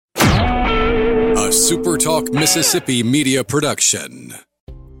a Super Talk Mississippi media production.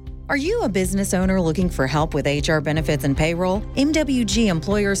 Are you a business owner looking for help with HR benefits and payroll? MWG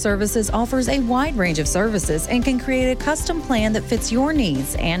Employer Services offers a wide range of services and can create a custom plan that fits your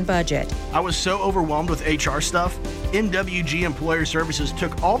needs and budget. I was so overwhelmed with HR stuff. MWG Employer Services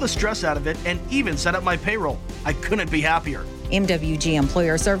took all the stress out of it and even set up my payroll. I couldn't be happier. MWG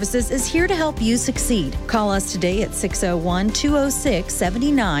Employer Services is here to help you succeed. Call us today at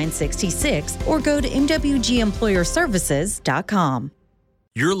 601-206-7966 or go to MWGEmployerServices.com.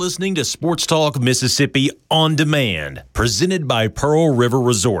 You're listening to Sports Talk Mississippi On Demand, presented by Pearl River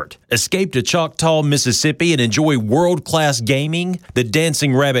Resort. Escape to Choctaw, Mississippi and enjoy world-class gaming, the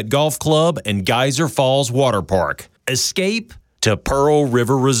Dancing Rabbit Golf Club, and Geyser Falls Water Park. Escape to Pearl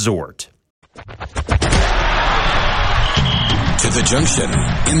River Resort. To the junction,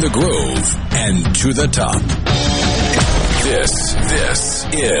 in the Grove, and to the top. This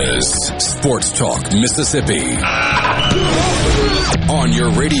is Sports Talk Mississippi. On your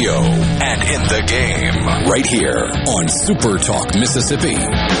radio and in the game, right here on Super Talk Mississippi.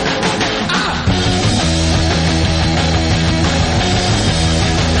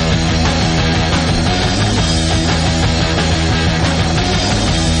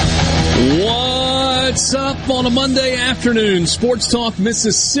 What's up on a Monday afternoon? Sports Talk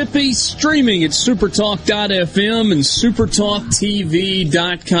Mississippi, streaming at supertalk.fm and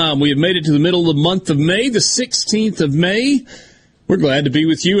supertalktv.com. We have made it to the middle of the month of May, the 16th of May. We're glad to be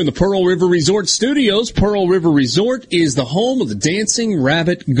with you in the Pearl River Resort studios. Pearl River Resort is the home of the Dancing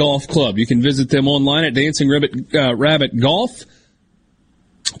Rabbit Golf Club. You can visit them online at Dancing Rabbit Golf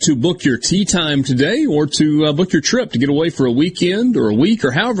to book your tee time today or to book your trip to get away for a weekend or a week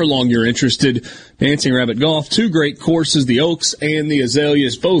or however long you're interested. Dancing Rabbit Golf, two great courses, the Oaks and the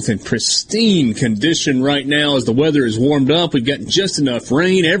Azaleas, both in pristine condition right now as the weather is warmed up. We've got just enough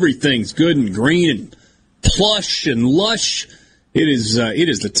rain. Everything's good and green and plush and lush. It is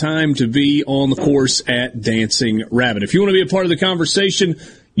the time to be on the course at Dancing Rabbit. If you want to be a part of the conversation,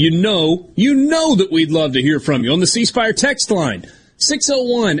 you know that we'd love to hear from you on the C Spire text line.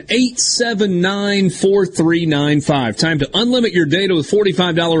 601-879-4395. Time to unlimit your data with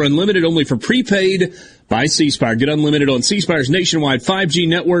 $45 unlimited only for prepaid by C Spire. Get unlimited on C Spire's nationwide 5G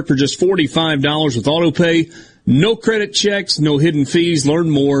network for just $45 with autopay. No credit checks, no hidden fees.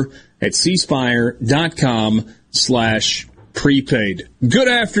 Learn more at cspire.com/prepaid. Good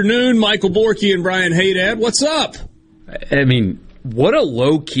afternoon, Michael Borky and Brian Haydad. What's up? I mean, what a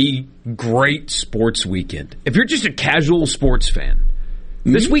low-key, great sports weekend. If you're just a casual sports fan,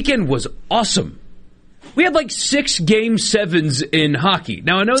 this weekend was awesome. We had like 6 Game 7s in hockey.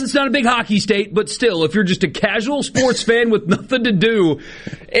 Now, I know it's not a big hockey state, but still, if you're just a casual sports fan with nothing to do,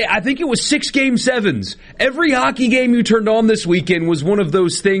 I think it was 6 Game 7s. Every hockey game you turned on this weekend was one of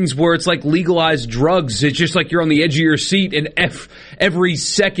those things where it's like legalized drugs. It's just like you're on the edge of your seat, and every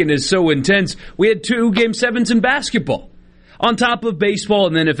second is so intense. We had 2 Game 7s in basketball, on top of baseball,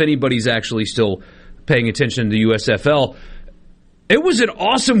 and then if anybody's actually still paying attention to the USFL, it was an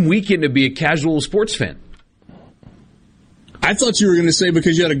awesome weekend to be a casual sports fan. I thought you were going to say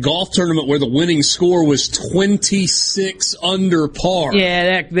because you had a golf tournament where the winning score was 26 under par.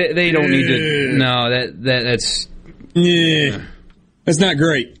 Yeah, they don't need to. No, that's. Yeah, that's not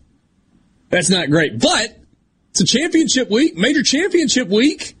great. That's not great. But it's a championship week, major championship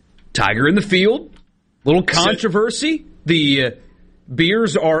week. Tiger in the field. Little controversy. The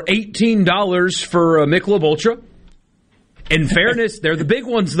beers are $18 for Michelob Ultra. In fairness, they're the big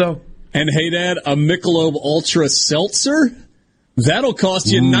ones, though. And hey, Dad, a Michelob Ultra Seltzer? That'll cost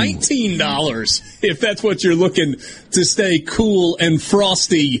you $19 if that's what you're looking to stay cool and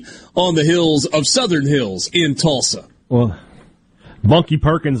frosty on the hills of Southern Hills in Tulsa. Well, Bunky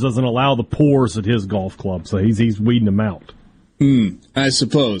Perkins doesn't allow the pours at his golf club, so he's weeding them out. I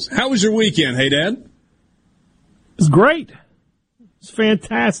suppose. How was your weekend, hey, Dad? It's great. It's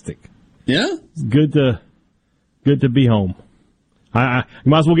fantastic. Yeah? It's good to be home. I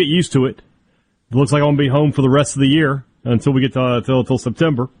might as well get used to it. It looks like I'm going to be home for the rest of the year until we get till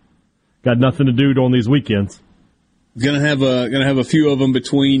September. Got nothing to do on these weekends. Gonna have a few of them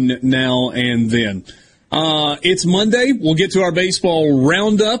between now and then. It's Monday. We'll get to our baseball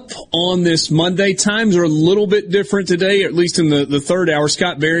roundup on this Monday. Times are a little bit different today, at least in the third hour.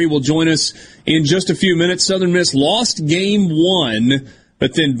 Scott Berry will join us in just a few minutes. Southern Miss lost game 1,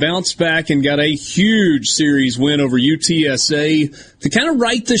 but then bounced back and got a huge series win over UTSA to kind of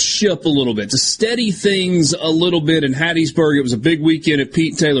right the ship a little bit, to steady things a little bit in Hattiesburg. It was a big weekend at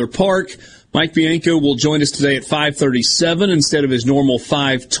Pete Taylor Park. Mike Bianco will join us today at 5:37 instead of his normal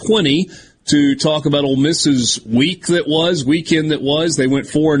 5:20 to talk about Ole Miss's weekend that was. They went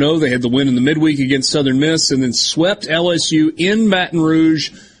 4-0. They had the win in the midweek against Southern Miss and then swept LSU in Baton Rouge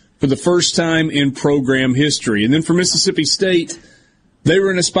for the first time in program history. And then for Mississippi State, they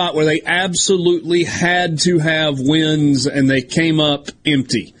were in a spot where they absolutely had to have wins, and they came up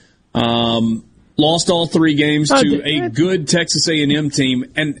empty. Lost all 3 games to a good Texas A&M team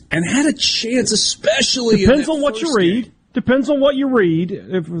and had a chance, especially Depends on what you read. Game. Depends on what you read,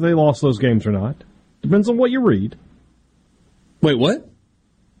 if they lost those games or not. Depends on what you read. Wait, what?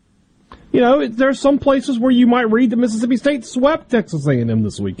 You know, there's some places where you might read that Mississippi State swept Texas A&M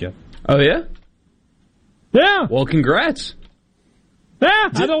this weekend. Oh, yeah? Yeah. Well, congrats. Yeah,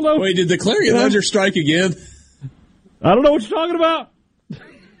 I don't know. Wait, did the Clarion Ledger strike again? I don't know what you're talking about.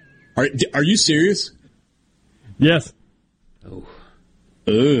 Are you serious? Yes. Oh.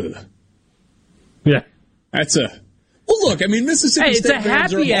 Ugh. Yeah. That's a... Well, look, I mean, Mississippi State it's a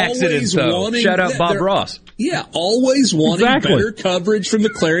happy accident, though. Shout out Bob Ross. Yeah, always wanting better coverage from the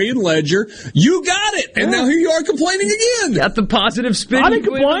Clarion Ledger. You got it, and now here you are complaining again. Got the positive spin you've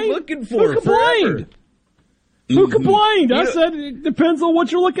been looking for. Who complained? Who complained? I said it depends on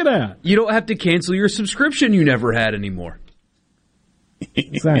what you're looking at. You don't have to cancel your subscription you never had anymore.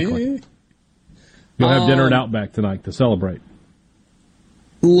 Exactly. You'll have dinner at Outback tonight to celebrate.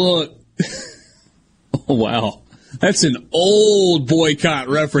 Look. Oh, wow. That's an old boycott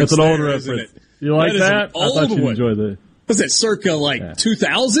reference. That's an old reference. You like that? I thought you'd enjoy that. Was that circa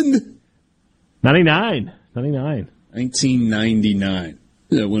 2000? 99. 1999.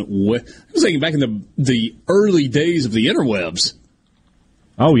 I was thinking back in the early days of the interwebs.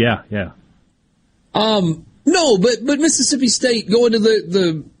 Oh, yeah. No, but Mississippi State going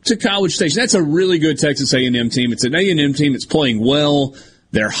to College Station. That's a really good Texas A&M team. It's an A&M team that's playing well.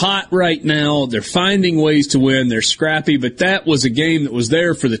 They're hot right now. They're finding ways to win. They're scrappy, but that was a game that was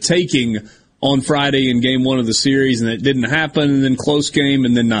there for the taking on Friday in game 1 of the series, and it didn't happen, and then close game,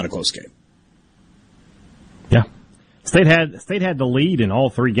 and then not a close game. Yeah. State had the lead in all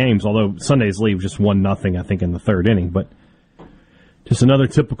 3 games, although Sunday's lead was just 1-0, I think, in the 3rd inning. But just another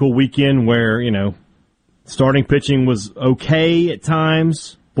typical weekend where, you know, starting pitching was okay at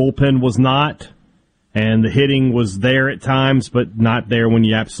times, bullpen was not, and the hitting was there at times, but not there when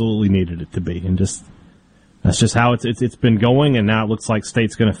you absolutely needed it to be. And that's just how it's been going, and now it looks like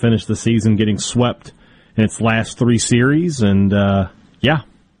State's going to finish the season getting swept in its last 3 series, and yeah.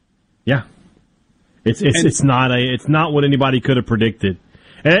 It's not what anybody could have predicted.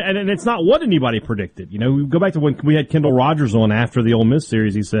 And it's not what anybody predicted. You know, we go back to when we had Kendall Rogers on after the Ole Miss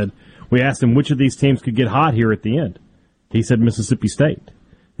series. He said, we asked him which of these teams could get hot here at the end. He said Mississippi State.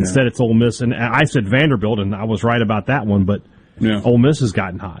 Instead, it's Ole Miss. And I said Vanderbilt, and I was right about that one, but Ole Miss has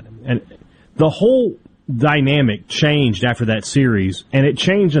gotten hot. And the whole dynamic changed after that series, and it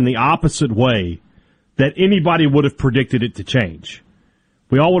changed in the opposite way that anybody would have predicted it to change.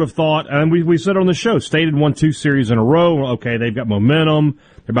 We all would have thought, and we said on the show, State had won 2 series in a row. Okay, they've got momentum.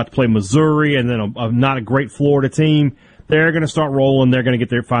 They're about to play Missouri, and then not a great Florida team. They're going to start rolling. They're going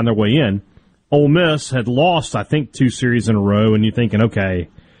to find their way in. Ole Miss had lost, I think, 2 series in a row, and you're thinking, okay,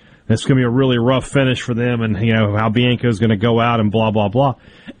 it's going to be a really rough finish for them, and you know how Bianco's going to go out and blah, blah, blah.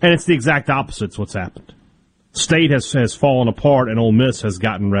 And it's the exact opposite. What's happened. State has fallen apart, and Ole Miss has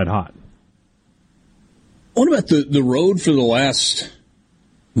gotten red hot. What about the road for the last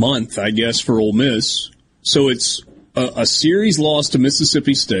month, I guess, for Ole Miss? So it's a series loss to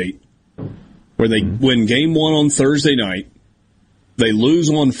Mississippi State, where they win game 1 on Thursday night, they lose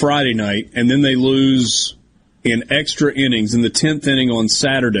on Friday night, and then they lose in extra innings in the 10th inning on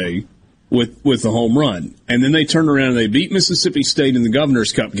Saturday with the home run. And then they turn around and they beat Mississippi State in the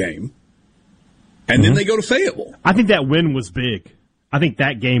Governor's Cup game. And then they go to Fayetteville. I think that win was big. I think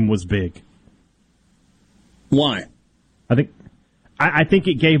that game was big. Why? I think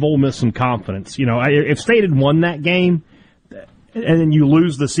it gave Ole Miss some confidence. You know, if State had won that game and then you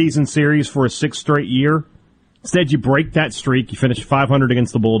lose the season series for a 6th straight year, instead you break that streak, you finish 500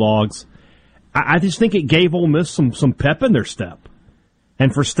 against the Bulldogs. I just think it gave Ole Miss some pep in their step.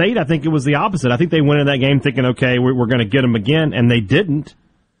 And for State, I think it was the opposite. I think they went into that game thinking, okay, we're going to get them again, and they didn't.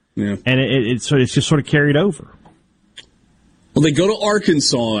 Yeah. And it's just sort of carried over. Well, they go to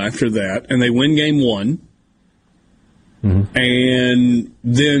Arkansas after that, and they win game 1. And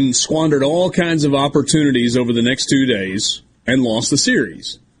then squandered all kinds of opportunities over the next 2 days and lost the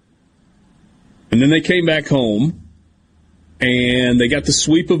series. And then they came back home, and they got the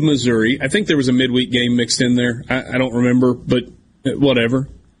sweep of Missouri. I think there was a midweek game mixed in there. I don't remember, but whatever.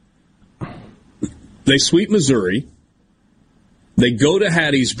 They sweep Missouri. They go to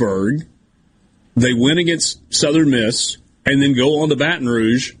Hattiesburg. They win against Southern Miss, and then go on to Baton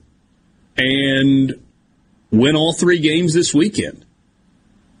Rouge and win all 3 games this weekend.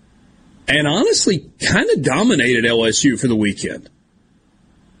 And honestly, kind of dominated LSU for the weekend.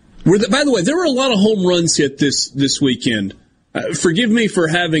 By the way, there were a lot of home runs hit this weekend. Forgive me for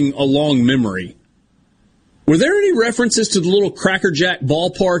having a long memory. Were there any references to the little Cracker Jack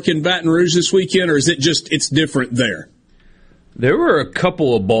ballpark in Baton Rouge this weekend, or is it just it's different there? There were a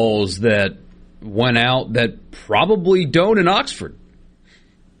couple of balls that went out that probably don't in Oxford.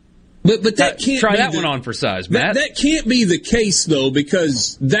 But that can't try be that one on for size, Matt. That can't be the case though,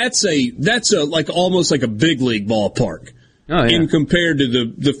 because that's a like almost like a big league ballpark. Oh, yeah. In compared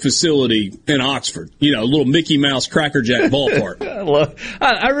to the facility in Oxford, a little Mickey Mouse Cracker Jack ballpark.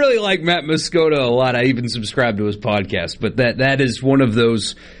 I really like Matt Moscota a lot. I even subscribe to his podcast, but that is one of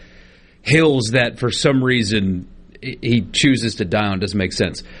those hills that for some reason he chooses to die on. Doesn't make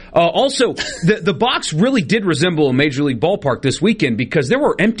sense. Also, the box really did resemble a Major League ballpark this weekend because there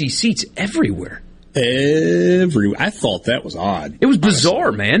were empty seats everywhere. I thought that was odd. It was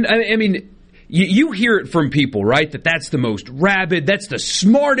bizarre, man. I mean, you hear it from people, right? That's the most rabid, that's the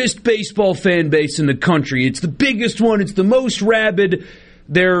smartest baseball fan base in the country. It's the biggest one. It's the most rabid.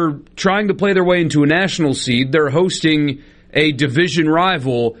 They're trying to play their way into a national seed. They're hosting a division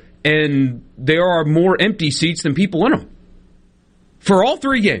rival, and there are more empty seats than people in them. For all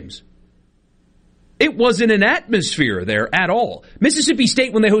 3 games. It wasn't an atmosphere there at all. Mississippi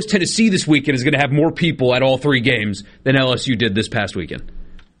State, when they host Tennessee this weekend, is going to have more people at all 3 games than LSU did this past weekend.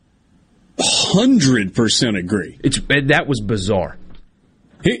 100% agree. That was bizarre.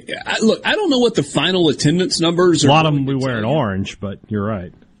 Hey, look, I don't know what the final attendance numbers are. A lot of them we wearing orange, but you're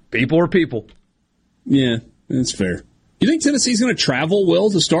right. People are people. Yeah, that's fair. You think Tennessee's going to travel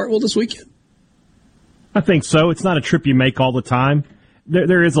well to start well this weekend? I think so. It's not a trip you make all the time.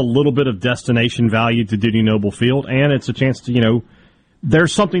 There is a little bit of destination value to Dudy Noble Field, and it's a chance to,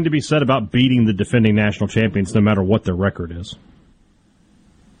 there's something to be said about beating the defending national champions no matter what their record is.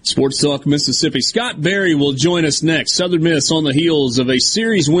 Sports Talk Mississippi. Scott Berry will join us next. Southern Miss on the heels of a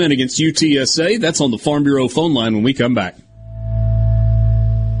series win against UTSA. That's on the Farm Bureau phone line when we come back.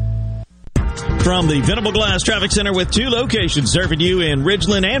 From the Venable Glass Traffic Center with 2 locations serving you in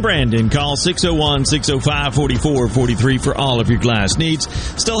Ridgeland and Brandon. Call 601-605-4443 for all of your glass needs.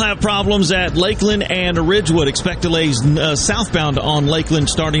 Still have problems at Lakeland and Ridgewood. Expect delays southbound on Lakeland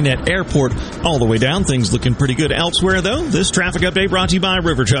starting at Airport all the way down. Things looking pretty good elsewhere, though. This traffic update brought to you by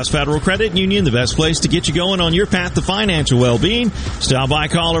River Trust Federal Credit Union, the best place to get you going on your path to financial well-being. Stop by,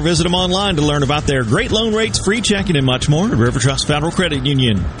 call, or visit them online to learn about their great loan rates, free checking, and much more. River Trust Federal Credit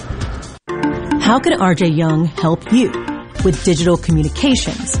Union. How can RJ Young help you? With digital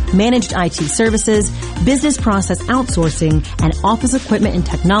communications, managed IT services, business process outsourcing, and office equipment and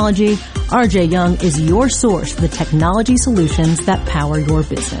technology, RJ Young is your source for the technology solutions that power your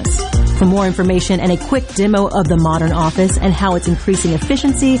business. For more information and a quick demo of the modern office and how it's increasing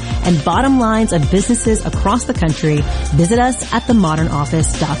efficiency and bottom lines of businesses across the country, visit us at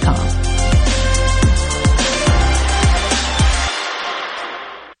themodernoffice.com.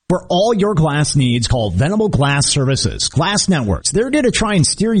 For all your glass needs, call Venable Glass Services. Glass Networks. They're going to try and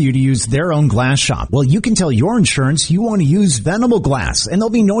steer you to use their own glass shop. Well, you can tell your insurance you want to use Venable Glass, and there'll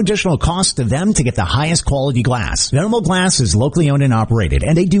be no additional cost to them to get the highest quality glass. Venable Glass is locally owned and operated,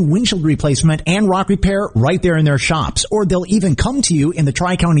 and they do windshield replacement and rock repair right there in their shops, or they'll even come to you in the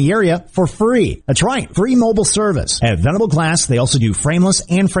Tri-County area for free. That's right, free mobile service. At Venable Glass, they also do frameless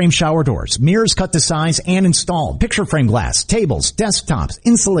and frame shower doors, mirrors cut to size and installed, picture frame glass, tables, desktops,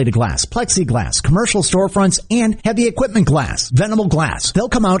 insulated glass, plexiglass, commercial storefronts, and heavy equipment glass. Venable Glass. They'll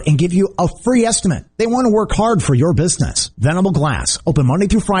come out and give you a free estimate. They want to work hard for your business. Venable Glass. Open Monday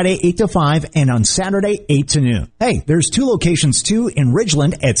through Friday, 8 to 5, and on Saturday, 8 to noon. Hey, there's 2 locations too in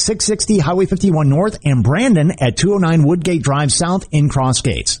Ridgeland at 660 Highway 51 North and Brandon at 209 Woodgate Drive South in Cross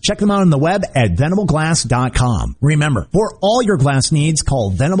Gates. Check them out on the web at venableglass.com. Remember, for all your glass needs,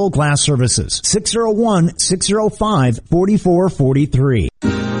 call Venable Glass Services. 601-605-4443.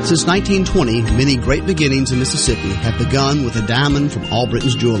 Since 1920, many great beginnings in Mississippi have begun with a diamond from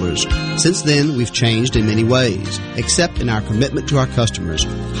Albritton's Jewelers. Since then, we've changed in many ways, except in our commitment to our customers.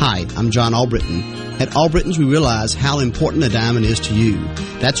 Hi, I'm John Albritton. At Albritton's, we realize how important a diamond is to you.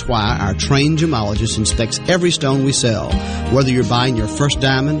 That's why our trained gemologist inspects every stone we sell. Whether you're buying your first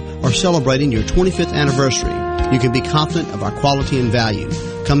diamond or celebrating your 25th anniversary, you can be confident of our quality and value.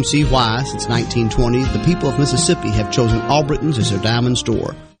 Come see why, since 1920, the people of Mississippi have chosen Albritton's as their diamond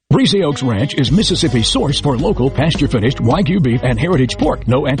store. Breezy Oaks Ranch is Mississippi's source for local pasture-finished Wagyu beef and heritage pork.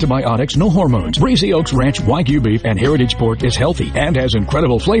 No antibiotics, no hormones. Breezy Oaks Ranch Wagyu beef and heritage pork is healthy and has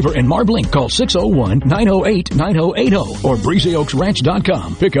incredible flavor and marbling. Call 601-908-9080 or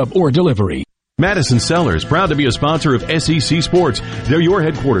breezyoaksranch.com. Pickup or delivery. Madison Cellars, proud to be a sponsor of SEC Sports. They're your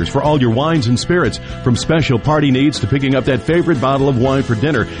headquarters for all your wines and spirits. From special party needs to picking up that favorite bottle of wine for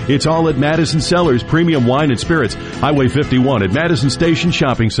dinner, it's all at Madison Cellars Premium Wine and Spirits, Highway 51 at Madison Station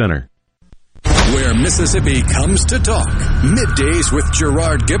Shopping Center. Where Mississippi comes to talk. Middays with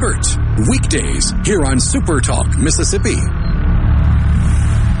Gerard Gibbert. Weekdays here on Super Talk Mississippi.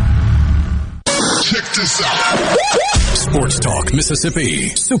 Check this out. Sports Talk Mississippi.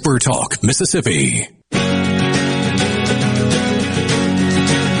 Super Talk Mississippi.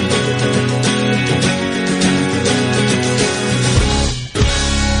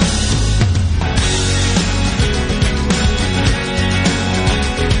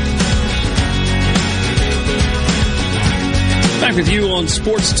 Back with you on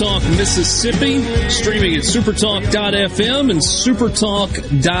Sports Talk Mississippi, streaming at supertalk.fm and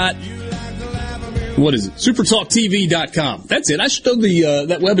supertalktv.com. That's it. I should know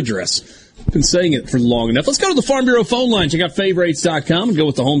that web address. I've been saying it for long enough. Let's go to the Farm Bureau phone line. Check out favorites.com and go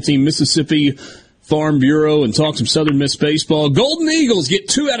with the home team, Mississippi Farm Bureau, and talk some Southern Miss baseball. Golden Eagles get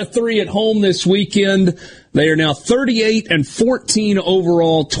 2 out of 3 at home this weekend. They are now 38-14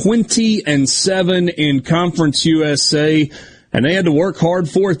 overall, 20-7 in Conference USA. And they had to work hard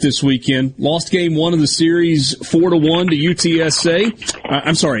for it this weekend. Lost game 1 of the series 4-1 to UTSA.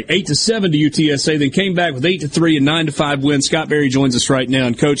 8-7 to UTSA. Then came back with 8-3 and 9-5 win. Scott Berry joins us right now.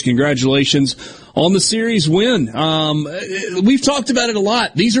 And Coach, congratulations on the series win. We've talked about it a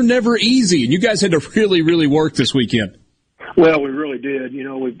lot. These are never easy, and you guys had to really, really work this weekend. Well, we really did. You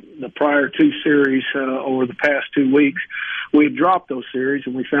know, the prior 2 series over the past 2 weeks, we had dropped those series,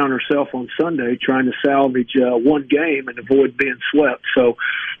 and we found ourselves on Sunday trying to salvage one game and avoid being swept. So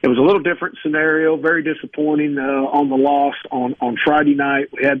it was a little different scenario, very disappointing on the loss on Friday night.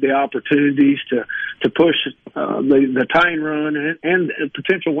 We had the opportunities to push the tying run and a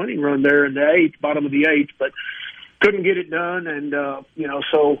potential winning run there in the bottom of the 8th, but couldn't get it done. And,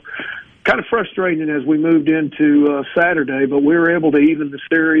 so kind of frustrating as we moved into Saturday, but we were able to even the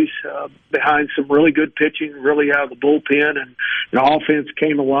series behind some really good pitching, really out of the bullpen, and the offense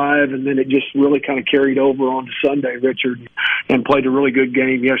came alive, and then it just really kind of carried over on to Sunday, Richard, and played a really good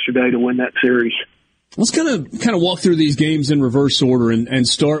game yesterday to win that series. Let's kind of walk through these games in reverse order and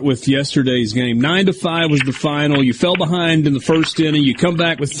start with yesterday's game. 9-5 was the final. You fell behind in the first inning. You come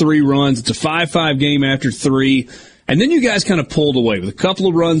back with 3 runs. It's a 5-5 game after 3. And then you guys kind of pulled away with a couple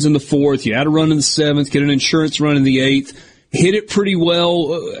of runs in the 4th. You had a run in the 7th, get an insurance run in the 8th, hit it pretty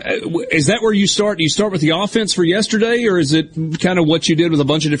well. Is that where you start? Do you start with the offense for yesterday, or is it kind of what you did with a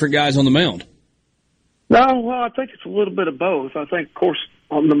bunch of different guys on the mound? No, well, I think it's a little bit of both. I think, of course,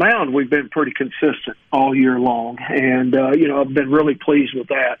 on the mound, we've been pretty consistent all year long. And, I've been really pleased with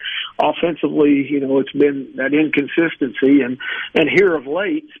that. Offensively, it's been that inconsistency. And here of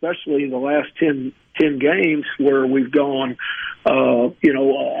late, especially the last 10 games where we've gone, I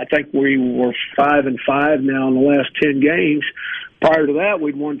think we were 5-5 now in the last 10 games. Prior to that,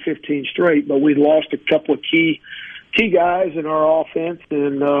 we'd won 15 straight, but we'd lost a couple of key guys in our offense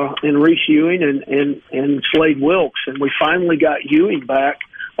in Reese Ewing and Slade Wilkes, and we finally got Ewing back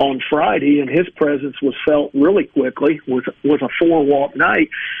on Friday, and his presence was felt really quickly with a 4-walk night.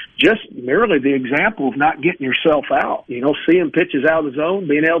 Just merely the example of not getting yourself out, seeing pitches out of the zone,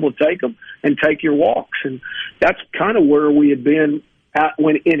 being able to take them and take your walks, and that's kind of where we had been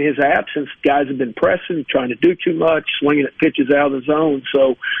when in his absence. Guys have been pressing, trying to do too much, swinging at pitches out of the zone.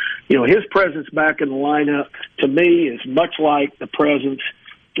 So, his presence back in the lineup to me is much like the presence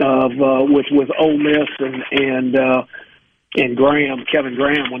of with Ole Miss and Kevin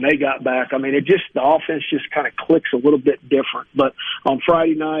Graham when they got back. I mean, the offense just kind of clicks a little bit different. But on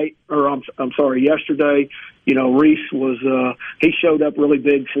yesterday, Reese he showed up really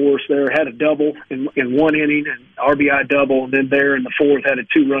big for us there, had a double in 1 inning, and RBI double, and then there in the 4th had a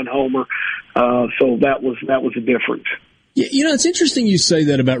 2-run homer. So that was a difference. Yeah, it's interesting you say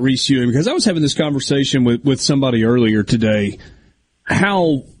that about Reese Ewing, because I was having this conversation with somebody earlier today,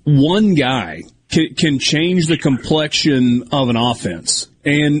 how one guy can change the complexion of an offense.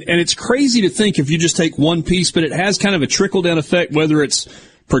 And it's crazy to think if you just take one piece, but it has kind of a trickle-down effect, whether it's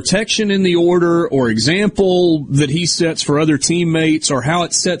protection in the order or example that he sets for other teammates or how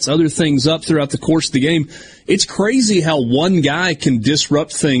it sets other things up throughout the course of the game. It's crazy how one guy can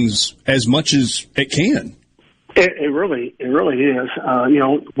disrupt things as much as it can. It really is.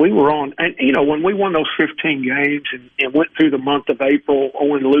 We were on, and when we won those 15 games and went through the month of April,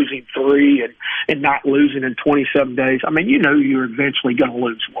 only losing 3 and not losing in 27 days. I mean, you're eventually going to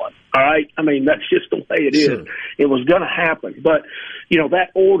lose one. All right. I mean, that's just the way it is. Sure. It was going to happen, but that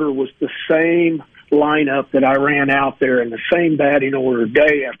order was the same lineup that I ran out there in the same batting order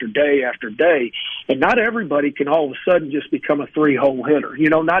day after day after day. And not everybody can all of a sudden just become a 3-hole hitter.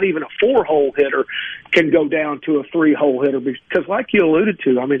 Not even a 4-hole hitter can go down to a 3-hole hitter because like you alluded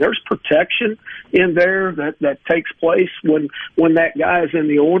to, I mean, there's protection in there that takes place when that guy is in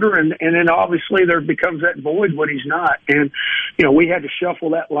the order. And then obviously there becomes that void when he's not. And, we had to shuffle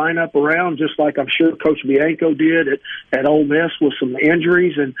that lineup around just like I'm sure Coach Bianco did at Ole Miss with some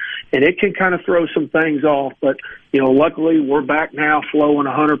injuries. And it can kind of throw some things off, but luckily we're back now flowing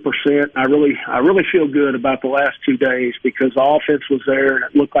 100%. I really feel good about the last 2 days because the offense was there and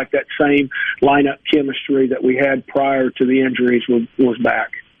it looked like that same lineup chemistry that we had prior to the injuries was back.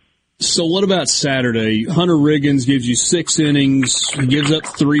 So what about Saturday? Hunter Riggins gives you 6 innings, gives up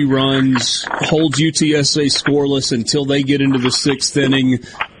 3 runs, holds UTSA scoreless until they get into the 6th inning,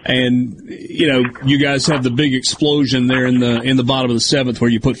 and you guys have the big explosion there in the bottom of the 7th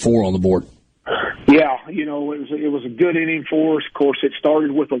where you put 4 on the board. Yeah, it was a good inning for us. Of course, it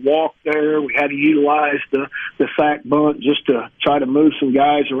started with a walk there. We had to utilize the sack bunt just to try to move some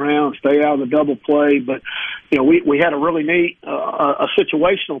guys around, stay out of the double play. But, we had a really neat a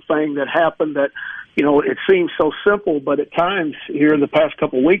situational thing that happened that, it seems so simple, but at times here in the past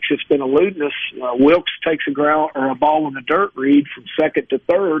couple of weeks it's been eluding us. Wilkes takes a ball in the dirt read from second to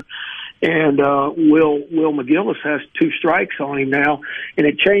third. And Will McGillis has 2 strikes on him now, and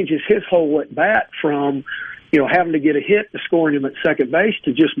it changes his whole at bat from having to get a hit to scoring him at second base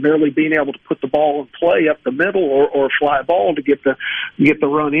to just barely being able to put the ball in play up the middle or fly ball to get the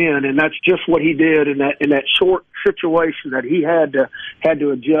run in, and that's just what he did in that short situation that he had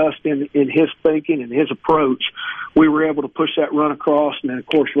to adjust in his thinking and his approach. We were able to push that run across, and then of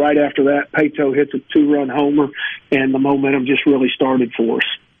course right after that, Pato hits a 2-run homer, and the momentum just really started for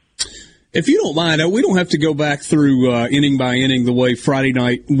us. If you don't mind, we don't have to go back through inning by inning the way Friday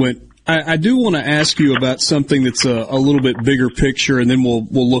night went. I do want to ask you about something that's a little bit bigger picture, and then we'll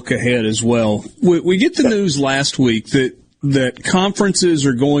look ahead as well. We get the news last week that conferences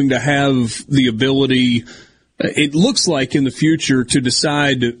are going to have the ability, it looks like in the future, to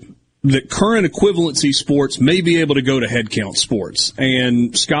decide that current equivalency sports may be able to go to head count sports,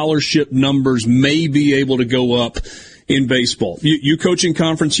 and scholarship numbers may be able to go up in baseball. You coach in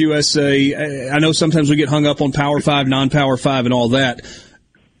Conference USA. I know sometimes we get hung up on Power 5, non-Power 5, and all that.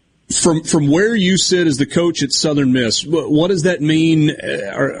 From where you sit as the coach at Southern Miss, what does that mean?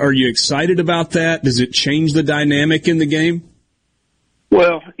 Are you excited about that? Does it change the dynamic in the game?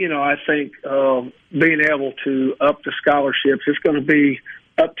 Well, I think being able to up the scholarships is going to be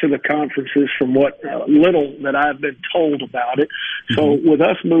up to the conferences from what little that I've been told about it. So with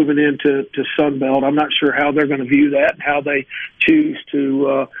us moving into Sunbelt, I'm not sure how they're going to view that and how they choose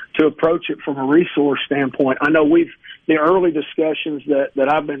to approach it from a resource standpoint. I know the early discussions that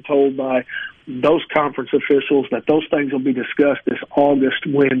I've been told by those conference officials that those things will be discussed this August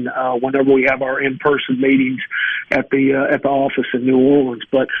whenever we have our in-person meetings at the office in New Orleans.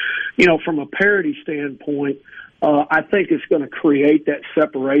 But from a parity standpoint, I think it's going to create that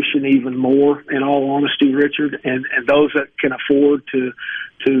separation even more, in all honesty, Richard, and those that can afford to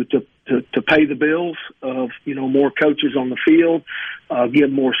pay the bills of, more coaches on the field, give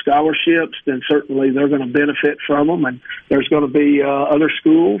more scholarships, then certainly they're going to benefit from them. And there's going to be other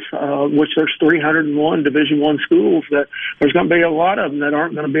schools, which there's 301 Division I schools, that there's going to be a lot of them that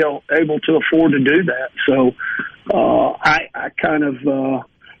aren't going to be able to afford to do that. So I kind of,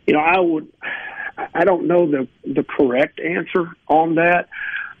 I don't know the correct answer on that.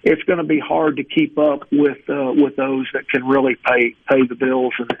 It's going to be hard to keep up with those that can really pay the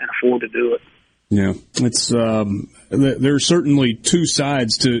bills and afford to do it. Yeah, it's there are certainly 2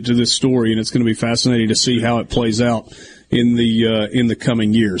 sides to this story, and it's going to be fascinating to see how it plays out in the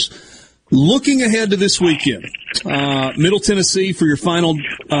coming years. Looking ahead to this weekend, Middle Tennessee for your final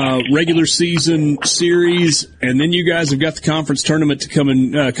regular season series, and then you guys have got the conference tournament to come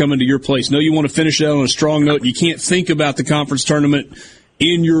into your place. Know you want to finish that on a strong note. You can't think about the conference tournament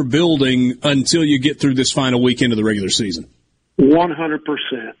in your building until you get through this final weekend of the regular season.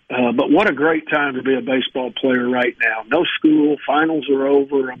 100%. But what a great time to be a baseball player right now. No school, finals are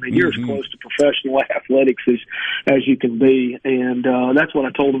over. I mean, you're as close to professional athletics as you can be. And that's what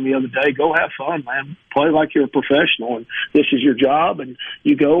I told him the other day. Go have fun, man. Play like you're a professional, and this is your job, and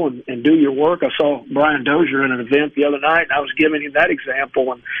you go and do your work. I saw Brian Dozier in an event the other night, and I was giving him that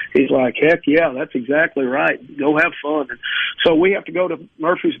example, and he's like, heck yeah, that's exactly right. Go have fun. And so we have to go to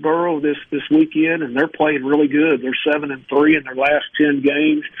Murfreesboro this weekend, and they're playing really good. They're 7-3 in their last 10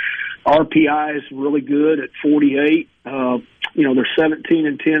 games. RPI is really good at 48. They're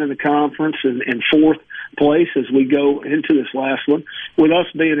 17-10 in the conference and fourth place as we go into this last one, with us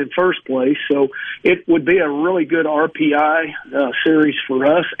being in first place. So it would be a really good RPI series for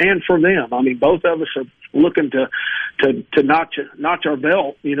us and for them. I mean, both of us are looking to notch our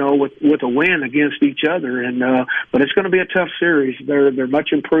belt, with a win against each other. And but it's going to be a tough series. They're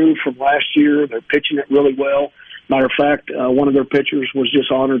much improved from last year. They're pitching it really well. Matter of fact, one of their pitchers was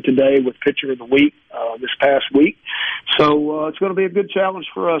just honored today with Pitcher of the Week this past week. So it's going to be a good challenge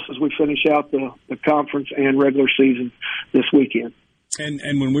for us as we finish out the conference and regular season this weekend.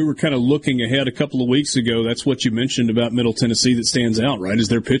 And when we were kind of looking ahead a couple of weeks ago, that's what you mentioned about Middle Tennessee that stands out, right, is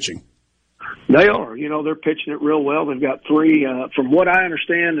their pitching. They are. They're pitching it real well. They've got three, from what I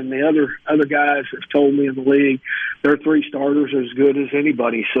understand, and the other guys have told me in the league, their three starters are as good as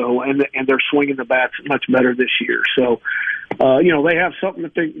anybody. So, and they're swinging the bats much better this year. So, they have something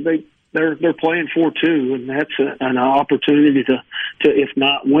that they're playing for too, and that's an opportunity to if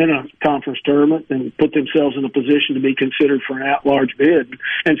not win a conference tournament, then put themselves in a position to be considered for an at-large bid.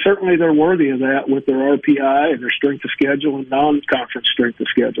 And certainly they're worthy of that with their RPI and their strength of schedule and non-conference strength of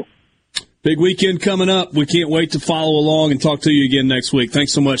schedule. Big weekend coming up. We can't wait to follow along and talk to you again next week.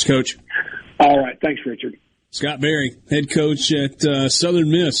 Thanks so much, Coach. All right. Thanks, Richard. Scott Berry, head coach at Southern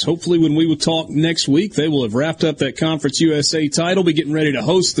Miss. Hopefully when we will talk next week, they will have wrapped up that Conference USA title, be getting ready to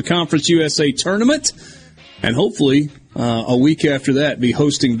host the Conference USA tournament, and hopefully a week after that be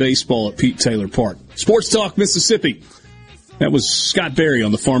hosting baseball at Pete Taylor Park. Sports Talk Mississippi. That was Scott Berry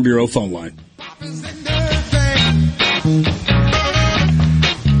on the Farm Bureau phone line.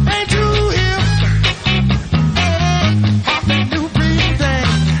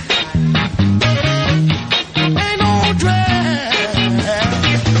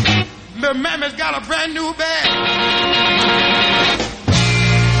 Mama's got a brand new bag.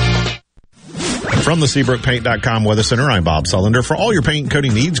 From the SeabrookPaint.com Weather Center, I'm Bob Sullender. For all your paint and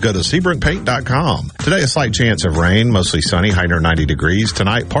coating needs, go to SeabrookPaint.com. Today, a slight chance of rain, mostly sunny, high near 90 degrees.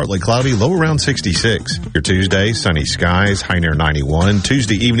 Tonight, partly cloudy, low around 66. Your Tuesday, sunny skies, high near 91.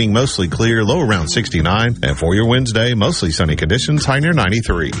 Tuesday evening, mostly clear, low around 69. And for your Wednesday, mostly sunny conditions, high near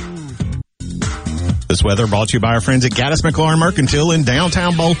 93. This weather brought to you by our friends at Gaddis McLaurin Mercantile in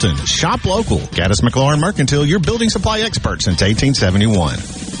downtown Bolton. Shop local. Gaddis McLaurin Mercantile, your building supply expert since 1871.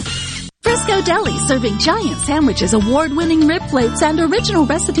 Frisco Deli, serving giant sandwiches, award-winning rib plates, and original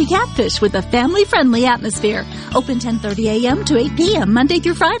recipe catfish with a family-friendly atmosphere. Open 10:30 a.m. to 8 p.m. Monday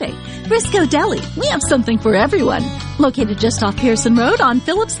through Friday. Frisco Deli, we have something for everyone. Located just off Pearson Road on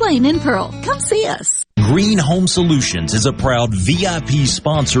Phillips Lane in Pearl. Come see us. Green Home Solutions is a proud VIP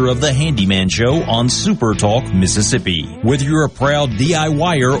sponsor of the Handyman Show on Super Talk, Mississippi. Whether you're a proud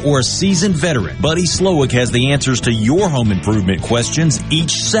DIYer or a seasoned veteran, Buddy Slowick has the answers to your home improvement questions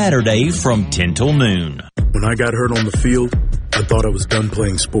each Saturday from 10 till noon. When I got hurt on the field, I thought I was done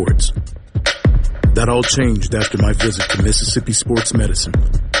playing sports. That all changed after my visit to Mississippi Sports Medicine.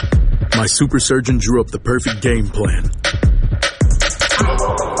 My super surgeon drew up the perfect game plan.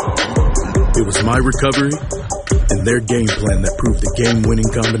 It was my recovery and their game plan that proved the game-winning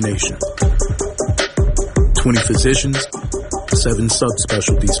combination. 20 physicians, 7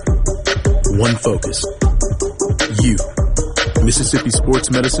 subspecialties, 1 focus. You, Mississippi Sports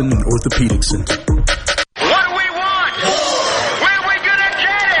Medicine and Orthopedic Center. What do we want? Where are we gonna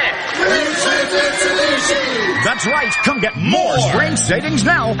get it? That's right. Come get more spring savings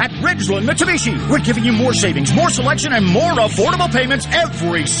now at Ridgeland Mitsubishi. We're giving you more savings, more selection, and more affordable payments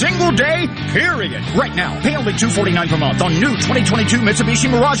every single day, period. Right now, pay only $249 per month on new 2022 Mitsubishi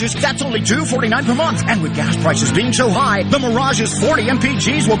Mirages. That's only $249 per month. And with gas prices being so high, the Mirage's 40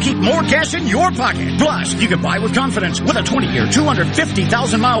 MPGs will keep more cash in your pocket. Plus, you can buy with confidence with a 20-year,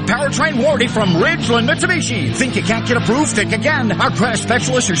 250,000-mile powertrain warranty from Ridgeland Mitsubishi. Think you can't get approved? Think again. Our credit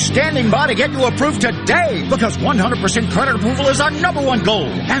specialists are standing by to get you approved today, because one 100% credit approval is our number one goal.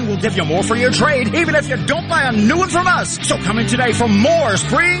 And we'll give you more for your trade, even if you don't buy a new one from us. So come in today for more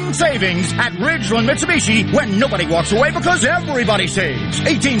spring savings at Ridgeland Mitsubishi, when nobody walks away because everybody saves.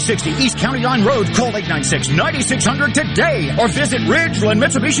 1860 East County Line Road. Call 896-9600 today or visit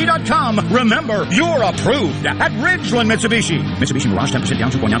RidgelandMitsubishi.com. Remember, you're approved at Ridgeland Mitsubishi. Mitsubishi Mirage 10%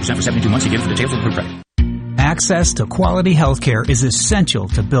 down, 2.9% for 72 months. Again for details of credit. Access to quality health care is essential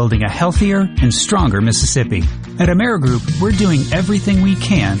to building a healthier and stronger Mississippi. At AmeriGroup, we're doing everything we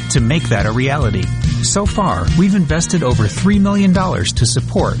can to make that a reality. So far, we've invested over $3 million to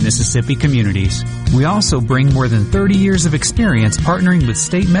support Mississippi communities. We also bring more than 30 years of experience partnering with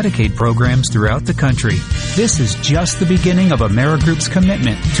state Medicaid programs throughout the country. This is just the beginning of AmeriGroup's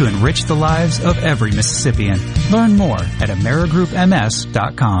commitment to enrich the lives of every Mississippian. Learn more at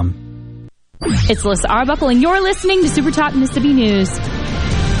AmeriGroupMS.com. It's Alyssa Arbuckle, and you're listening to Super Talk Mississippi News.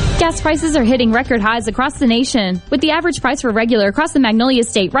 Gas prices are hitting record highs across the nation, with the average price for regular across the Magnolia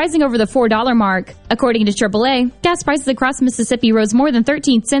State rising over the $4 mark. According to AAA, gas prices across Mississippi rose more than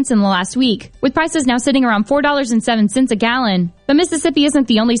 13 cents in the last week, with prices now sitting around $4.07 a gallon. But Mississippi isn't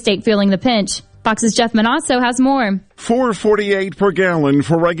the only state feeling the pinch. Fox's Jeff Manasso has more. $4.48 per gallon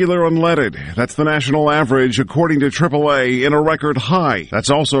for regular unleaded. That's the national average, according to AAA, in a record high. That's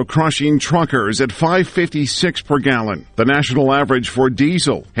also crushing truckers at $5.56 per gallon. The national average for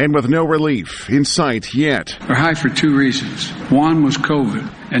diesel, and with no relief in sight yet. They're high for two reasons. One was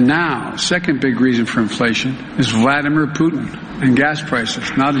COVID. And now, second big reason for inflation is Vladimir Putin and gas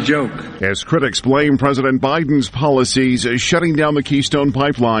prices. Not a joke. As critics blame President Biden's policies shutting down the Keystone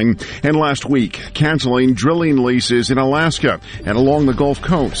Pipeline and last week canceling drilling leases in Alaska and along the Gulf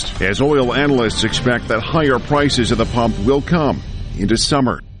Coast, as oil analysts expect that higher prices at the pump will come into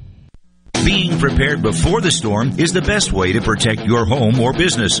summer. Being prepared before the storm is the best way to protect your home or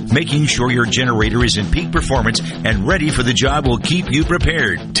business. Making sure your generator is in peak performance and ready for the job will keep you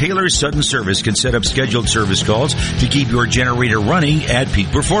prepared. Taylor Sudden Service can set up scheduled service calls to keep your generator running at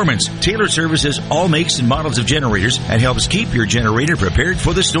peak performance. Taylor Services all makes and models of generators and helps keep your generator prepared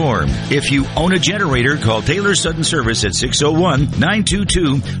for the storm. If you own a generator, call Taylor Sudden Service at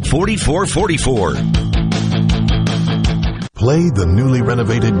 601-922-4444. Play the newly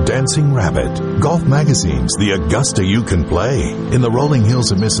renovated Dancing Rabbit. Golf Magazine's The Augusta You Can Play. In the rolling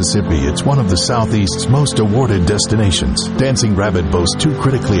hills of Mississippi, it's one of the Southeast's most awarded destinations. Dancing Rabbit boasts two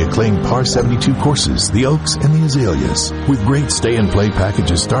critically acclaimed par 72 courses, the Oaks and the Azaleas. With great stay-and-play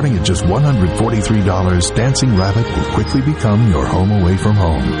packages starting at just $143, Dancing Rabbit will quickly become your home away from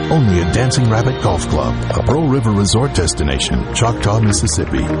home. Only at Dancing Rabbit Golf Club, a Pearl River Resort destination, Choctaw,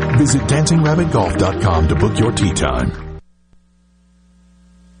 Mississippi. Visit DancingRabbitGolf.com to book your tee time.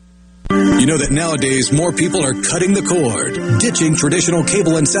 You know that nowadays more people are cutting the cord, ditching traditional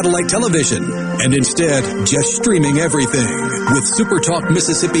cable and satellite television, and instead just streaming everything. With SuperTalk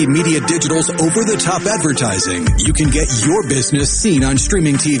Mississippi Media Digital's over-the-top advertising, you can get your business seen on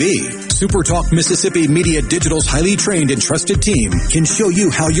streaming TV. SuperTalk Mississippi Media Digital's highly trained and trusted team can show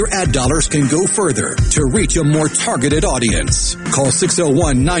you how your ad dollars can go further to reach a more targeted audience. Call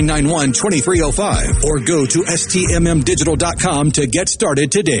 601-991-2305 or go to stmmdigital.com to get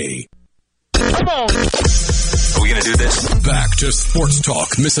started today. Come on. Are we going to do this? Back to Sports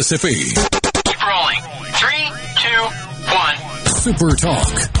Talk Mississippi. Keep rolling. 3, 2, 1. Super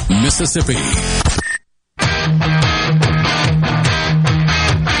Talk Mississippi.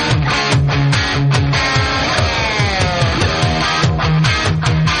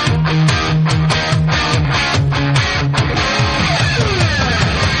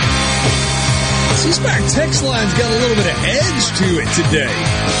 C-Spire text line's got a little bit of edge to it today.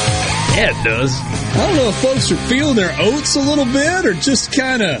 Yeah, it does. I don't know if folks are feeling their oats a little bit or just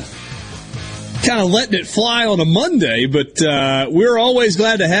kind of letting it fly on a Monday, but we're always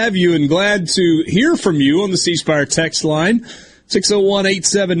glad to have you and glad to hear from you on the C-Spire text line,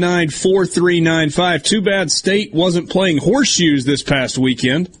 601-879-4395. Too bad State wasn't playing horseshoes this past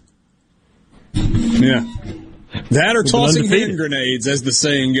weekend. Yeah. That or tossing hand grenades, as the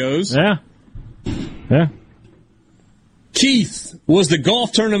saying goes. Yeah. Yeah. Keith, was the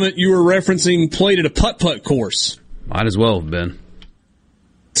golf tournament you were referencing played at a putt-putt course? Might as well have been.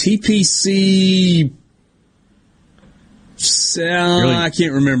 TPC... really? I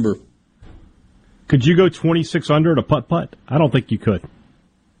can't remember. Could you go 26 under at a putt-putt? I don't think you could.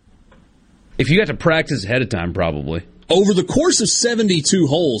 If you got to practice ahead of time, probably. Over the course of 72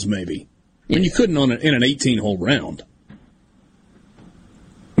 holes, maybe. Yeah. And you couldn't in an 18-hole round.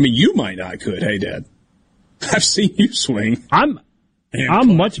 I mean, you might not could. Hey, Dad. I've seen you swing. I'm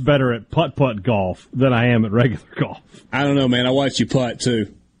much better at putt-putt golf than I am at regular golf. I don't know, man. I watch you putt,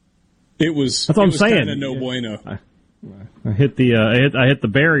 too. That's what I'm saying. Kinda no bueno. I hit the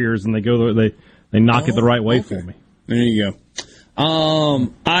barriers, and they knock it the right way for me. There you go.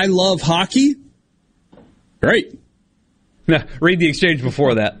 I love hockey. Great. Now, read the exchange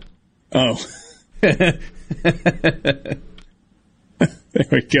before that. Oh. There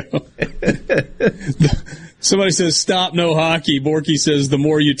we go. Somebody says, stop, no hockey. Borky says, the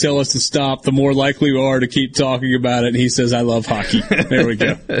more you tell us to stop, the more likely we are to keep talking about it. And he says, I love hockey. There we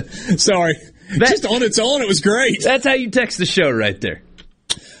go. Sorry. Just on its own, it was great. That's how you text the show right there.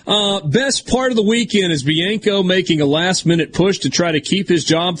 Best part of the weekend is Bianco making a last-minute push to try to keep his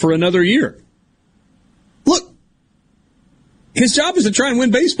job for another year. Look, his job is to try and win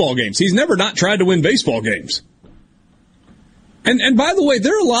baseball games. He's never not tried to win baseball games. And by the way,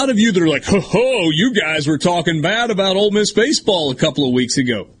 there are a lot of you that are like, ho, you guys were talking bad about Ole Miss baseball a couple of weeks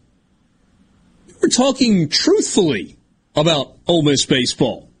ago. We were talking truthfully about Ole Miss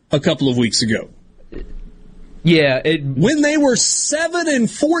baseball a couple of weeks ago. Yeah. When they were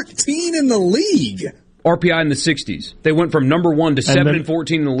 7-14 in the league. RPI in the 60s. They went from number 1 to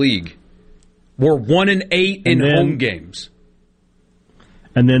 7-14 in the league. We're 1-8 in home games.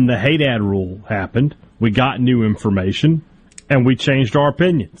 And then the Haydad rule happened. We got new information. And we changed our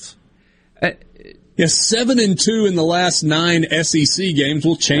opinions. 7-2 in the last 9 SEC games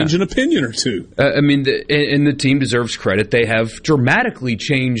will change an opinion or two. And the team deserves credit. They have dramatically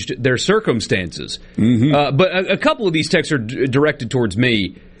changed their circumstances. Mm-hmm. But a couple of these texts are directed towards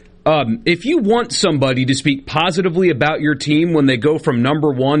me. If you want somebody to speak positively about your team when they go from number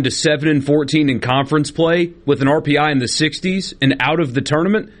 1 to 7-14 in conference play with an RPI in the 60s and out of the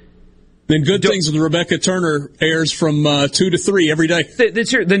tournament, then Good Things with Rebecca Turner airs from 2 to 3 every day.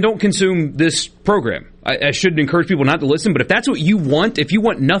 Then don't consume this program. I should encourage people not to listen, but if that's what you want, if you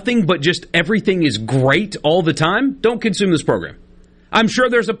want nothing but just everything is great all the time, don't consume this program. I'm sure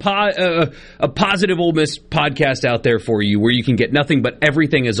there's a positive Ole Miss podcast out there for you where you can get nothing but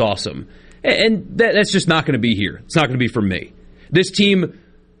everything is awesome. And that's just not going to be here. It's not going to be for me. This team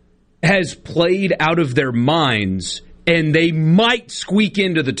has played out of their minds, and they might squeak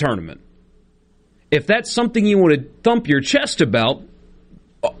into the tournament. If that's something you want to thump your chest about,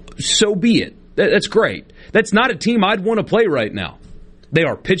 so be it. That's great. That's not a team I'd want to play right now. They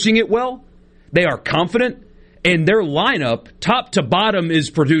are pitching it well. They are confident. And their lineup, top to bottom, is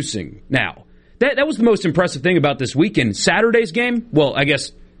producing now. That was the most impressive thing about this weekend. Saturday's game, well, I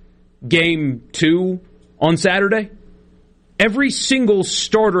guess game 2 on Saturday, every single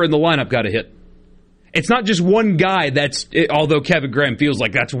starter in the lineup got a hit. It's not just one guy although Kevin Graham feels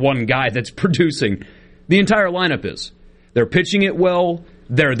like that's one guy that's producing. The entire lineup is. They're pitching it well.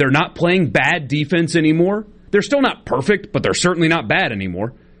 They're not playing bad defense anymore. They're still not perfect, but they're certainly not bad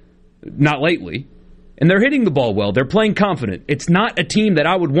anymore. Not lately. And they're hitting the ball well. They're playing confident. It's not a team that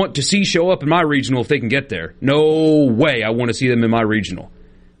I would want to see show up in my regional if they can get there. No way I want to see them in my regional.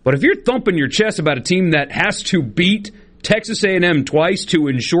 But if you're thumping your chest about a team that has to beat Texas A&M twice to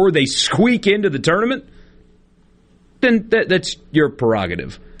ensure they squeak into the tournament, then that's your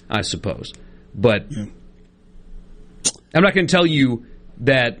prerogative, I suppose. But I'm not going to tell you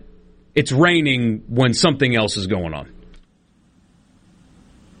that it's raining when something else is going on.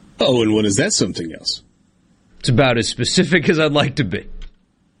 Oh, and what is that something else? It's about as specific as I'd like to be.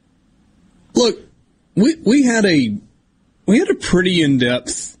 Look, we had a pretty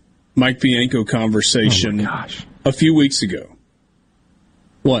in-depth Mike Bianco conversation a few weeks ago.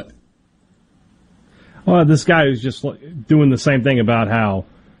 What? Well, this guy who's just doing the same thing about how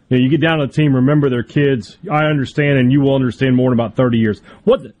you get down to the team, remember their kids. I understand, and you will understand more in about 30 years.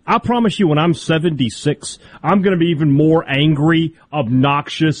 I promise you, when I'm 76, I'm going to be even more angry,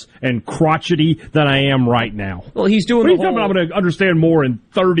 obnoxious, and crotchety than I am right now. Well, he's doing I'm going to understand more in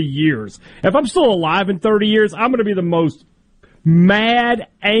 30 years. If I'm still alive in 30 years, I'm going to be the most mad,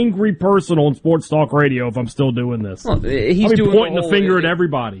 angry person on Sports Talk Radio if I'm still doing this. Well, he's I'll be doing pointing the finger at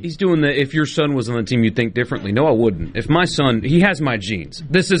everybody. He's doing if your son was on the team, you'd think differently. No, I wouldn't. If my son, he has my genes.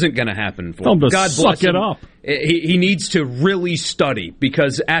 This isn't going to happen for him. God bless him. Up. He needs to really study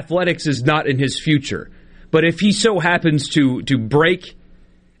because athletics is not in his future. But if he so happens to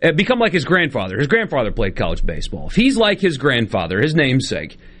become like his grandfather played college baseball. If he's like his grandfather, his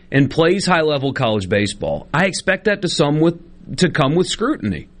namesake, and plays high-level college baseball, I expect that to come with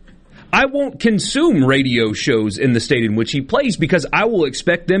scrutiny. I won't consume radio shows in the state in which he plays because I will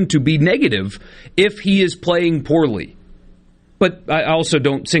expect them to be negative if he is playing poorly. But I also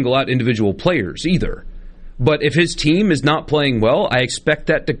don't single out individual players either. But if his team is not playing well, I expect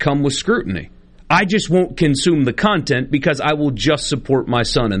that to come with scrutiny. I just won't consume the content because I will just support my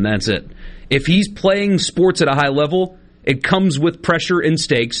son, and that's it. If he's playing sports at a high level, it comes with pressure and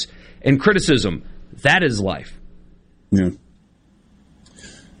stakes, and criticism. That is life. Yeah.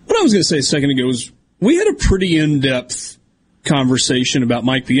 What I was going to say a second ago was we had a pretty in-depth conversation about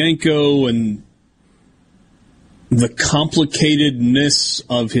Mike Bianco and the complicatedness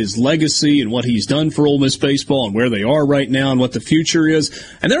of his legacy and what he's done for Ole Miss baseball and where they are right now and what the future is.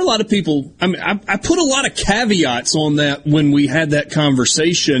 And there are a lot of people, I put a lot of caveats on that when we had that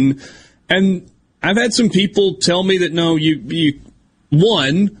conversation. And I've had some people tell me that, no,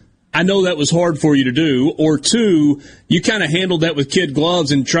 one, I know that was hard for you to do, or two, you kind of handled that with kid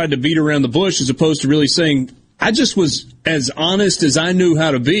gloves and tried to beat around the bush as opposed to really saying, I just was as honest as I knew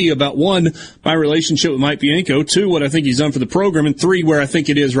how to be about, one, my relationship with Mike Bianco, two, what I think he's done for the program, and three, where I think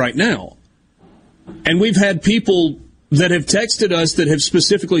it is right now. And we've had people that have texted us that have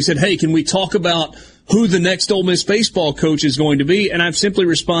specifically said, hey, can we talk about who the next Ole Miss baseball coach is going to be? And I've simply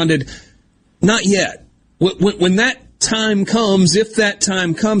responded, not yet. When that time comes, if that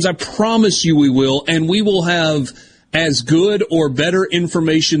time comes, I promise you we will, and we will have as good or better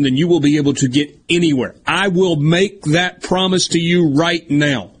information than you will be able to get anywhere. I will make that promise to you right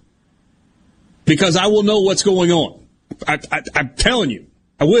now because I will know what's going on. I'm telling you,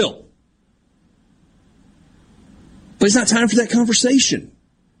 I will. But it's not time for that conversation.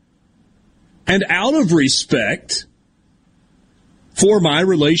 And out of respect for my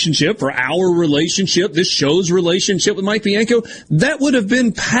relationship, for our relationship, this show's relationship with Mike Bianco, that would have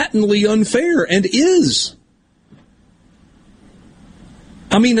been patently unfair and is.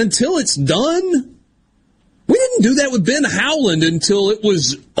 I mean, until it's done, we didn't do that with Ben Howland until it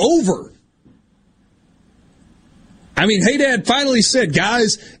was over. I mean, Hey Dad finally said,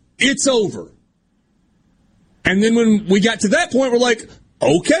 guys, it's over. And then when we got to that point, we're like,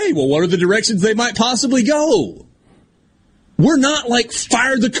 okay, well, what are the directions they might possibly go? We're not like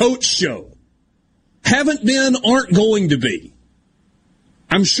Fire the Coach show. Haven't been, aren't going to be.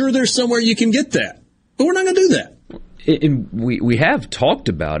 I'm sure there's somewhere you can get that. But we're not going to do that. And we have talked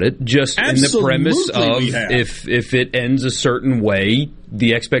about it, just Absolutely in the premise of if it ends a certain way,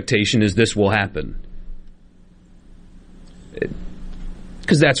 the expectation is this will happen.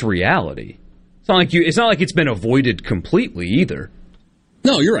 Because that's reality. It's not like it's been avoided completely either.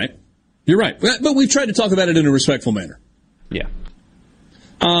 No, you're right. You're right. But we've tried to talk about it in a respectful manner. Yeah.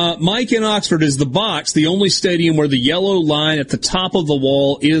 Mike in Oxford, is the box the only stadium where the yellow line at the top of the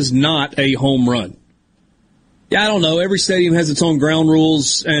wall is not a home run? Yeah, I don't know. Every stadium has its own ground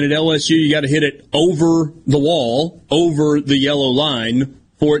rules, and at LSU, you got to hit it over the wall, over the yellow line,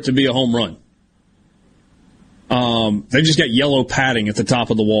 for it to be a home run. They just got yellow padding at the top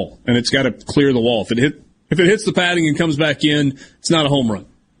of the wall, and it's got to clear the wall. If it hits the padding and comes back in, it's not a home run.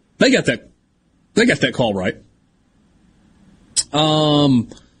 They got that call right.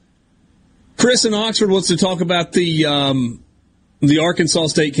 Chris in Oxford wants to talk about the Arkansas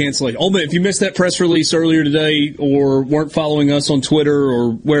State cancellation. Oh, but if you missed that press release earlier today or weren't following us on Twitter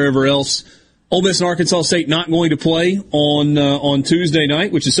or wherever else, Ole Miss and Arkansas State not going to play on Tuesday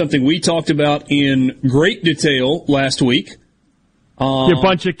night, which is something we talked about in great detail last week. You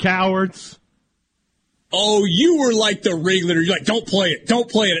bunch of cowards. Oh, you were like the ringleader. You're like, don't play it. Don't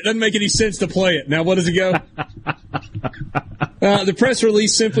play it. It doesn't make any sense to play it. Now, what does it go? The press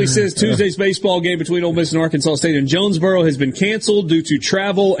release simply says Tuesday's baseball game between Ole Miss and Arkansas State in Jonesboro has been canceled due to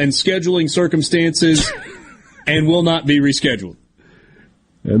travel and scheduling circumstances and will not be rescheduled.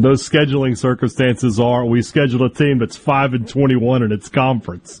 And those scheduling circumstances are we scheduled a team that's 5-21 in its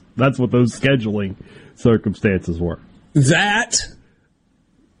conference. That's what those scheduling circumstances were. That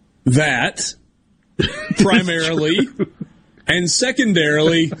primarily, and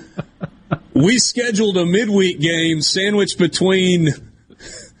secondarily, we scheduled a midweek game sandwiched between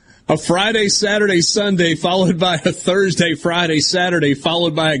a Friday, Saturday, Sunday, followed by a Thursday, Friday, Saturday,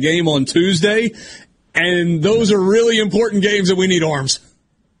 followed by a game on Tuesday, and those are really important games that we need arms.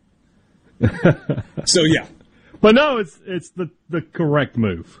 So, yeah. But no, it's the correct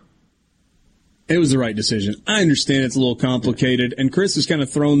move. It was the right decision. I understand it's a little complicated, and Chris has kind of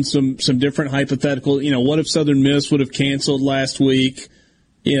thrown some different hypothetical. You know, what if Southern Miss would have canceled last week?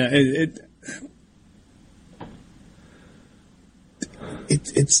 Yeah,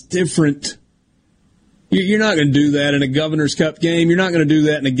 it's different. You're not going to do that in a Governor's Cup game. You're not going to do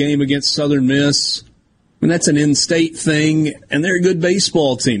that in a game against Southern Miss. I mean, that's an in-state thing, and they're a good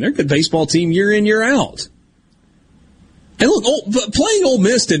baseball team. They're a good baseball team year in, year out. And look, playing Ole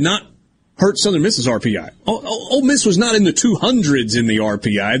Miss did not hurt Southern Miss's RPI. Ole Miss was not in the 200s in the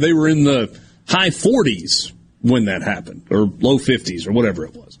RPI. They were in the high 40s when that happened, or low 50s, or whatever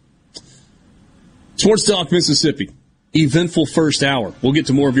it was. Sports Talk Mississippi. Eventful first hour. We'll get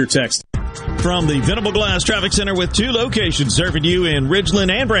to more of your text. from the Venable Glass Traffic Center with 2 locations serving you in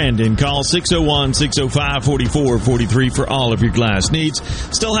Ridgeland and Brandon. Call 601-605-4443 for all of your glass needs.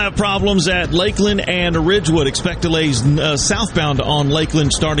 Still have problems at Lakeland and Ridgewood. Expect delays southbound on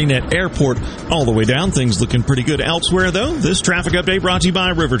Lakeland starting at Airport all the way down. Things looking pretty good elsewhere, though. This traffic update brought to you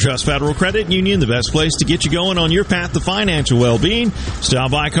by River Trust Federal Credit Union, the best place to get you going on your path to financial well-being. Stop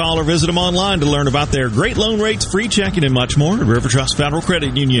by, call, or visit them online to learn about their great loan rates, free checking, and much more at River Trust Federal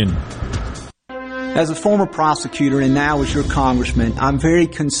Credit Union. As a former prosecutor and now as your congressman, I'm very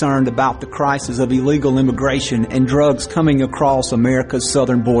concerned about the crisis of illegal immigration and drugs coming across America's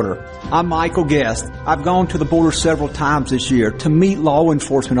southern border. I'm Michael Guest. I've gone to the border several times this year to meet law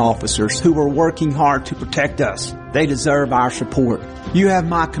enforcement officers who are working hard to protect us. They deserve our support. You have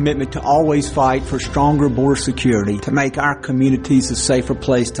my commitment to always fight for stronger border security to make our communities a safer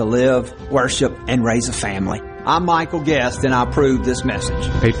place to live, worship, and raise a family. I'm Michael Guest, and I approve this message.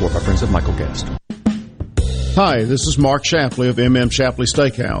 Paid for by Friends of Michael Guest. Hi, this is Mark Shapley of M.M. Shapley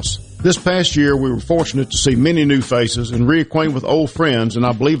Steakhouse. This past year, we were fortunate to see many new faces and reacquaint with old friends, and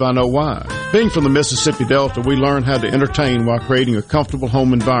I believe I know why. Being from the Mississippi Delta, we learned how to entertain while creating a comfortable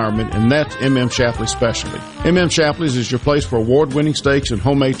home environment, and that's M.M. Shapley's specialty. M.M. Shapley's is your place for award-winning steaks and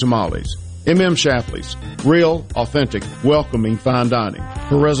homemade tamales. M.M. Shapley's, real, authentic, welcoming fine dining.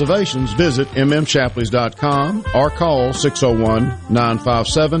 For reservations, visit mmshapleys.com or call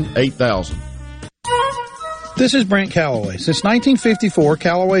 601-957-8000. This is Brent Callaway. Since 1954,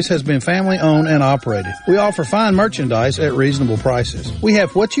 Callaway's has been family-owned and operated. We offer fine merchandise at reasonable prices. We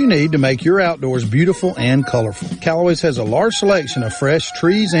have what you need to make your outdoors beautiful and colorful. Callaway's has a large selection of fresh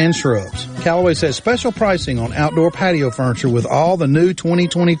trees and shrubs. Callaway's has special pricing on outdoor patio furniture with all the new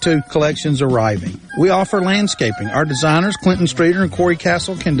 2022 collections arriving. We offer landscaping. Our designers, Clinton Streeter and Corey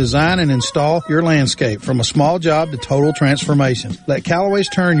Castle, can design and install your landscape from a small job to total transformation. Let Callaway's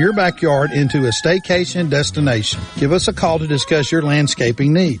turn your backyard into a staycation destination. Give us a call to discuss your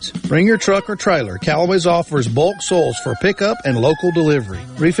landscaping needs. Bring your truck or trailer. Callaway's offers bulk soils for pickup and local delivery.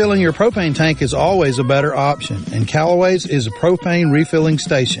 Refilling your propane tank is always a better option, and Callaway's is a propane refilling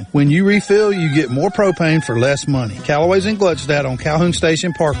station. When you refill, you get more propane for less money. Callaway's in Gluckstadt on Calhoun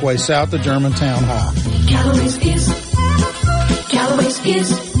Station Parkway, south of Germantown High. Callaway's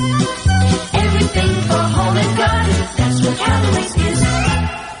is everything for home and garden. That's what Callaway's is.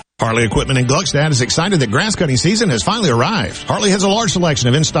 Harley Equipment in Gluckstadt is excited that grass cutting season has finally arrived. Harley has a large selection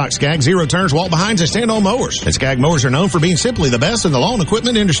of in-stock Skag zero turns, wall behinds, and stand-on mowers. And Skag mowers are known for being simply the best in the lawn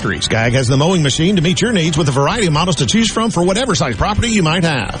equipment industry. Skag has the mowing machine to meet your needs with a variety of models to choose from for whatever size property you might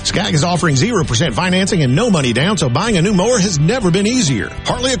have. Skag is offering 0% financing and no money down, so buying a new mower has never been easier.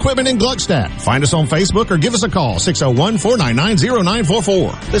 Harley Equipment in Gluckstadt. Find us on Facebook or give us a call,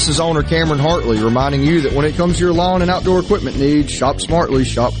 601-499-0944. This is owner Cameron Hartley reminding you that when it comes to your lawn and outdoor equipment needs, shop smartly,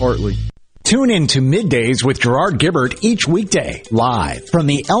 shop Hartley. Tune in to Middays with Gerard Gibbert each weekday, live from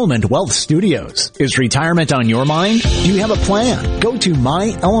the Element Wealth Studios. Is retirement on your mind? Do you have a plan? Go to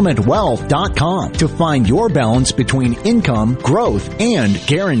myelementwealth.com to find your balance between income, growth, and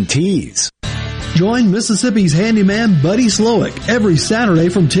guarantees. Join Mississippi's handyman Buddy Slowick every Saturday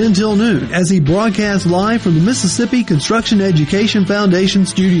from 10 till noon as he broadcasts live from the Mississippi Construction Education Foundation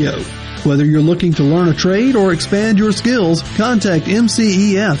studio. Whether you're looking to learn a trade or expand your skills, contact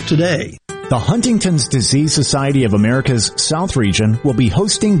MCEF today. The Huntington's Disease Society of America's South Region will be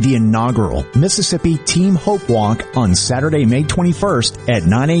hosting the inaugural Mississippi Team Hope Walk on Saturday, May 21st at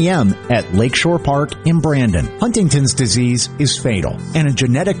 9 a.m. at Lakeshore Park in Brandon. Huntington's disease is fatal and a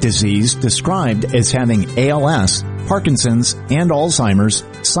genetic disease described as having ALS, Parkinson's, and Alzheimer's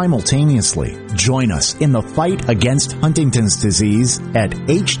simultaneously. Join us in the fight against Huntington's disease at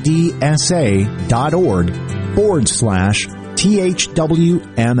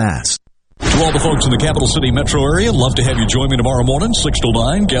hdsa.org/THWMS. To all the folks in the Capital City metro area, love to have you join me tomorrow morning, 6 till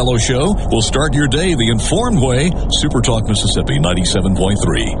 9, Gallo Show. We'll start your day the informed way. Super Talk Mississippi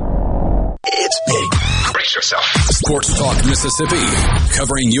 97.3. It's big. Brace yourself. Sports Talk Mississippi,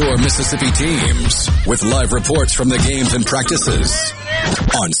 covering your Mississippi teams with live reports from the games and practices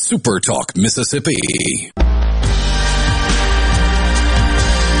on Super Talk Mississippi.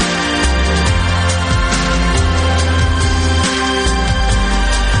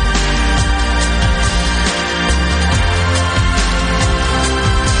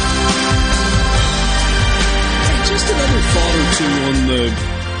 On the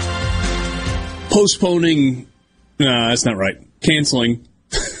postponing, that's not right. Canceling.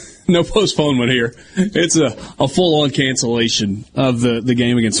 No postponement here. It's a full-on cancellation of the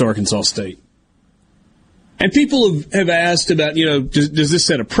game against Arkansas State. And people have asked about, does this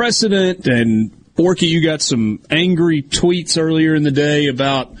set a precedent? And Borky, you got some angry tweets earlier in the day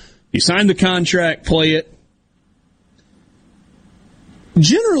about You sign the contract, play it.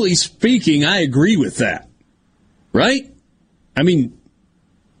 Generally speaking, I agree with that. Right? I mean,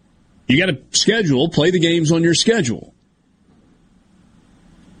 you got a schedule, play the games on your schedule.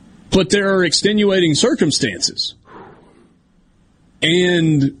 But there are extenuating circumstances.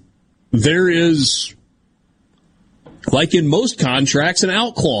 And there is, like in most contracts, an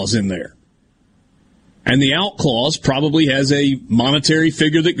out clause in there. And the out clause probably has a monetary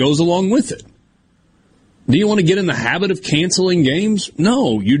figure that goes along with it. Do you want to get in the habit of canceling games?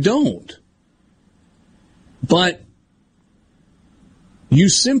 No, you don't. But you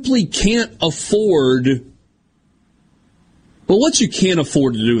simply can't afford... Well, what you can't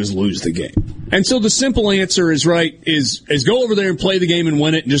afford to do is lose the game. And so the simple answer is go over there and play the game and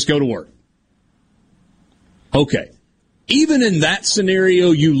win it and just go to work. Okay. Even in that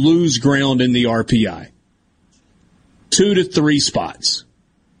scenario, you lose ground in the RPI. 2 to 3 spots.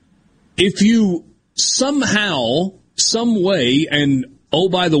 If you somehow, some way, and oh,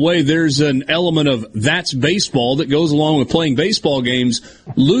 by the way, there's an element of that's baseball that goes along with playing baseball games,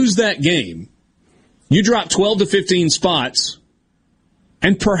 lose that game, you drop 12 to 15 spots,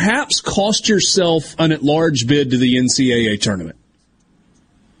 and perhaps cost yourself an at-large bid to the NCAA tournament.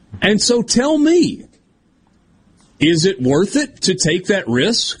 And so tell me, is it worth it to take that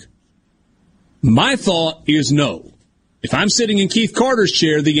risk? My thought is no. If I'm sitting in Keith Carter's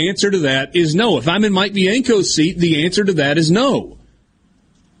chair, the answer to that is no. If I'm in Mike Bianco's seat, the answer to that is no.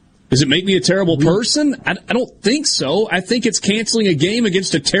 Does it make me a terrible person? I don't think so. I think it's canceling a game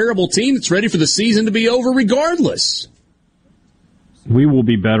against a terrible team that's ready for the season to be over regardless. We will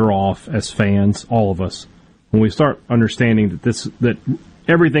be better off as fans, all of us, when we start understanding that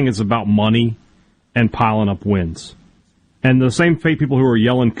everything is about money and piling up wins. And the same people who are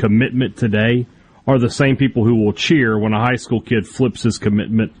yelling commitment today are the same people who will cheer when a high school kid flips his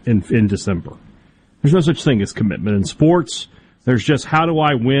commitment in December. There's no such thing as commitment in sports. There's just how do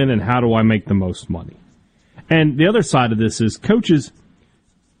I win and how do I make the most money. And the other side of this is coaches.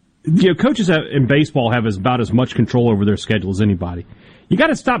 Coaches in baseball have about as much control over their schedule as anybody. You got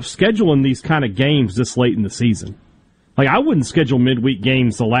to stop scheduling these kind of games this late in the season. Like, I wouldn't schedule midweek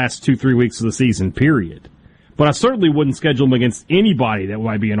games the last 2-3 weeks of the season, period. But I certainly wouldn't schedule them against anybody that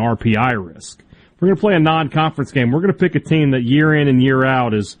might be an RPI risk. We're going to play a non-conference game. We're going to pick a team that year in and year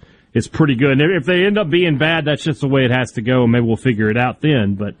out is pretty good. And if they end up being bad, that's just the way it has to go, and maybe we'll figure it out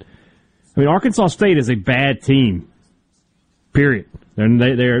then. But, I mean, Arkansas State is a bad team, period. And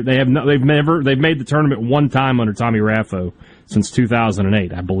they've made the tournament one time under Tommy Raffo since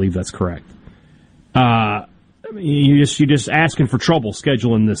 2008. I believe that's correct. You're just asking for trouble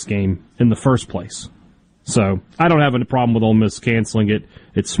scheduling this game in the first place. So I don't have any problem with Ole Miss canceling it.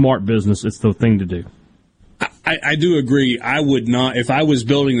 It's smart business. It's the thing to do. I do agree. I would not, if I was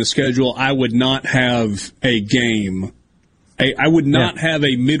building the schedule, I would not have a game. I would not have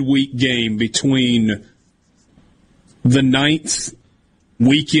a midweek game between the 9th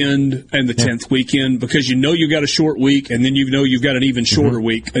weekend and the 10th weekend, because you've got a short week, and then you've got an even shorter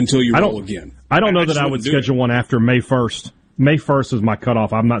week until you roll again. I don't know that I would schedule one after May 1st. May 1st is my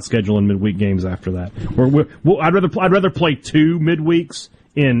cutoff. I'm not scheduling midweek games after that. I'd rather play 2 midweeks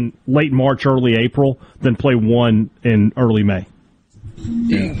in late March, early April than play 1 in early May.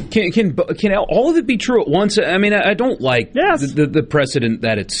 Yeah. Can all of it be true at once? I mean, I don't like the precedent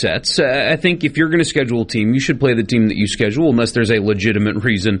that it sets. I think if you're going to schedule a team, you should play the team that you schedule, unless there's a legitimate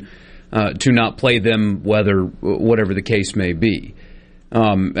reason to not play them, whatever the case may be.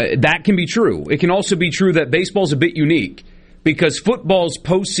 That can be true. It can also be true that baseball's a bit unique, because football's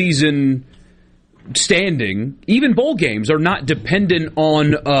postseason standing, even bowl games, are not dependent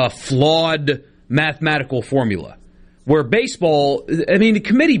on a flawed mathematical formula. Where baseball, I mean, the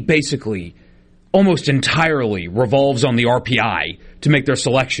committee basically almost entirely revolves on the RPI to make their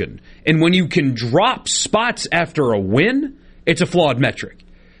selection. And when you can drop spots after a win, it's a flawed metric.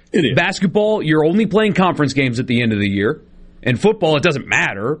 It is. Basketball, you're only playing conference games at the end of the year. In football, it doesn't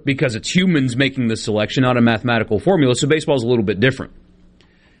matter because it's humans making the selection, not a mathematical formula. So baseball's a little bit different.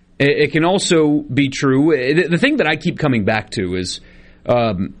 It can also be true. The thing that I keep coming back to is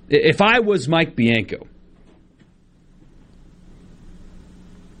if I was Mike Bianco,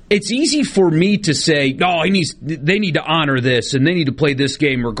 it's easy for me to say, no, they need to honor this and they need to play this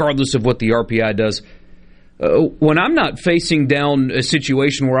game regardless of what the RPI does. When I'm not facing down a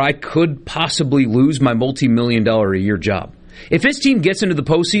situation where I could possibly lose my multi-million-dollar a year job. If his team gets into the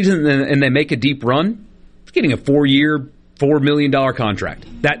postseason and they make a deep run, it's getting a 4-year, $4 million contract.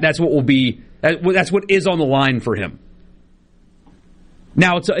 That's what will be. That's what is on the line for him.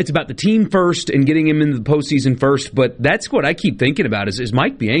 Now, it's about the team first and getting him into the postseason first, but that's what I keep thinking about is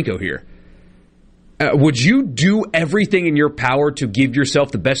Mike Bianco here. Would you do everything in your power to give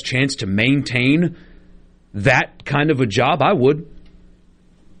yourself the best chance to maintain that kind of a job? I would.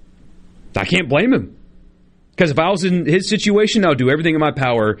 I can't blame him. Because if I was in his situation, I would do everything in my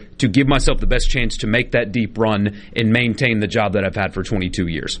power to give myself the best chance to make that deep run and maintain the job that I've had for 22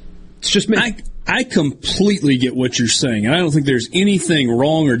 years. It's just me. I completely get what you're saying, and I don't think there's anything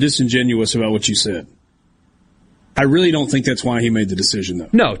wrong or disingenuous about what you said. I really don't think that's why he made the decision, though.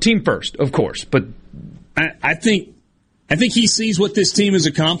 No, team first, of course, but I think he sees what this team has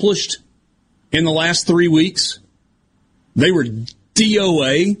accomplished in the last 3 weeks. They were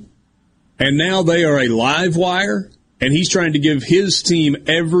DOA, and now they are a live wire, and he's trying to give his team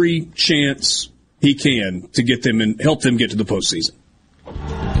every chance he can to get them and help them get to the postseason.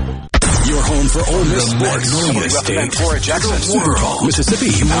 Your home for Ole Miss sports. Super Talk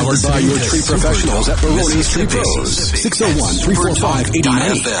Mississippi, powered by your tree professionals at Barone's Tree Pros.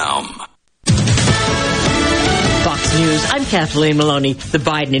 601-345-8090. Fox News, I'm Kathleen Maloney. The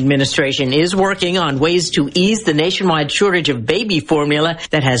Biden administration is working on ways to ease the nationwide shortage of baby formula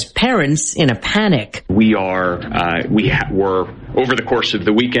that has parents in a panic. We're over the course of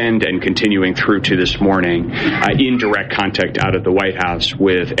the weekend and continuing through to this morning in direct contact out of the White House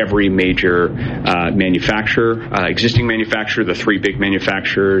with every major manufacturer, existing manufacturer, the three big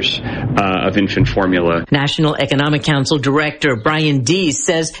manufacturers of infant formula. National Economic Council Director Brian Deese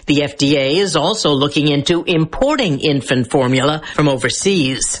says the FDA is also looking into importing infant formula from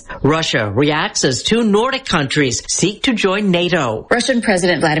overseas. Russia reacts as 2 Nordic countries seek to join NATO. Russian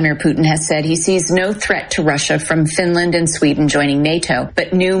President Vladimir Putin has said he sees no threat to Russia from Finland and Sweden joining NATO,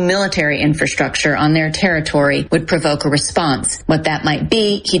 but new military infrastructure on their territory would provoke a response. What that might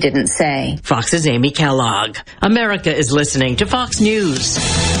be, he didn't say. Fox's Amy Kellogg. America is listening to Fox News.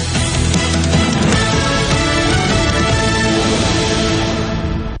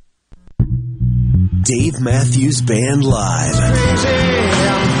 Dave Matthews Band Live.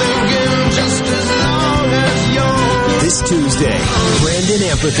 This Tuesday, Brandon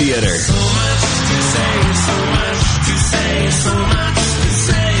Amphitheater.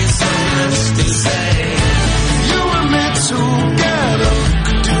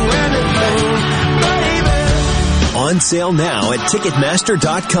 On sale now at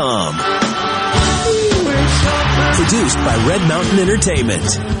Ticketmaster.com. Produced by Red Mountain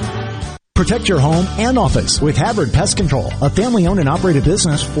Entertainment. Protect your home and office with Havard Pest Control, a family-owned and operated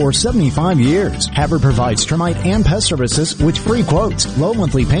business for 75 years. Havard provides termite and pest services with free quotes, low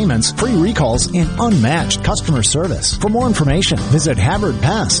monthly payments, free recalls, and unmatched customer service. For more information, visit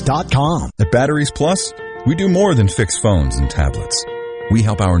HavardPest.com. At Batteries Plus, we do more than fix phones and tablets. We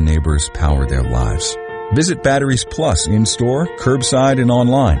help our neighbors power their lives. Visit Batteries Plus in-store, curbside, and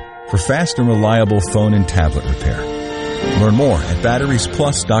online for fast and reliable phone and tablet repair. Learn more at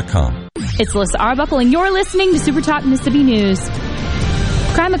batteriesplus.com. It's Alyssa Arbuckle, and you're listening to Super Talk Mississippi News.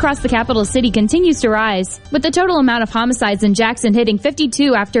 Crime across the capital city continues to rise, with the total amount of homicides in Jackson hitting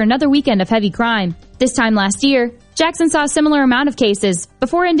 52 after another weekend of heavy crime. This time last year, Jackson saw a similar amount of cases,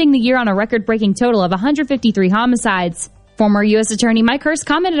 before ending the year on a record-breaking total of 153 homicides. Former U.S. Attorney Mike Hurst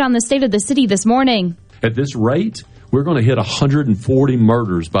commented on the state of the city this morning. At this rate, we're going to hit 140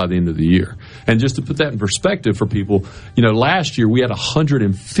 murders by the end of the year. And just to put that in perspective for people, last year we had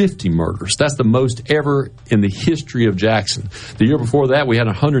 150 murders. That's the most ever in the history of Jackson. The year before that, we had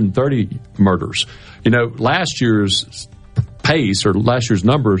 130 murders. Last year's pace or last year's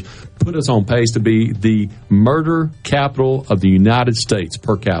numbers put us on pace to be the murder capital of the United States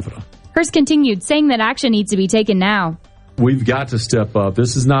per capita. Hurst continued, saying that action needs to be taken now. We've got to step up.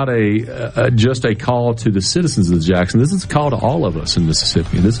 This is not just a call to the citizens of Jackson. This is a call to all of us in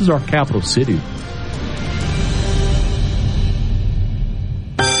Mississippi. This is our capital city.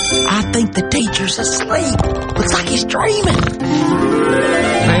 I think the teacher's asleep. Looks like he's dreaming.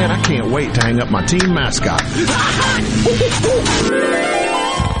 Man, I can't wait to hang up my team mascot.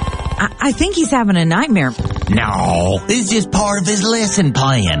 I think he's having a nightmare. No, this is just part of his lesson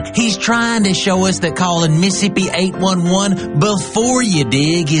plan. He's trying to show us that calling Mississippi 811 before you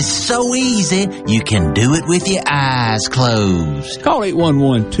dig is so easy, you can do it with your eyes closed. Call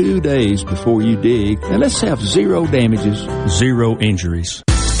 811 2 days before you dig, and let's have 0 damages, 0 injuries.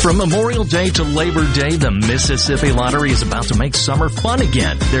 From Memorial Day to Labor Day, the Mississippi Lottery is about to make summer fun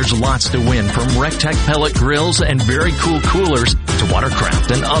again. There's lots to win, from RecTech pellet grills and very cool coolers to watercraft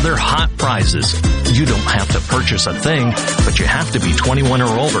and other hot prizes. You don't have to purchase a thing, but you have to be 21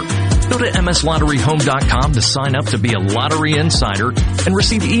 or older. Go to mslotteryhome.com to sign up to be a lottery insider and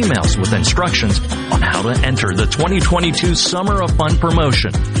receive emails with instructions on how to enter the 2022 Summer of Fun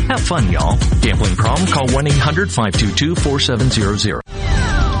promotion. Have fun, y'all. Gambling problem? Call 1-800-522-4700.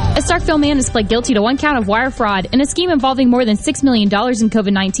 A Starkville man is pled guilty to one count of wire fraud in a scheme involving more than $6 million in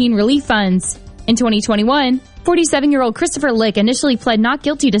COVID-19 relief funds. In 2021, 47-year-old Christopher Lick initially pled not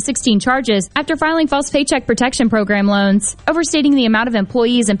guilty to 16 charges after filing false Paycheck Protection Program loans, overstating the amount of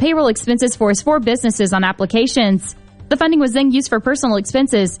employees and payroll expenses for his 4 businesses on applications. The funding was then used for personal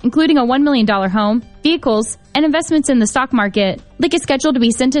expenses, including a $1 million home, vehicles, and investments in the stock market. Lick is scheduled to be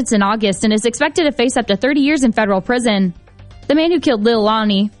sentenced in August and is expected to face up to 30 years in federal prison. The man who killed Lil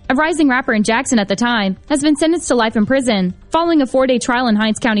Lonnie, a rising rapper in Jackson at the time, has been sentenced to life in prison. Following a 4-day trial in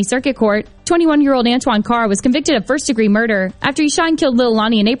Hinds County Circuit Court, 21-year-old Antoine Carr was convicted of first-degree murder after he shot and killed Lil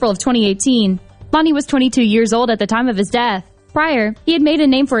Lonnie in April of 2018. Lonnie was 22 years old at the time of his death. Prior, he had made a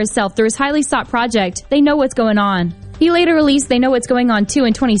name for himself through his highly sought project, They Know What's Going On. He later released They Know What's Going On 2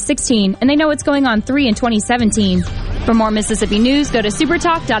 in 2016, and They Know What's Going On 3 in 2017. For more Mississippi news, go to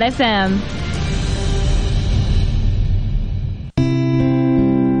supertalk.fm.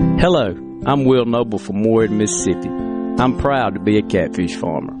 Hello, I'm Will Noble from Warren, Mississippi. I'm proud to be a catfish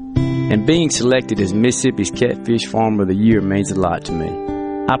farmer, and being selected as Mississippi's Catfish Farmer of the Year means a lot to me.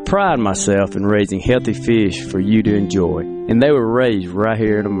 I pride myself in raising healthy fish for you to enjoy, and they were raised right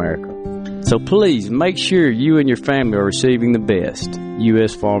here in America. So please make sure you and your family are receiving the best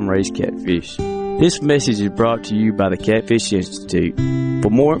U.S. farm-raised catfish. This message is brought to you by the Catfish Institute. For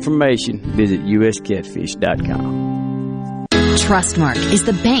more information, visit uscatfish.com. Trustmark is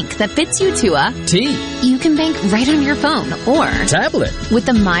the bank that fits you to a T. You can bank right on your phone or tablet with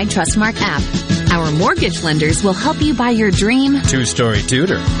the My Trustmark app. Our mortgage lenders will help you buy your dream 2-story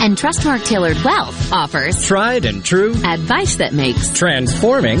Tudor. And Trustmark Tailored Wealth offers tried and true advice that makes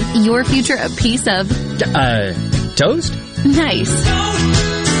transforming your future a piece of toast. Nice.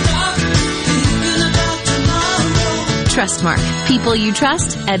 Trustmark. People you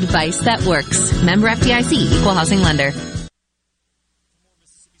trust. Advice that works. Member FDIC. Equal housing lender.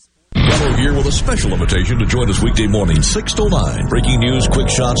 Gallo here with a special invitation to join us weekday morning, 6 to 9. Breaking news, quick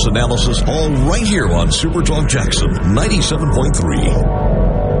shots, analysis, all right here on Super Talk Jackson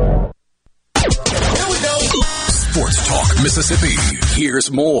 97.3. Sports Talk Mississippi.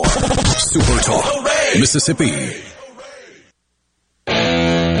 Here's more. Super Talk Mississippi.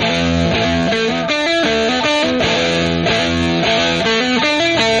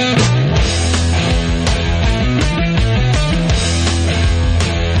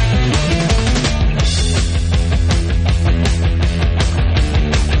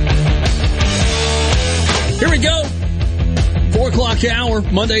 Hour,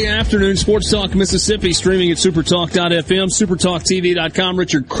 Monday afternoon, Sports Talk Mississippi, streaming at supertalk.fm, supertalktv.com.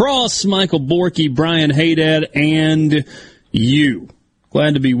 Richard Cross, Michael Borky, Brian Haydad, and you.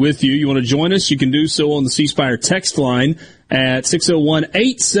 Glad to be with you. You want to join us? You can do so on the C Spire text line at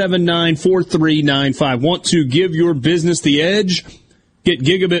 601-879-4395. Want to give your business the edge? Get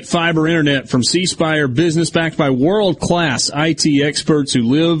gigabit fiber internet from C Spire Business, backed by world-class IT experts who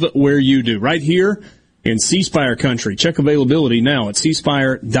live where you do, right here in C Spire country. Check availability now at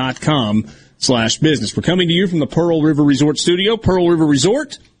cspire.com/business. We're coming to you from the Pearl River Resort Studio. Pearl River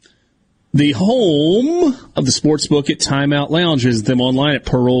Resort, the home of the sportsbook at Timeout Lounge. Visit them online at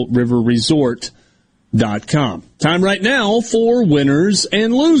pearlriverresort.com. Time right now for winners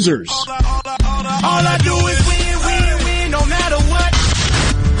and losers. All I do is win, no matter what.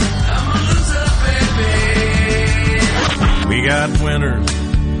 I'm a loser, baby. We got winners.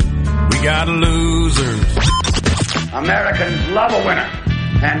 We got losers. Americans love a winner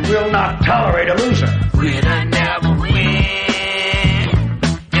and will not tolerate a loser. Winner never win,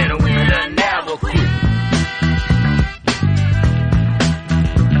 and a winner never quit.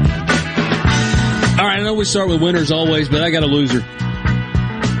 All right, I know we start with winners always, but I got a loser.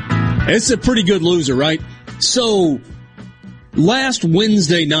 It's a pretty good loser, right? So, last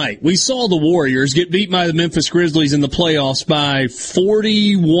Wednesday night, we saw the Warriors get beat by the Memphis Grizzlies in the playoffs by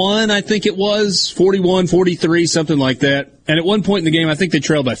 41, I think it was, 41, 43, something like that. And at one point in the game, I think they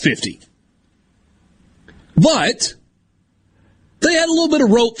trailed by 50. But they had a little bit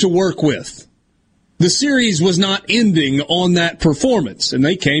of rope to work with. The series was not ending on that performance, and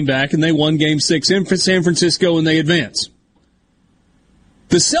they came back and they won Game 6 in San Francisco, and they advanced.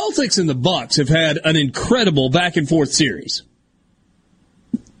 The Celtics and the Bucks have had an incredible back-and-forth series.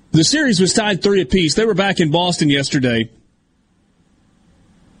 The series was tied 3 apiece. They were back in Boston yesterday.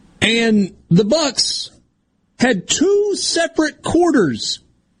 And the Bucks had 2 separate quarters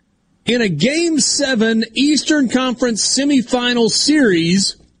in a Game 7 Eastern Conference semifinal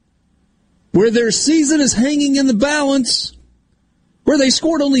series where their season is hanging in the balance, where they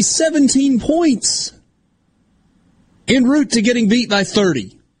scored only 17 points en route to getting beat by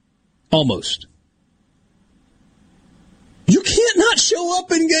 30. Almost. You can't not show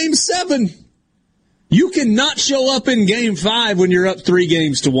up in Game 7. You cannot show up in Game 5 when you're up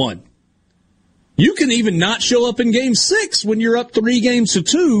 3-1. You can even not show up in Game 6 when you're up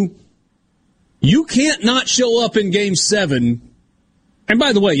 3-2. You can't not show up in Game 7. And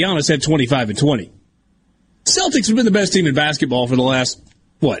by the way, Giannis had 25 and 20. Celtics have been the best team in basketball for the last,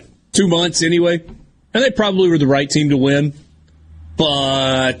 2 months anyway? And they probably were the right team to win.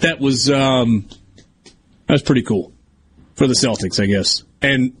 But that was pretty cool for the Celtics, I guess.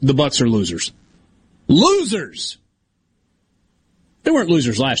 And the Bucks are losers. Losers! They weren't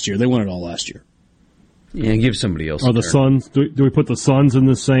losers last year. They won it all last year. Yeah, give somebody else. Are the Suns? Do we put the Suns in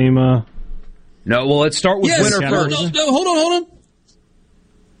the same? No. Well, let's start with winner first. No, hold on.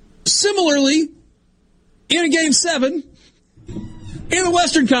 Similarly, in a Game 7, in the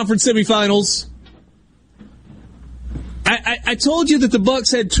Western Conference semifinals, I told you that the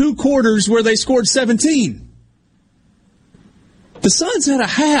Bucks had 2 quarters where they scored 17. The Suns had a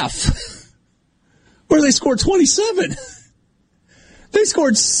half where they scored 27. They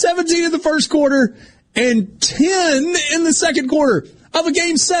scored 17 in the first quarter and 10 in the second quarter of a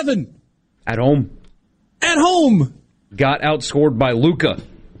Game 7. At home. At home. Got outscored by Luka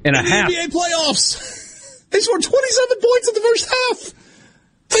in a half. The NBA playoffs. They scored 27 points in the first half.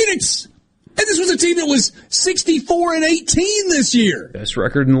 Phoenix. And this was a team that was 64-18 this year. Best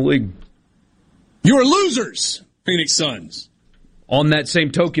record in the league. You're losers, Phoenix Suns. On that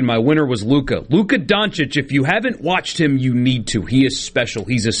same token, my winner was Luka. Luka Doncic, if you haven't watched him, you need to. He is special.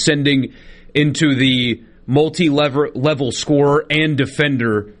 He's ascending into the multi-level scorer and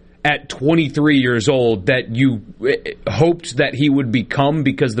defender at 23 years old that you hoped that he would become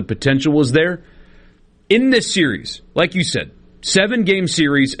because the potential was there. In this series, like you said, 7-game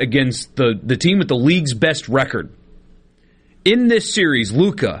series against the team with the league's best record. In this series,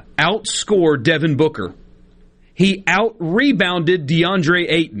 Luka outscored Devin Booker. He out-rebounded DeAndre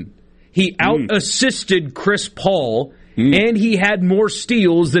Ayton. He out-assisted Chris Paul. And he had more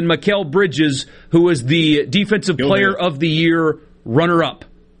steals than Mikal Bridges, who was the Defensive Player of the Year runner-up.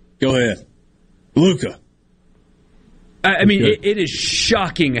 Go ahead. Luka. I mean, it is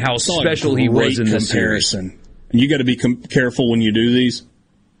shocking how special he was in this series. And you got to be careful when you do these.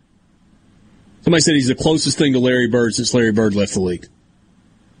 Somebody said he's the closest thing to Larry Bird since Larry Bird left the league.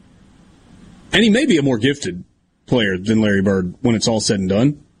 And he may be a more gifted player than Larry Bird when it's all said and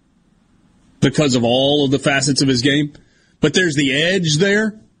done because of all of the facets of his game. But there's the edge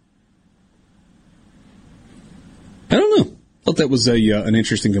there. I don't know. I thought that was an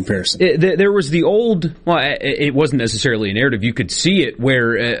interesting comparison. There was the old, well, it wasn't necessarily a narrative. You could see it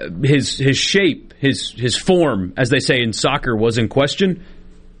where his shape, his form, as they say in soccer, was in question.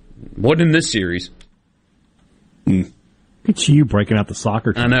 What in this series? It's you breaking out the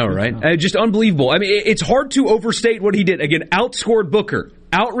soccer team. I know, right? Just unbelievable. I mean, it's hard to overstate what he did. Again, outscored Booker,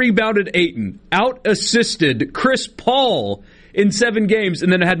 out-rebounded Ayton, out-assisted Chris Paul in 7 games,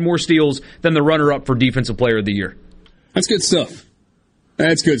 and then had more steals than the runner-up for Defensive Player of the Year. That's good stuff.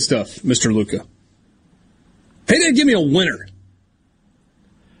 That's good stuff, Mr. Luka. Hey, Dad, give me a winner.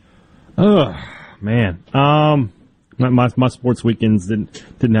 Oh, man. My sports weekends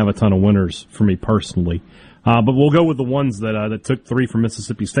didn't have a ton of winners for me personally. But we'll go with the ones that took 3 from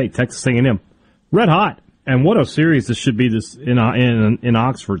Mississippi State, Texas A&M. Red hot. And what a series this should be this in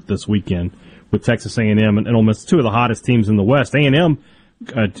Oxford this weekend with Texas A&M and Ole Miss, 2 of the hottest teams in the West. A&M,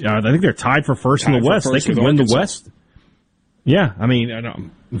 I think they're tied for first in the West. They could win the West. Yeah, I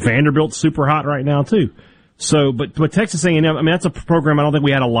mean, Vanderbilt's super hot right now too. So, but Texas A&M, I mean, that's a program I don't think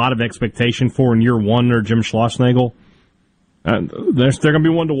we had a lot of expectation for in year 1 under Jim Schlossnagle. They're going to be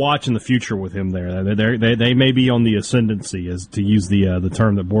one to watch in the future with him there. They may be on the ascendancy, as to use the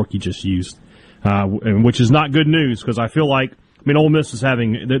term that Borky just used, which is not good news because I feel like, I mean, Ole Miss is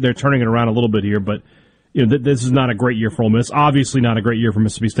they're turning it around a little bit here, but you know, this is not a great year for Ole Miss. Obviously, not a great year for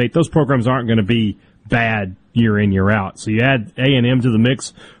Mississippi State. Those programs aren't going to be bad year in, year out. So you add A&M to the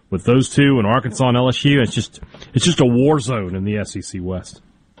mix with those 2 and Arkansas and LSU. It's just a war zone in the SEC West.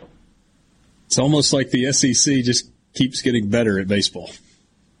 It's almost like the SEC just keeps getting better at baseball.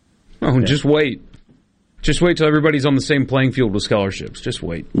 Oh, yeah. Just wait. Just wait till everybody's on the same playing field with scholarships. Just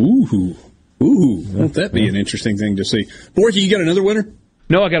wait. Ooh. Won't that be an interesting thing to see? Borky, you got another winner?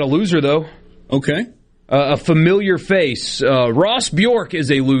 No, I got a loser, though. Okay. A familiar face. Ross Bjork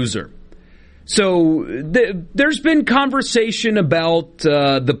is a loser. So there's been conversation about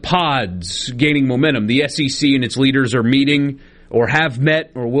the pods gaining momentum. The SEC and its leaders are meeting or have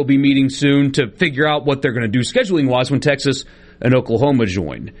met or will be meeting soon to figure out what they're going to do scheduling-wise when Texas and Oklahoma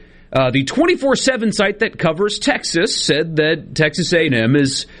join. The 24/7 site that covers Texas said that Texas A&M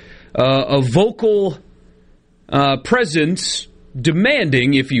is a vocal presence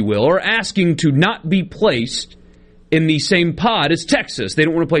demanding, if you will, or asking to not be placed in the same pod as Texas. They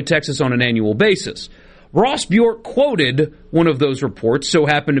don't want to play Texas on an annual basis. Ross Bjork quoted one of those reports, so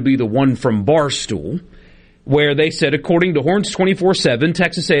happened to be the one from Barstool, where they said, according to Horns 24/7,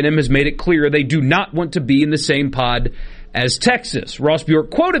 Texas A&M has made it clear they do not want to be in the same pod as Texas. Ross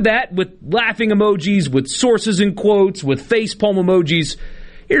Bjork quoted that with laughing emojis, with sources in quotes, with facepalm emojis.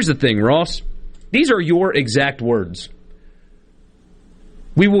 Here's the thing, Ross. These are your exact words.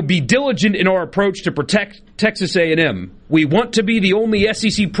 We will be diligent in our approach to protect Texas A&M. We want to be the only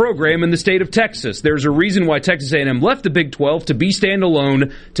SEC program in the state of Texas. There's a reason why Texas A&M left the Big 12, to be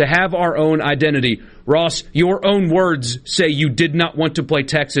standalone, to have our own identity. Ross, your own words say you did not want to play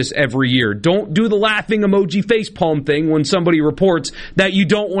Texas every year. Don't do the laughing emoji facepalm thing when somebody reports that you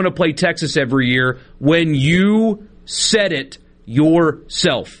don't want to play Texas every year when you said it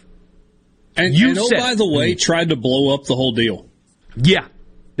yourself. And by the way, tried to blow up the whole deal. Yeah.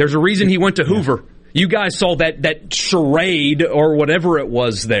 There's a reason he went to Hoover. You guys saw that charade or whatever it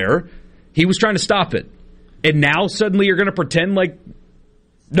was there. He was trying to stop it. And now suddenly you're going to pretend like,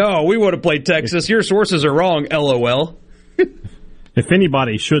 no, we would have played Texas. Your sources are wrong, LOL. If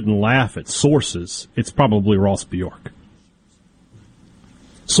anybody shouldn't laugh at sources, it's probably Ross Bjork.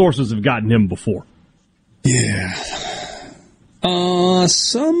 Sources have gotten him before. Yeah.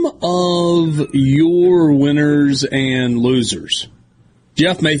 Some of your winners and losers.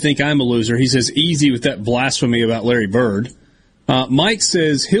 Jeff may think I'm a loser. He says, easy with that blasphemy about Larry Bird. Mike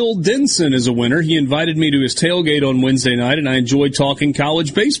says, Hill Denson is a winner. He invited me to his tailgate on Wednesday night, and I enjoyed talking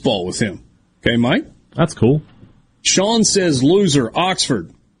college baseball with him. Okay, Mike? That's cool. Sean says, loser,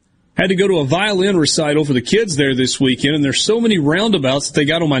 Oxford. Had to go to a violin recital for the kids there this weekend, and there's so many roundabouts that they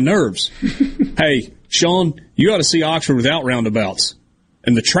got on my nerves. Hey, Sean, you ought to see Oxford without roundabouts,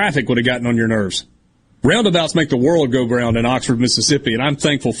 and the traffic would have gotten on your nerves. Roundabouts make the world go round in Oxford, Mississippi, and I'm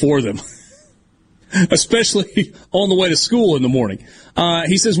thankful for them, especially on the way to school in the morning.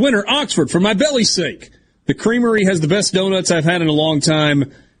 He says, winner, Oxford, for my belly's sake. The creamery has the best donuts I've had in a long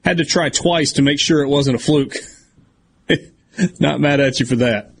time. Had to try twice to make sure it wasn't a fluke. Not mad at you for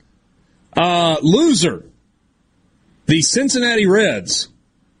that. Loser, the Cincinnati Reds.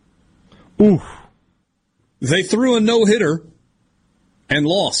 Oof. They threw a no-hitter and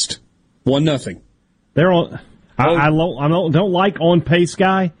lost 1-0. They're on. I don't like on pace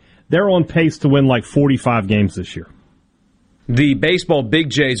guy. They're on pace to win like 45 games this year. The baseball Big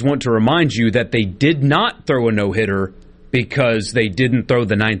Jays want to remind you that they did not throw a no-hitter because they didn't throw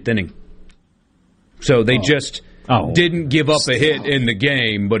the ninth inning. So they didn't give up a hit in the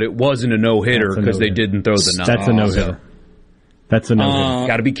game, but it wasn't a no-hitter because they didn't throw the ninth. That's a no-hitter. That's a no-hitter.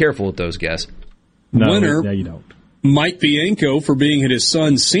 Got to be careful with those guys. No, winner, you don't. Mike Bianco for being at his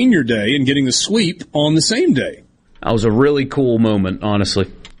son's senior day and getting the sweep on the same day. That was a really cool moment,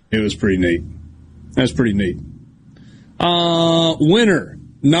 honestly. It was pretty neat. That was pretty neat. Winner,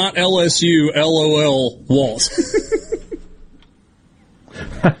 not LSU, LOL, Walt.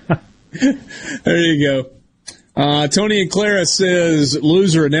 There you go. Tony and Clara says,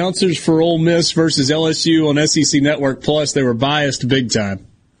 loser announcers for Ole Miss versus LSU on SEC Network Plus. They were biased big time.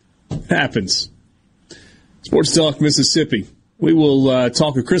 Happens. Sports Talk Mississippi. We will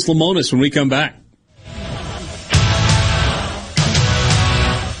talk with Chris Lemonis when we come back.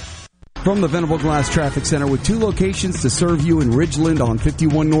 From the Venable Glass Traffic Center with 2 locations to serve you in Ridgeland on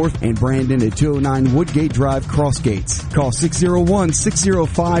 51 North and Brandon at 209 Woodgate Drive, Crossgates. Call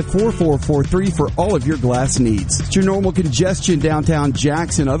 601-605-4443 for all of your glass needs. It's your normal congestion downtown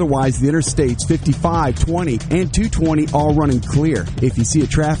Jackson. Otherwise, the interstates 55, 20, and 220 all running clear. If you see a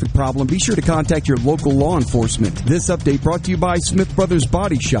traffic problem, be sure to contact your local law enforcement. This update brought to you by Smith Brothers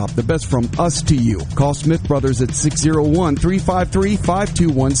Body Shop, the best from us to you. Call Smith Brothers at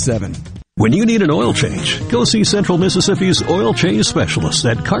 601-353-5217. When you need an oil change, go see Central Mississippi's oil change specialists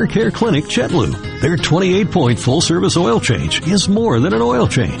at Car Care Clinic Chetlube. Their 28-point full-service oil change is more than an oil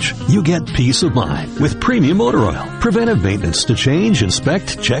change. You get peace of mind with premium motor oil, preventive maintenance to change,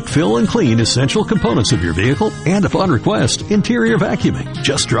 inspect, check, fill, and clean essential components of your vehicle, and upon request, interior vacuuming.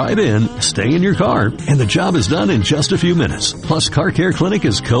 Just drive in, stay in your car, and the job is done in just a few minutes. Plus, Car Care Clinic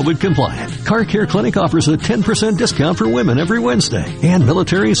is COVID compliant. Car Care Clinic offers a 10% discount for women every Wednesday, and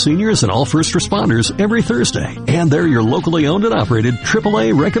military, seniors, and all first responders every Thursday. And they're your locally owned and operated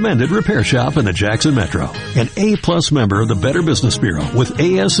AAA recommended repair shop in the Jackson Metro. An A-plus member of the Better Business Bureau with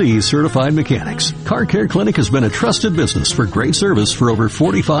ASE certified mechanics. Car Care Clinic has been a trusted business for great service for over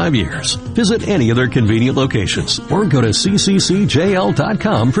 45 years. Visit any of their convenient locations or go to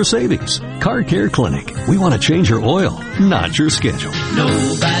cccjl.com for savings. Car Care Clinic. We want to change your oil, not your schedule.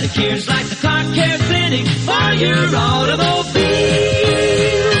 Nobody cares like the Car Care Clinic for your automobile.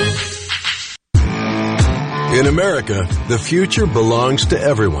 In America, the future belongs to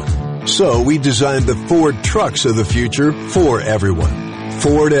everyone. So we designed the Ford trucks of the future for everyone.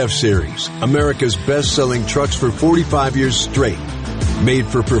 Ford F-Series, America's best-selling trucks for 45 years straight. Made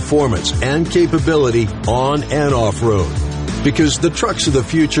for performance and capability on and off-road. Because the trucks of the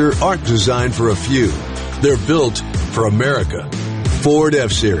future aren't designed for a few. They're built for America. Ford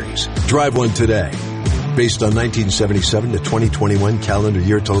F-Series. Drive one today. Based on 1977 to 2021 calendar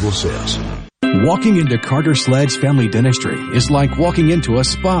year total sales. Walking into Carter Sledge Family Dentistry is like walking into a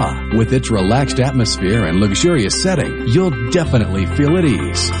spa. With its relaxed atmosphere and luxurious setting, you'll definitely feel at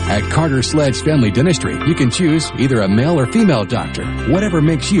ease. At Carter Sledge Family Dentistry, you can choose either a male or female doctor, whatever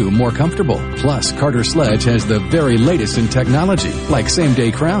makes you more comfortable. Plus, Carter Sledge has the very latest in technology, like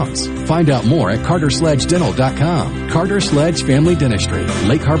same-day crowns. Find out more at CarterSledgeDental.com. Carter Sledge Family Dentistry,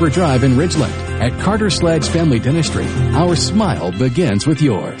 Lake Harbor Drive in Ridgeland. At Carter Sledge Family Dentistry, our smile begins with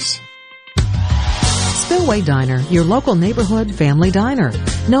yours. Spillway Diner, your local neighborhood family diner.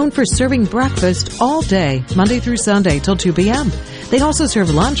 Known for serving breakfast all day, Monday through Sunday till 2 p.m. They also serve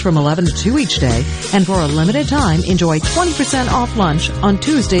lunch from 11 to 2 each day. And for a limited time, enjoy 20% off lunch on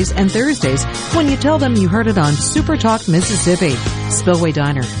Tuesdays and Thursdays when you tell them you heard it on Super Talk Mississippi. Spillway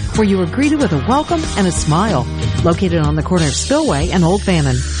Diner, where you are greeted with a welcome and a smile. Located on the corner of Spillway and Old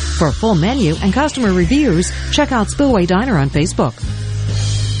Famine. For a full menu and customer reviews, check out Spillway Diner on Facebook.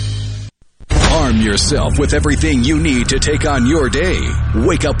 Arm yourself with everything you need to take on your day.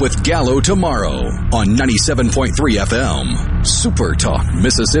 Wake up with Gallo tomorrow on 97.3 FM. Super Talk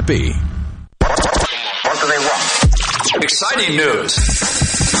Mississippi. What do they want? Exciting news.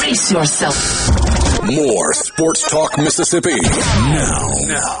 Brace yourself. More Sports Talk Mississippi.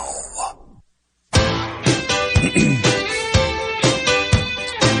 Now.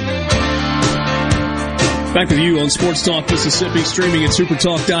 Back with you on Sports Talk Mississippi, streaming at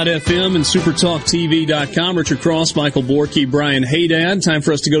supertalk.fm and supertalktv.com. Richard Cross, Michael Borky, Brian Haydad. Time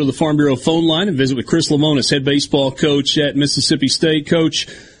for us to go to the Farm Bureau phone line and visit with Chris Lemonis, head baseball coach at Mississippi State. Coach,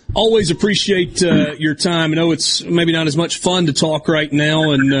 always appreciate your time. I know it's maybe not as much fun to talk right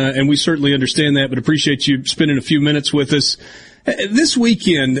now, and we certainly understand that, but appreciate you spending a few minutes with us. This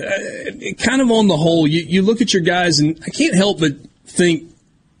weekend, kind of on the whole, you look at your guys, and I can't help but think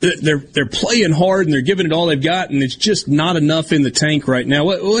they're playing hard and they're giving it all they've got, and it's just not enough in the tank right now.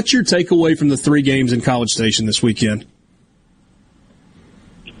 What's your takeaway from the 3 games in College Station this weekend?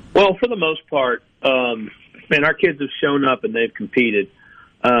 Well, for the most part, man, our kids have shown up and they've competed.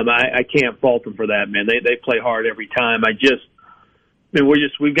 I can't fault them for that, man. They play hard every time.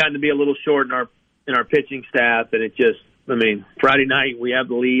 We've gotten to be a little short in our pitching staff, and Friday night we have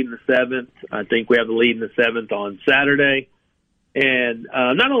the lead in the 7th. I think we have the lead in the 7th on Saturday. And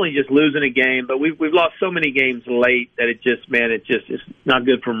not only just losing a game, but we've lost so many games late that it's not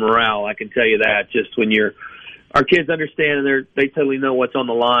good for morale. I can tell you that. Just when our kids understand and they totally know what's on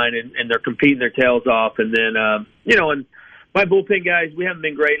the line, and they're competing their tails off. And then and my bullpen guys, we haven't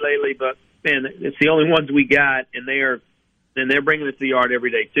been great lately, but man, it's the only ones we got, and they're bringing it to the yard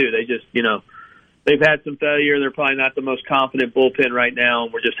every day too. They just they've had some failure. They're probably not the most confident bullpen right now,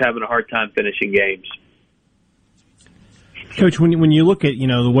 and we're just having a hard time finishing games. Coach, when you look at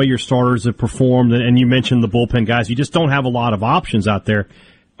the way your starters have performed, and you mentioned the bullpen guys, you just don't have a lot of options out there.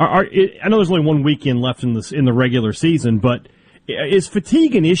 I know there's only 1 weekend left in the regular season, but is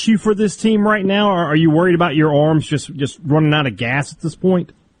fatigue an issue for this team right now? Or are you worried about your arms just running out of gas at this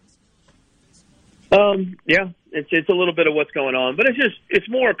point? Yeah, it's a little bit of what's going on, but it's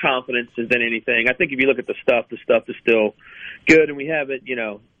more confidence than anything. I think if you look at the stuff is still good, and we have it.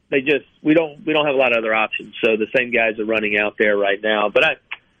 We don't have a lot of other options. So the same guys are running out there right now. But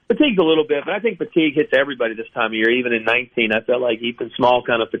fatigued a little bit, but I think fatigue hits everybody this time of year. Even in 19, I felt like Ethan Small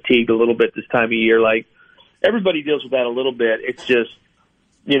kind of fatigued a little bit this time of year. Like everybody deals with that a little bit. It's just,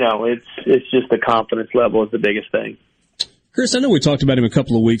 it's just the confidence level is the biggest thing. Chris, I know we talked about him a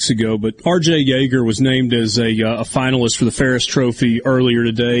couple of weeks ago, but R.J. Yeager was named as a finalist for the Ferris Trophy earlier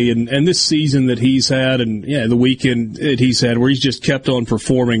today, and this season that he's had, and the weekend that he's had, where he's just kept on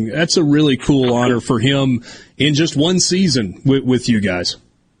performing, that's a really cool honor for him in just one season with you guys.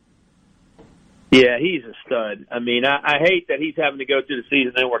 Yeah, he's a stud. I hate that he's having to go through the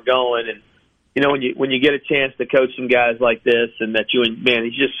season that we're going, and when you get a chance to coach some guys like this, and man,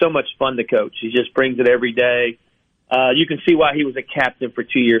 he's just so much fun to coach. He just brings it every day. You can see why he was a captain for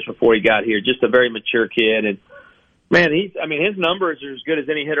 2 years before he got here. Just a very mature kid, and man, his numbers are as good as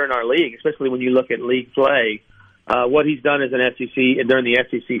any hitter in our league, especially when you look at league play. What he's done as an SEC and during the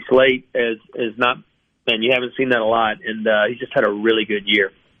SEC slate is not. Man, you haven't seen that a lot, and he's just had a really good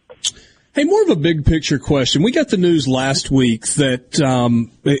year. Hey, more of a big picture question. We got the news last week that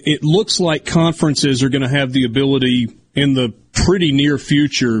it looks like conferences are going to have the ability in the pretty near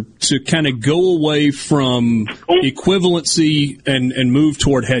future to kind of go away from equivalency and move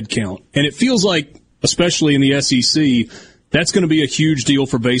toward head count. And it feels like, especially in the SEC, that's going to be a huge deal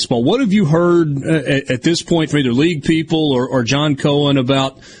for baseball. What have you heard at this point from either league people or John Cohen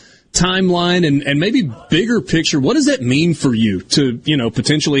about timeline and maybe bigger picture? What does that mean for you to,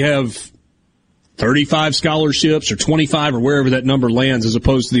 potentially have 35 scholarships or 25 or wherever that number lands as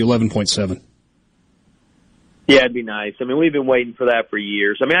opposed to the 11.7? Yeah, it'd be nice. We've been waiting for that for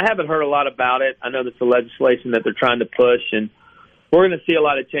years. I haven't heard a lot about it. I know that's the legislation that they're trying to push, and we're going to see a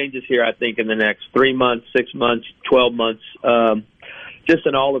lot of changes here, I think, in the next 3 months, 6 months, 12 months, just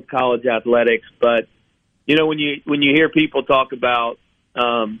in all of college athletics. But, when you hear people talk about,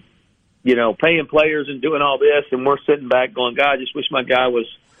 paying players and doing all this, and we're sitting back going, God, I just wish my guy was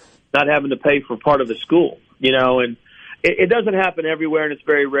not having to pay for part of the school, and it doesn't happen everywhere, and it's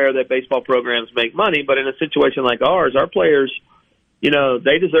very rare that baseball programs make money. But in a situation like ours, our players,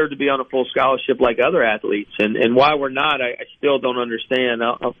 they deserve to be on a full scholarship like other athletes. And why we're not, I still don't understand.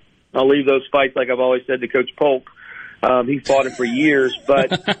 I'll leave those fights, like I've always said to Coach Polk. He fought it for years.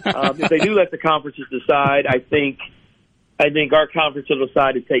 But if they do let the conferences decide, I think our conference will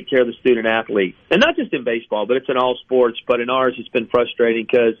decide to take care of the student athlete. And not just in baseball, but it's in all sports. But in ours, it's been frustrating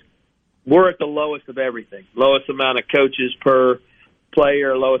because we're at the lowest of everything. Lowest amount of coaches per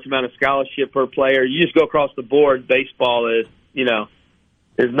player, lowest amount of scholarship per player. You just go across the board. Baseball is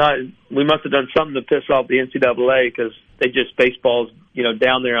not. We must have done something to piss off the NCAA because baseball's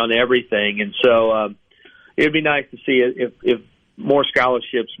down there on everything. And so it'd be nice to see if more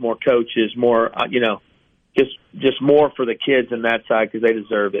scholarships, more coaches, more just more for the kids on that side because they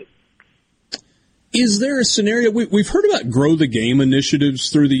deserve it. Is there a scenario, we've heard about grow the game initiatives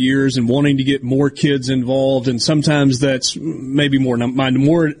through the years and wanting to get more kids involved, and sometimes that's maybe more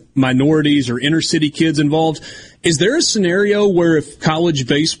minorities or inner city kids involved. Is there a scenario where if college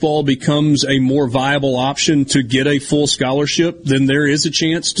baseball becomes a more viable option to get a full scholarship, then there is a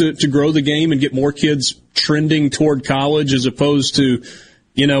chance to grow the game and get more kids trending toward college as opposed to,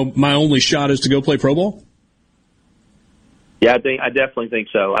 my only shot is to go play pro ball? Yeah, I definitely think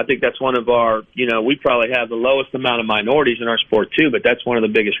so. I think that's one of our, we probably have the lowest amount of minorities in our sport too, but that's one of the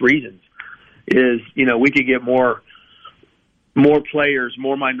biggest reasons is, we could get more players,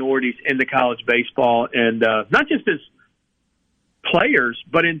 more minorities into college baseball, and not just as players,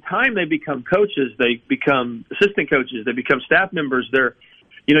 but in time they become coaches, they become assistant coaches, they become staff members. They're,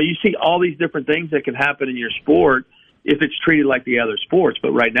 you see all these different things that can happen in your sport if it's treated like the other sports, but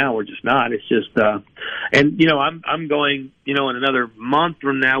right now we're just not. It's just, I'm going, in another month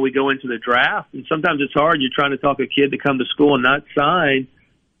from now we go into the draft, and sometimes it's hard. You're trying to talk a kid to come to school and not sign,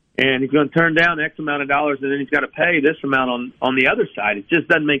 and he's going to turn down X amount of dollars, and then he's got to pay this amount on the other side. It just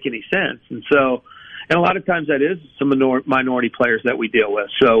doesn't make any sense. And so, and a lot of times that is some minority players that we deal with.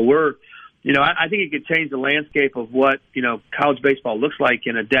 So we're, I think it could change the landscape of what, college baseball looks like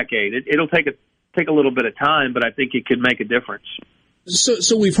in a decade. It'll take a little bit of time, but I think it could make a difference.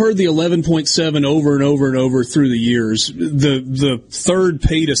 So we've heard the 11.7 over and over and over through the years. The third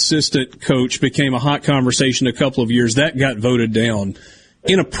paid assistant coach became a hot conversation a couple of years. That got voted down.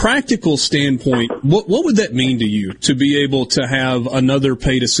 In a practical standpoint, what would that mean to you to be able to have another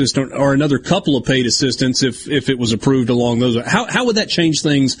paid assistant or another couple of paid assistants if it was approved along those? How would that change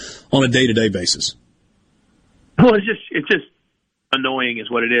things on a day-to-day basis? Well, it's just annoying is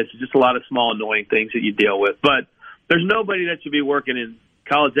what it is. It's just a lot of small annoying things that you deal with. But there's nobody that should be working in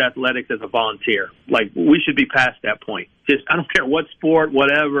college athletics as a volunteer. Like, we should be past that point. Just, I don't care what sport,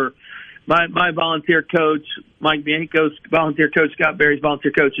 whatever. My volunteer coach, Mike Bianco's volunteer coach, Scott Berry's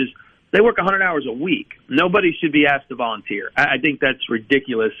volunteer coaches, they work 100 hours a week. Nobody should be asked to volunteer. I think that's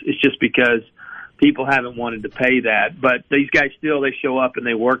ridiculous. It's just because people haven't wanted to pay that. But these guys still, they show up and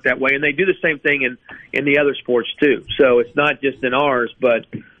they work that way. And they do the same thing in the other sports too. So it's not just in ours, but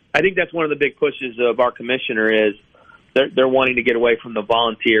I think that's one of the big pushes of our commissioner is they're wanting to get away from the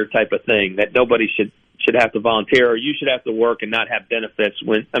volunteer type of thing, that nobody should have to volunteer or you should have to work and not have benefits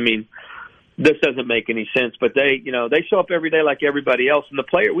this doesn't make any sense, but they show up every day like everybody else. And the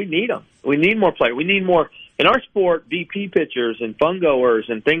player, we need them. We need more players. We need more in our sport. VP pitchers and fun goers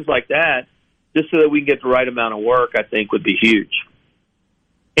and things like that. just so that we can get the right amount of work, I think would be huge.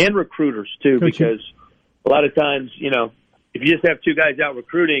 And recruiters, too, because a lot of times, you know, if you just have two guys out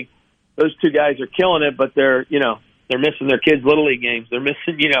recruiting, those two guys are killing it, but they're missing their kids' Little League games. They're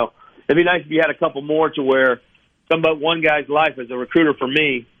missing, you know, it'd be nice if you had a couple more to where one guy's life as a recruiter for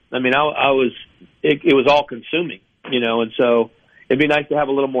me, I mean, it was all consuming, you know, and so it'd be nice to have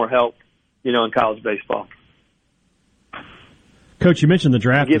a little more help, you know, in college baseball. Coach, you mentioned the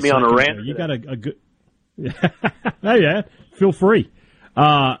draft. Get me on a rant. You got a good. Oh yeah, feel free.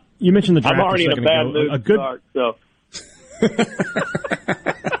 You mentioned the draft. I'm already in a bad mood to start, so.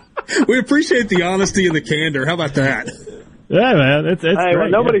 We appreciate the honesty and the candor. How about that? Yeah, man, it's hey, great. Well,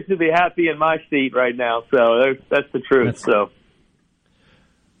 nobody should be happy in my seat right now, so that's the truth. So.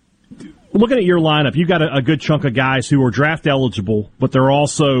 Looking at your lineup, you've got a good chunk of guys who are draft eligible, but they're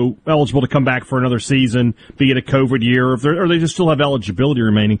also eligible to come back for another season, be it a COVID year, or they just still have eligibility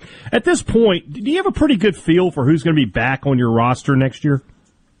remaining. At this point, do you have a pretty good feel for who's going to be back on your roster next year?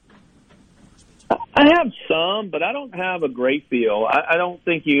 I have some, but I don't have a great feel. I don't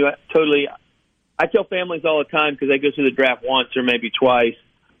think you totally – I tell families all the time because they go through the draft once or maybe twice.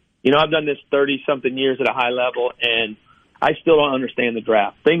 You know, I've done this 30-something years at a high level, and – I still don't understand the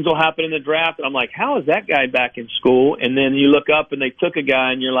draft. Things will happen in the draft, and I'm like, how is that guy back in school? And then you look up, and they took a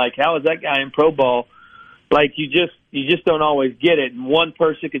guy, and you're like, how is that guy in pro ball? Like, you just don't always get it. And one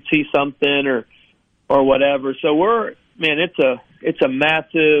person could see something or whatever. So it's a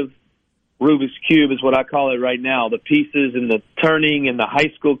massive Rubik's Cube is what I call it right now. The pieces and the turning and the high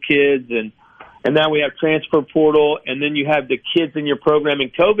school kids, and now we have transfer portal, and then you have the kids in your program.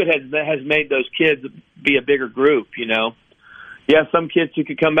 And COVID has made those kids be a bigger group, you know. You have some kids who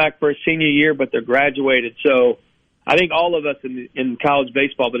could come back for a senior year, but they're graduated. So I think all of us in college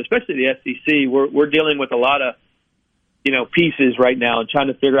baseball, but especially the SEC, we're dealing with a lot of, you know, pieces right now and trying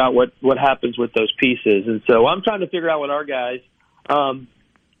to figure out what happens with those pieces. And so I'm trying to figure out what our guys,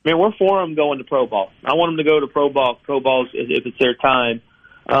 we're for them going to pro ball. I want them to go to pro balls if it's their time.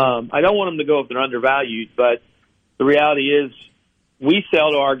 I don't want them to go if they're undervalued, but the reality is we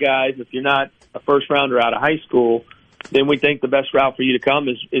sell to our guys, if you're not a first rounder out of high school, then we think the best route for you to come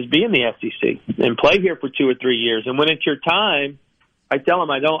is be in the SEC and play here for 2 or 3 years. And when it's your time, I tell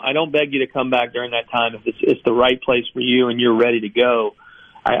them I don't beg you to come back during that time. If it's the right place for you and you're ready to go,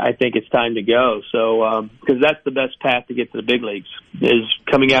 I think it's time to go. So because that's the best path to get to the big leagues is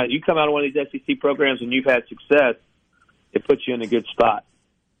coming out. You come out of one of these SEC programs and you've had success, it puts you in a good spot.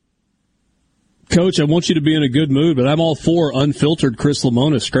 Coach, I want you to be in a good mood, but I'm all for unfiltered Chris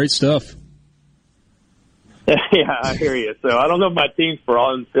Lemonis. Great stuff. Yeah, I hear you. So I don't know if my team's for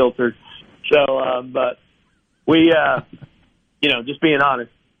unfiltered. So, but we, just being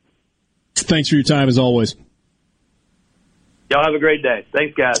honest. Thanks for your time, as always. Y'all have a great day.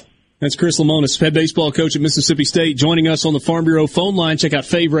 Thanks, guys. That's Chris Lemonis, head baseball coach at Mississippi State, joining us on the Farm Bureau phone line. Check out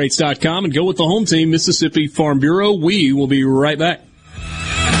favorites.com and go with the home team, Mississippi Farm Bureau. We will be right back.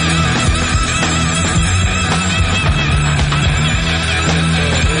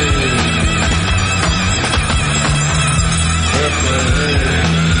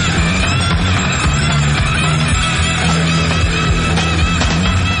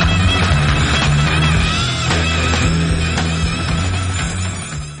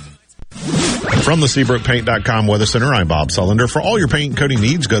 From the SeabrookPaint.com Weather Center, I'm Bob Sullender. For all your paint and coating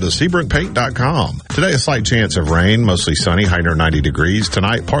needs, go to SeabrookPaint.com. Today, a slight chance of rain, mostly sunny, high near 90 degrees.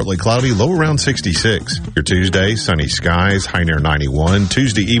 Tonight, partly cloudy, low around 66. Your Tuesday, sunny skies, high near 91.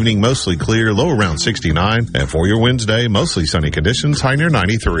 Tuesday evening, mostly clear, low around 69. And for your Wednesday, mostly sunny conditions, high near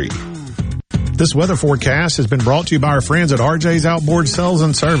 93. This weather forecast has been brought to you by our friends at RJ's Outboard Sales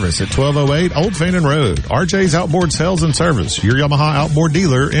and Service at 1208 Old Fannin Road. RJ's Outboard Sales and Service, your Yamaha outboard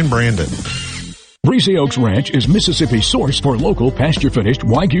dealer in Brandon. Breezy Oaks Ranch is Mississippi's source for local pasture-finished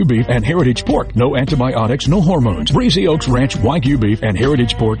Wagyu beef and heritage pork. No antibiotics, no hormones. Breezy Oaks Ranch Wagyu beef and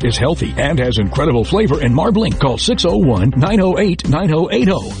heritage pork is healthy and has incredible flavor and marbling. Call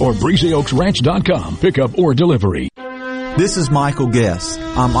 601-908-9080 or breezyoaksranch.com. Pickup or delivery. This is Michael Guest.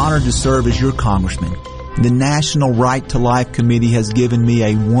 I'm honored to serve as your congressman. The National Right to Life Committee has given me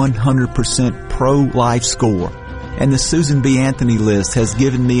a 100% pro-life score. And the Susan B. Anthony list has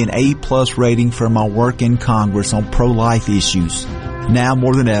given me an A+ rating for my work in Congress on pro-life issues. Now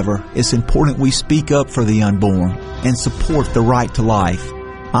more than ever, it's important we speak up for the unborn and support the right to life.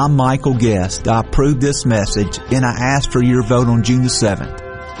 I'm Michael Guest. I approve this message and I ask for your vote on June the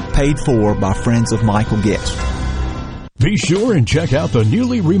 7th. Paid for by Friends of Michael Guest. Be sure and check out the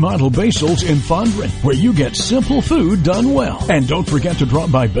newly remodeled Basil's in Fondren, where you get simple food done well. And don't forget to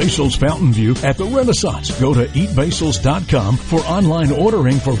drop by Basil's Fountain View at the Renaissance. Go to eatbasils.com for online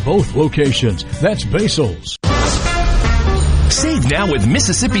ordering for both locations. That's Basil's. Save now with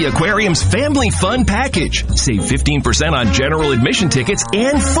Mississippi Aquarium's Family Fun Package. Save 15% on general admission tickets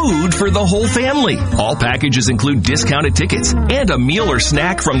and food for the whole family. All packages include discounted tickets and a meal or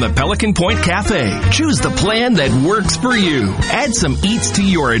snack from the Pelican Point Cafe. Choose the plan that works for you. Add some eats to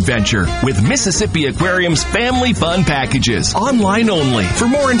your adventure with Mississippi Aquarium's Family Fun Packages. Online only. For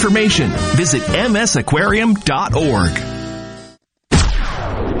more information, visit msaquarium.org.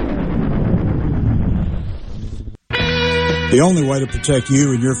 The only way to protect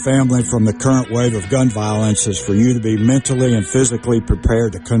you and your family from the current wave of gun violence is for you to be mentally and physically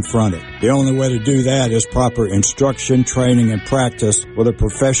prepared to confront it. The only way to do that is proper instruction, training, and practice with a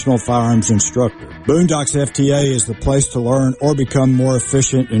professional firearms instructor. Boondocks FTA is the place to learn or become more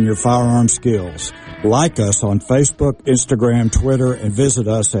efficient in your firearm skills. Like us on Facebook, Instagram, Twitter, and visit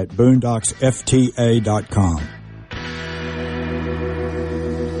us at boondocksfta.com.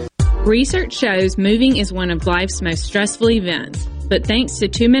 Research shows moving is one of life's most stressful events, but thanks to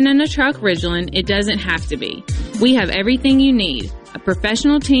Two Men in a Truck Ridgeland, it doesn't have to be. We have everything you need. A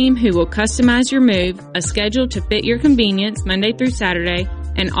professional team who will customize your move, a schedule to fit your convenience Monday through Saturday,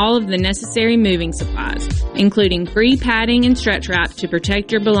 and all of the necessary moving supplies, including free padding and stretch wrap to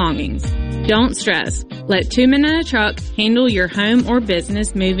protect your belongings. Don't stress. Let Two Men in a Truck handle your home or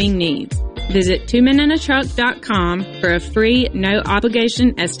business moving needs. Visit twomeninatruck.com for a free,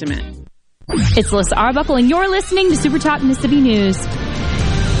 no-obligation estimate. It's Alyssa Arbuckle, and you're listening to Super Talk Mississippi News.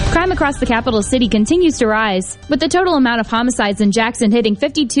 Crime across the capital city continues to rise, with the total amount of homicides in Jackson hitting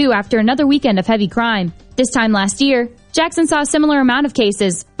 52 after another weekend of heavy crime. This time last year, Jackson saw a similar amount of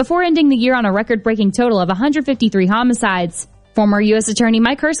cases, before ending the year on a record-breaking total of 153 homicides. Former U.S. Attorney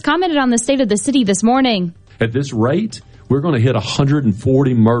Mike Hurst commented on the state of the city this morning. At this rate, we're going to hit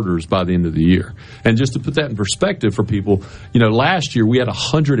 140 murders by the end of the year. And just to put that in perspective for people, last year we had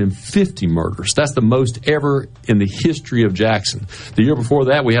 150 murders. That's the most ever in the history of Jackson. The year before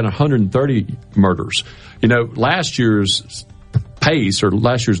that, we had 130 murders. Last year's pace, or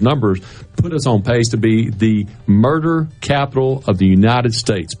last year's numbers, put us on pace to be the murder capital of the United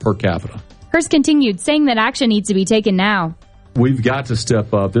States per capita. Hurst continued, saying that action needs to be taken now. We've got to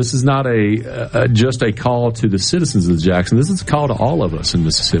step up. This is not just a call to the citizens of Jackson. This is a call to all of us in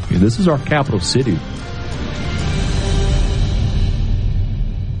Mississippi. This is our capital city.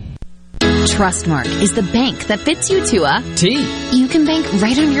 Trustmark is the bank that fits you to a T. You can bank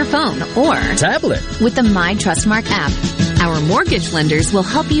right on your phone or tablet with the My Trustmark app. Our mortgage lenders will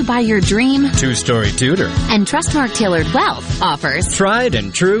help you buy your dream two-story Tudor. And Trustmark Tailored Wealth offers tried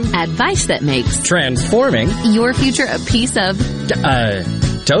and true advice that makes transforming your future a piece of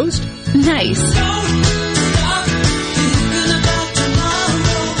toast. Nice.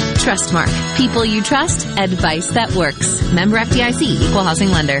 Trustmark. People you trust. Advice that works. Member FDIC. Equal housing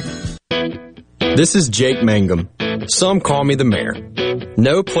lender. This is Jake Mangum. Some call me the mayor.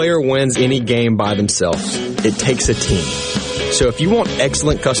 No player wins any game by themselves. It takes a team. So if you want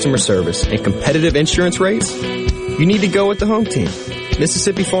excellent customer service and competitive insurance rates, you need to go with the home team,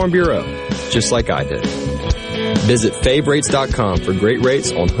 Mississippi Farm Bureau, just like I did. Visit favrates.com for great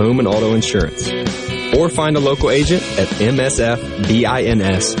rates on home and auto insurance. Or find a local agent at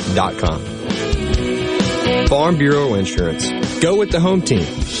msfbins.com. Farm Bureau Insurance. Go with the home team.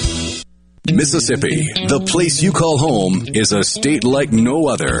 Mississippi, the place you call home, is a state like no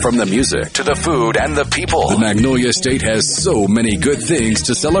other. From the music to the food and the people, the Magnolia State has so many good things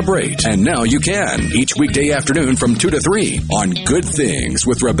to celebrate. And now you can, each weekday afternoon from 2 to 3 on Good Things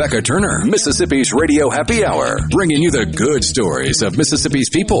with Rebecca Turner, Mississippi's Radio Happy Hour, bringing you the good stories of Mississippi's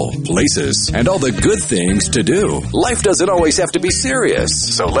people, places, and all the good things to do. Life doesn't always have to be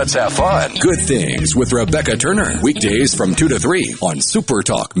serious, so let's have fun. Good Things with Rebecca Turner, weekdays from 2 to 3 on Super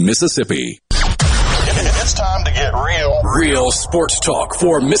Talk Mississippi. It's time to get real. Real sports talk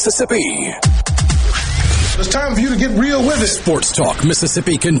for Mississippi. It's time for you to get real with it. Sports Talk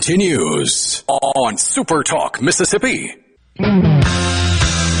Mississippi continues on Super Talk Mississippi.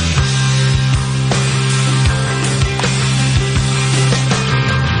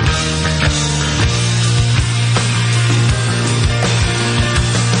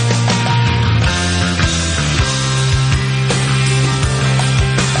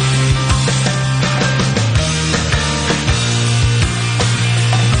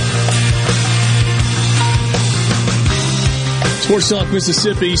 Sports Talk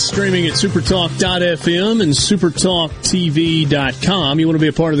Mississippi, streaming at supertalk.fm and supertalktv.com. You want to be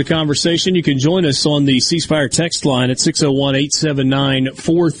a part of the conversation? You can join us on the C Spire text line at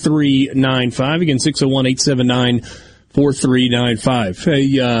 601-879-4395. Again,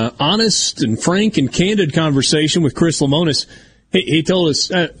 601-879-4395. A honest and frank and candid conversation with Chris Lemonis. He told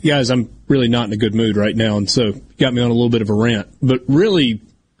us, guys, I'm really not in a good mood right now, and so got me on a little bit of a rant. But really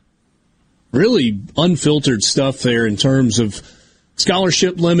unfiltered stuff there in terms of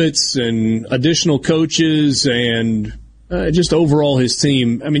scholarship limits and additional coaches and just overall his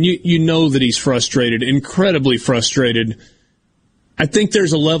team. I mean, you know that he's frustrated, incredibly frustrated. I think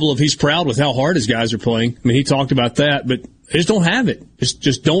there's a level of he's proud with how hard his guys are playing. I mean, he talked about that, but they just don't have it.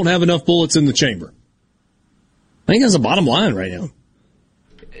 Just don't have enough bullets in the chamber. I think that's the bottom line right now.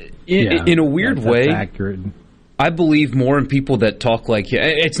 In a weird way, accurate. I believe more in people that talk like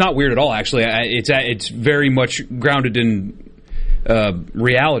it's not weird at all. Actually, it's very much grounded in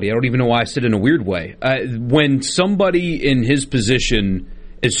reality. I don't even know why I said it in a weird way. When somebody in his position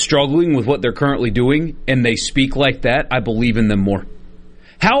is struggling with what they're currently doing and they speak like that, I believe in them more.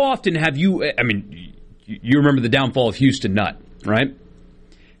 How often have you? I mean, you remember the downfall of Houston Nutt, right?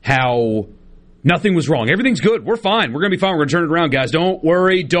 How nothing was wrong. Everything's good. We're fine. We're going to be fine. We're going to turn it around, guys. Don't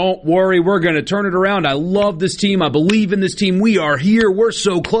worry. We're going to turn it around. I love this team. I believe in this team. We are here. We're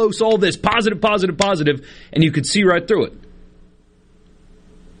so close. All this positive. And you could see right through it.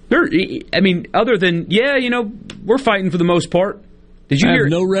 Other than, we're fighting for the most part. Did you hear? I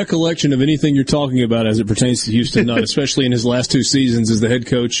have no recollection of anything you're talking about as it pertains to Houston Nutt, especially in his last 2 seasons as the head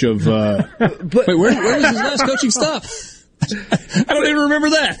coach of... wait, where was his last coaching stop? I don't even remember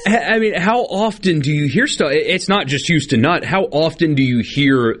that. I mean, how often do you hear stuff? It's not just Houston Nutt. How often do you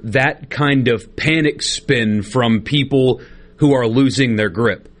hear that kind of panic spin from people who are losing their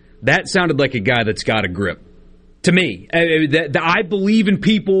grip? That sounded like a guy that's got a grip. To me, I believe in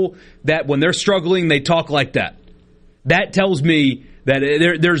people that when they're struggling, they talk like that. That tells me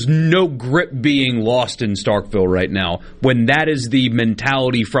that there's no grip being lost in Starkville right now when that is the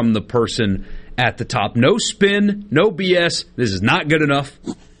mentality from the person at the top. No spin, no BS. This is not good enough.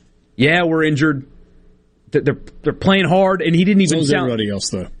 Yeah, we're injured. They're playing hard, and he didn't even sound... everybody else,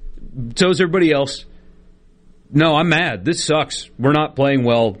 though. So is everybody else. No, I'm mad. This sucks. We're not playing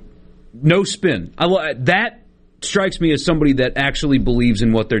well. No spin. That strikes me as somebody that actually believes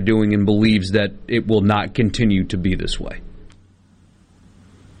in what they're doing and believes that it will not continue to be this way.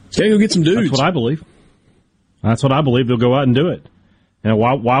 Okay, go get some dudes. That's what I believe. They'll go out and do it. And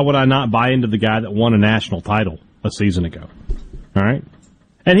why would I not buy into the guy that won a national title a season ago? All right?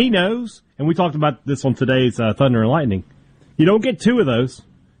 And he knows, and we talked about this on today's Thunder and Lightning, you don't get 2 of those,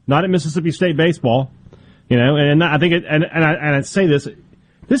 not at Mississippi State baseball. And I think, and I say this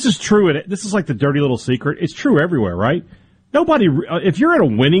is true, this is like the dirty little secret. It's true everywhere, right? If you're at a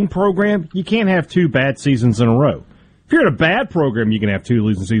winning program, you can't have 2 bad seasons in a row. If you're at a bad program, you can have 2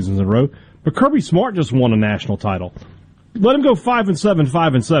 losing seasons in a row. But Kirby Smart just won a national title. Let him go 5-7,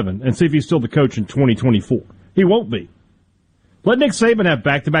 5-7, and see if he's still the coach in 2024. He won't be. Let Nick Saban have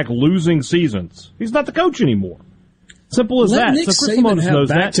back-to-back losing seasons. He's not the coach anymore. Simple as that. Let Nick Saban have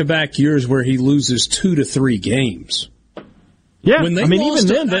back-to-back years where he loses 2 to 3 games. Yeah, when they even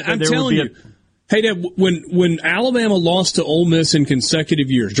then, I'm telling you. Hey, Dad, when Alabama lost to Ole Miss in consecutive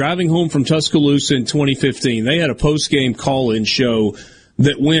years, driving home from Tuscaloosa in 2015, they had a post-game call-in show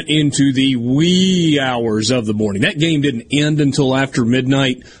that went into the wee hours of the morning. That game didn't end until after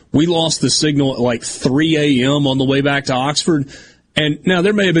midnight. We lost the signal at like 3 a.m. on the way back to Oxford. And now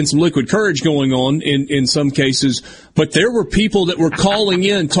there may have been some liquid courage going on in some cases, but there were people that were calling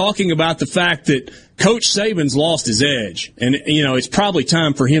in talking about the fact that Coach Saban's lost his edge. And, it's probably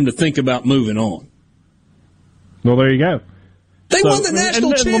time for him to think about moving on. Well, there you go. They won the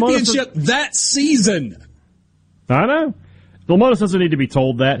national championship that season. I know. Lemonis doesn't need to be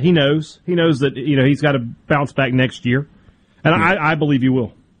told that. He knows. He knows that he's got to bounce back next year. And I believe he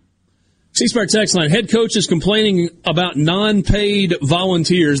will. C-Spire text line. Head coach is complaining about non-paid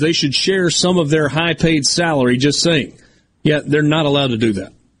volunteers. They should share some of their high-paid salary. Just saying. Yeah, they're not allowed to do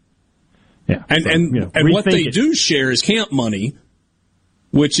that. Yeah. And what they do share is camp money,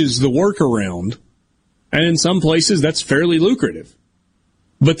 which is the workaround. And in some places, that's fairly lucrative.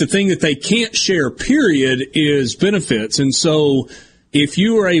 But the thing that they can't share, period, is benefits. And so if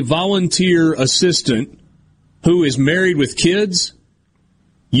you are a volunteer assistant who is married with kids,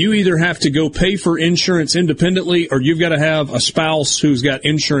 you either have to go pay for insurance independently or you've got to have a spouse who's got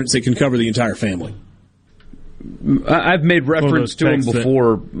insurance that can cover the entire family. I've made reference to him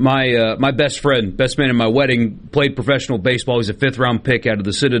before. My best friend, best man in my wedding, played professional baseball. He's a 5th-round pick out of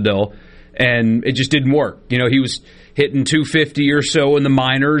the Citadel. and it just didn't work. You know, he was hitting 250 or so in the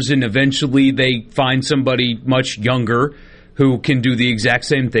minors, and eventually they find somebody much younger who can do the exact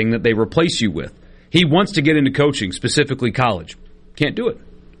same thing that they replace you with. He wants to get into coaching, specifically college. Can't do it.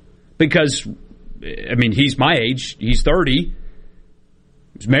 Because, I mean, he's my age. He's 30.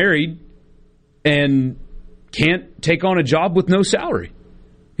 He's married. And can't take on a job with no salary.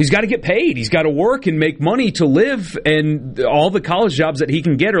 He's got to get paid. He's got to work and make money to live. And all the college jobs that he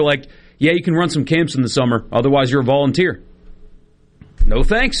can get are like, yeah, you can run some camps in the summer. Otherwise, you're a volunteer. No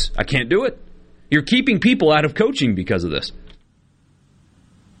thanks. I can't do it. You're keeping people out of coaching because of this.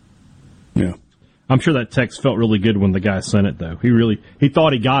 Yeah. I'm sure that text felt really good when the guy sent it, though. He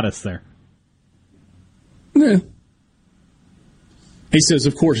thought he got us there. Yeah. He says,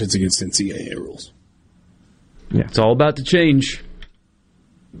 of course, it's against NCAA rules. Yeah. It's all about the change.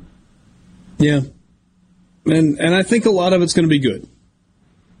 Yeah. And I think a lot of it's going to be good.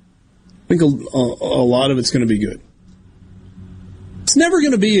 I think a lot of it's going to be good. It's never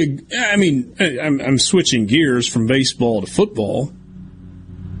going to be I'm switching gears from baseball to football.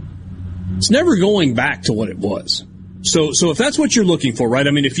 It's never going back to what it was. So if that's what you're looking for, right?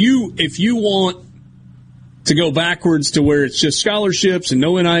 I mean, if you want to go backwards to where it's just scholarships and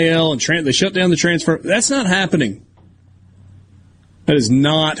no NIL and they shut down the transfer, that's not happening. That is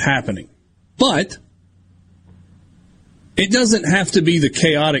not happening. But it doesn't have to be the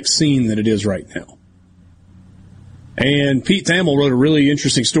chaotic scene that it is right now. And Pete Thamel wrote a really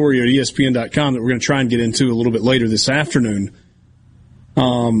interesting story at ESPN.com that we're going to try and get into a little bit later this afternoon.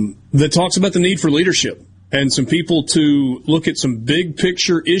 That talks about the need for leadership and some people to look at some big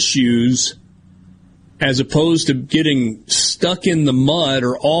picture issues as opposed to getting stuck in the mud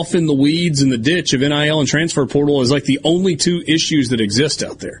or off in the weeds in the ditch of NIL and transfer portal is like the only two issues that exist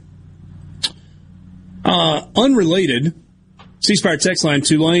out there. Unrelated, C-Spire text line,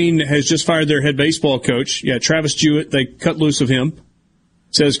 Tulane has just fired their head baseball coach. Yeah, Travis Jewett, they cut loose of him.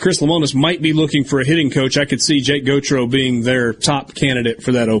 Says Chris Lemonis might be looking for a hitting coach. I could see Jake Gautreau being their top candidate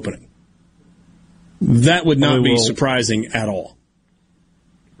for that opening. That would not be surprising at all.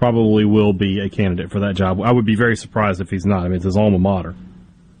 Probably will be a candidate for that job. I would be very surprised if he's not. I mean, it's his alma mater.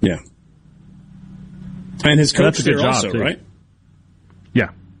 Yeah. And his coach there also, too. Right? Yeah.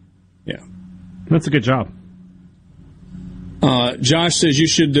 Yeah. That's a good job. Josh says you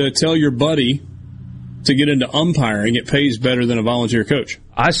should tell your buddy to get into umpiring. It pays better than a volunteer coach.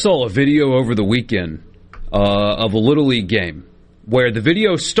 I saw a video over the weekend of a Little League game where the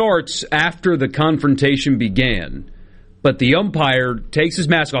video starts after the confrontation began, but the umpire takes his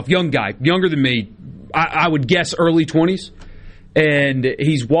mask off, young guy, younger than me, I would guess early 20s, and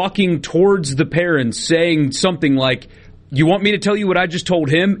he's walking towards the parents saying something like, you want me to tell you what I just told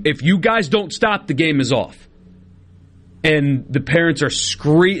him? If you guys don't stop, the game is off. And the parents are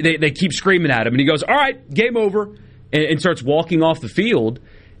they keep screaming at him. And he goes, all right, game over, and starts walking off the field.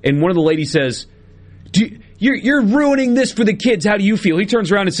 And one of the ladies says, you're ruining this for the kids. How do you feel? He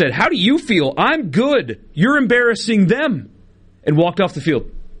turns around and said, how do you feel? I'm good. You're embarrassing them. And walked off the field.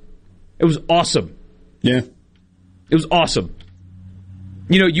 It was awesome. Yeah. It was awesome.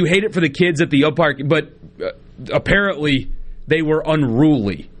 You know, you hate it for the kids at the umpire, but apparently they were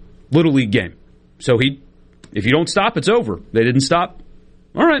unruly. Little League game. So if you don't stop, it's over. They didn't stop.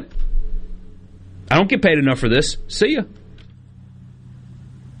 All right. I don't get paid enough for this. See ya.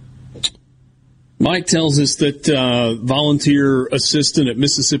 Mike tells us that volunteer assistant at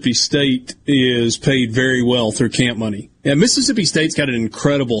Mississippi State is paid very well through camp money. Yeah, Mississippi State's got an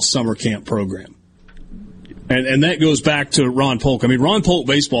incredible summer camp program. And that goes back to Ron Polk. I mean, Ron Polk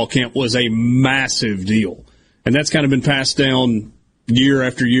baseball camp was a massive deal. And that's kind of been passed down year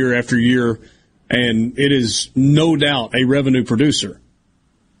after year after year. And it is no doubt a revenue producer.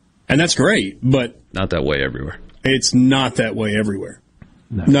 And that's great, but not that way everywhere. It's not that way everywhere.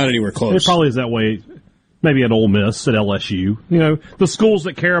 No. Not anywhere close. It probably is that way maybe at Ole Miss, at LSU. You know, the schools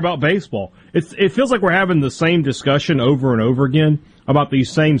that care about baseball. It feels like we're having the same discussion over and over again about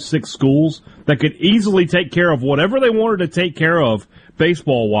these same 6 schools that could easily take care of whatever they wanted to take care of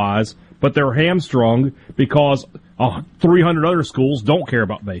baseball-wise, but they're hamstrung because 300 other schools don't care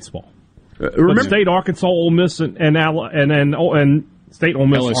about baseball. Remember State, Arkansas, Ole Miss, and State, Ole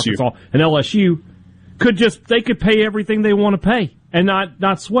Miss, LSU. Arkansas, and LSU could pay everything they want to pay and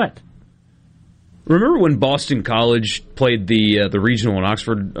not sweat. Remember when Boston College played the regional in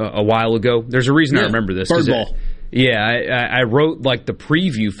Oxford a while ago? There's a reason I remember this. Birdball. I wrote like the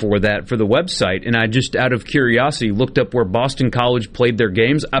preview for that for the website, and I just out of curiosity looked up where Boston College played their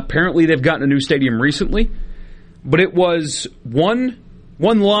games. Apparently, they've gotten a new stadium recently, but it was one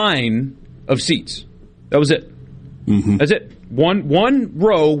line of seats. That was it. Mm-hmm. That's it. One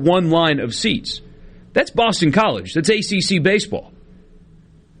row, one line of seats. That's Boston College. That's ACC baseball.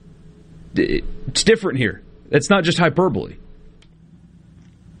 It's different here. That's not just hyperbole.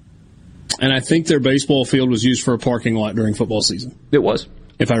 And I think their baseball field was used for a parking lot during football season. It was.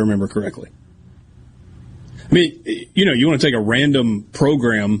 If I remember correctly. I mean, you want to take a random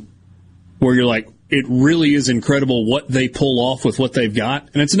program where you're like, it really is incredible what they pull off with what they've got.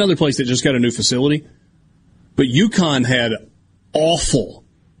 And it's another place that just got a new facility. But UConn had awful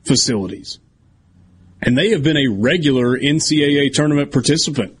facilities. And they have been a regular NCAA tournament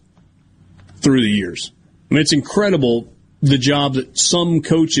participant through the years. I mean, it's incredible the job that some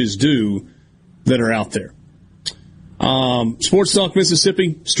coaches do that are out there. Sports Talk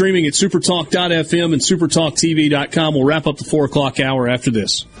Mississippi, streaming at supertalk.fm and supertalktv.com. We'll wrap up the 4 o'clock hour after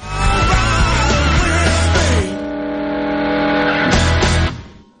this.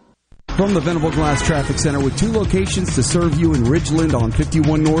 From the Venable Glass Traffic Center with 2 locations to serve you in Ridgeland on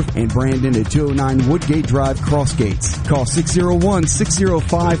 51 North and Brandon at 209 Woodgate Drive, Crossgates. Call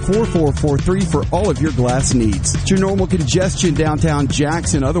 601-605-4443 for all of your glass needs. It's your normal congestion downtown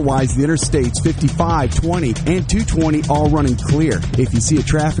Jackson. Otherwise, the interstates 55, 20, and 220 all running clear. If you see a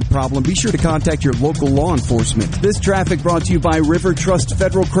traffic problem, be sure to contact your local law enforcement. This traffic brought to you by River Trust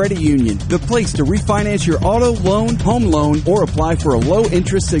Federal Credit Union, the place to refinance your auto loan, home loan, or apply for a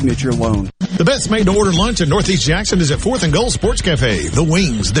low-interest signature loan. The best made-to-order lunch in Northeast Jackson is at 4th and Goal Sports Cafe. The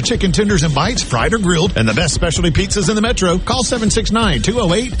wings, the chicken tenders and bites, fried or grilled, and the best specialty pizzas in the metro. Call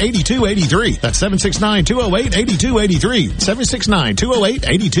 769-208-8283. That's 769-208-8283.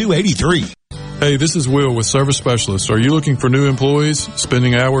 769-208-8283. Hey, this is Will with Service Specialists. Are you looking for new employees,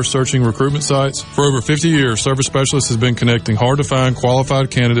 spending hours searching recruitment sites? For over 50 years, Service Specialists has been connecting hard-to-find qualified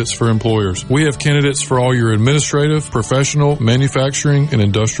candidates for employers. We have candidates for all your administrative, professional, manufacturing, and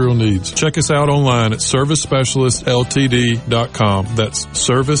industrial needs. Check us out online at ServiceSpecialistLTD.com. That's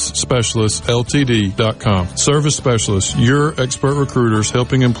ServiceSpecialistLTD.com. Service Specialists, your expert recruiters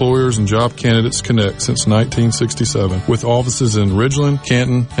helping employers and job candidates connect since 1967 with offices in Ridgeland,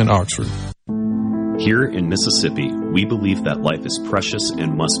 Canton, and Oxford. Here in Mississippi, we believe that life is precious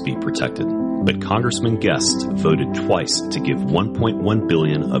and must be protected. But Congressman Guest voted twice to give $1.1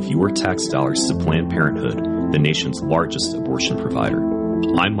 billion of your tax dollars to Planned Parenthood, the nation's largest abortion provider.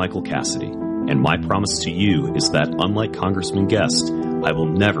 I'm Michael Cassidy, and my promise to you is that, unlike Congressman Guest, I will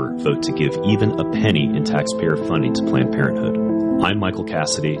never vote to give even a penny in taxpayer funding to Planned Parenthood. I'm Michael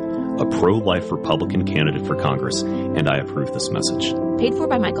Cassidy, a pro-life Republican candidate for Congress, and I approve this message. Paid for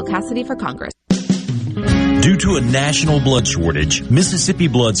by Michael Cassidy for Congress. Due to a national blood shortage, Mississippi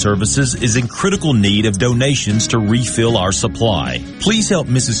Blood Services is in critical need of donations to refill our supply. Please help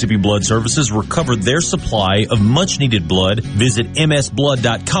Mississippi Blood Services recover their supply of much-needed blood. Visit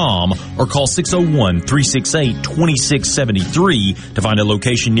msblood.com or call 601-368-2673 to find a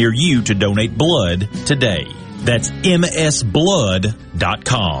location near you to donate blood today. That's msblood.com.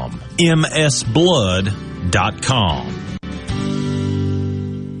 msblood.com.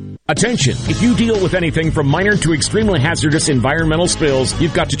 Attention! If you deal with anything from minor to extremely hazardous environmental spills,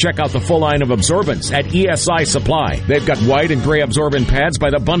 you've got to check out the full line of absorbents at ESI Supply. They've got white and gray absorbent pads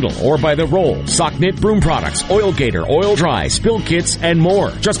by the bundle or by the roll, sock knit broom products, oil gator, oil dry, spill kits, and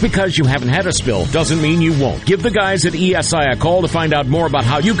more. Just because you haven't had a spill doesn't mean you won't. Give the guys at ESI a call to find out more about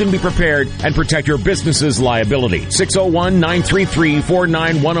how you can be prepared and protect your business's liability.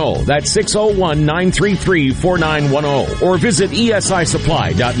 601-933-4910. That's 601-933-4910. Or visit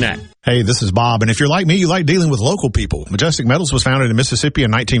esisupply.net. Hey, this is Bob, and if you're like me, you like dealing with local people. Majestic Metals was founded in Mississippi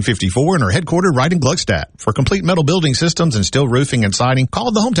in 1954 and are headquartered right in Gluckstadt. For complete metal building systems and steel roofing and siding,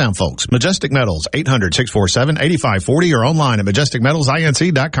 call the hometown folks. Majestic Metals, 800-647-8540 or online at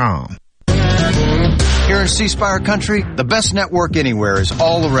majesticmetalsinc.com. Here in C Spire country, the best network anywhere is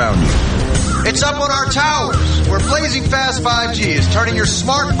all around you. It's up on our towers, where blazing fast 5G is turning your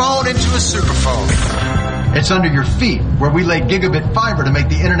smartphone into a superphone. It's under your feet, where we lay gigabit fiber to make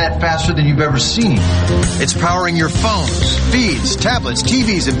the internet faster than you've ever seen. It's powering your phones, feeds, tablets,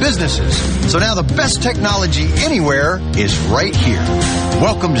 TVs, and businesses. So now the best technology anywhere is right here.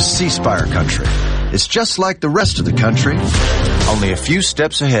 Welcome to C Spire country. It's just like the rest of the country, only a few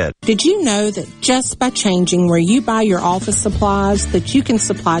steps ahead. Did you know that just by changing where you buy your office supplies, that you can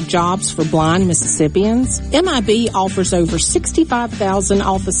supply jobs for blind Mississippians? MIB offers over 65,000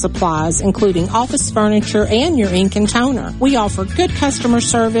 office supplies, including office furniture and your ink and toner. We offer good customer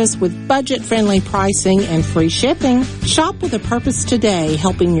service with budget-friendly pricing and free shipping. Shop with a purpose today,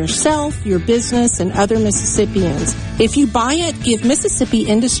 helping yourself, your business, and other Mississippians. If you buy it, give Mississippi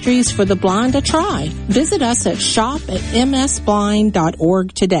Industries for the Blind a try. Visit us at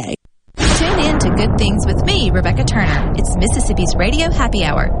shop@msblind.org today. Tune in to good things with me, Rebecca Turner. It's Mississippi's Radio Happy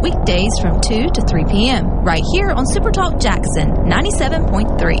Hour, weekdays from 2 to 3 p.m., right here on Super Talk Jackson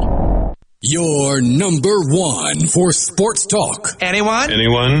 97.3. Your number one for sports talk.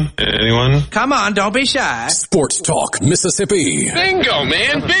 Anyone? Come on, don't be shy. Sports Talk Mississippi. Bingo,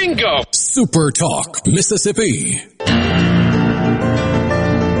 man, bingo. Super Talk Mississippi.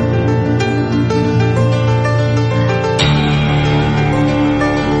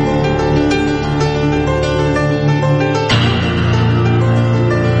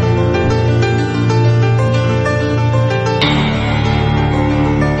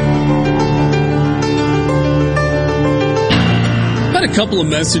 A couple of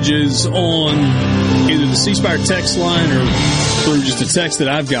messages on either the C Spire text line or through just a text that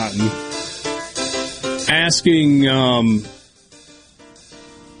I've gotten asking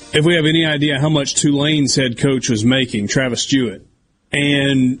if we have any idea how much Tulane's head coach was making, Travis Jewett.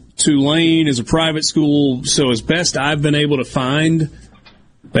 And Tulane is a private school, so as best I've been able to find,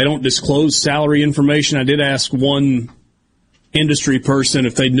 they don't disclose salary information. I did ask one industry person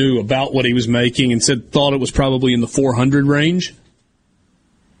if they knew about what he was making and thought it was probably in the 400 range.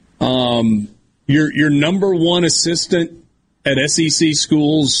 Your number one assistant at SEC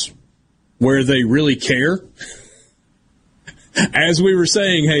schools where they really care. As we were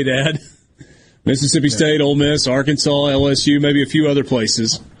saying, hey, Dad, Mississippi State, Ole Miss, Arkansas, LSU, maybe a few other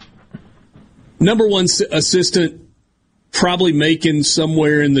places. Number one assistant probably making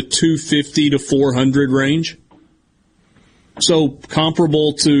somewhere in the 250 to 400 range. So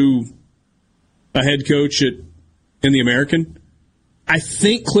comparable to a head coach in the American. I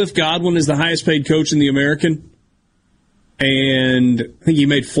think Cliff Godwin is the highest paid coach in the American, and I think he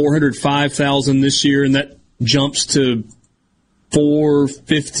made $405,000 this year, and that jumps to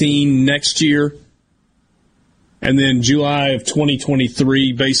 $415,000 next year. And then July of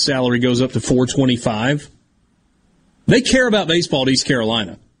 2023, base salary goes up to $425,000. They care about baseball at East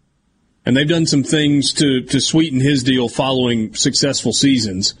Carolina, and they've done some things to sweeten his deal following successful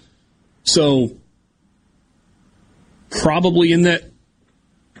seasons. So probably in that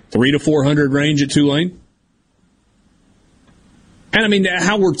 300 to 400 range at Tulane. And I mean,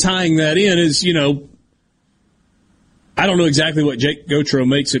 how we're tying that in is, I don't know exactly what Jake Gautreaux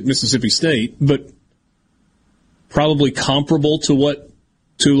makes at Mississippi State, but probably comparable to what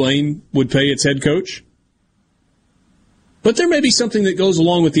Tulane would pay its head coach. But there may be something that goes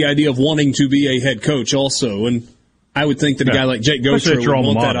along with the idea of wanting to be a head coach also. And I would think that a guy like Jake Gautreaux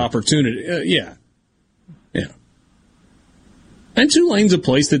would want that opportunity. Yeah. And Tulane's a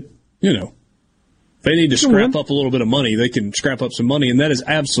place that, they need to scrap up a little bit of money. They can scrap up some money, and that is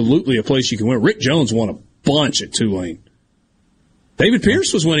absolutely a place you can win. Rick Jones won a bunch at Tulane. David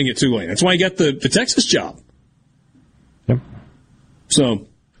Pierce was winning at Tulane. That's why he got the Texas job. Yep. So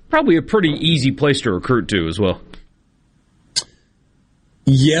probably a pretty easy place to recruit to as well.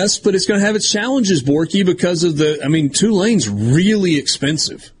 Yes, but it's going to have its challenges, Borky, because of Tulane's really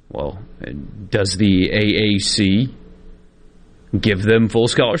expensive. Well, does the AAC give them full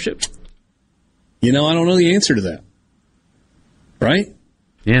scholarships? I don't know the answer to that. Right?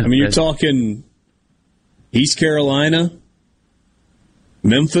 Yeah. You're talking East Carolina,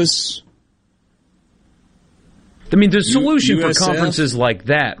 Memphis. The solution for conferences like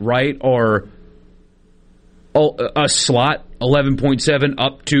that, right, are a slot 11.7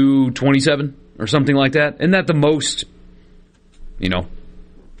 up to 27 or something like that. Isn't that the most,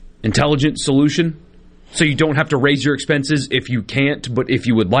 intelligent solution? So you don't have to raise your expenses if you can't, but if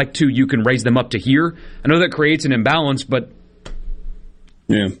you would like to, you can raise them up to here. I know that creates an imbalance, but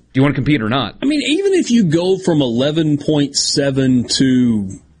do you want to compete or not? Even if you go from 11.7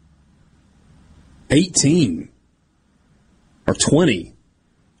 to 18 or 20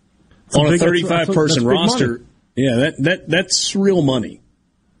 on a 35-person roster, that's real money.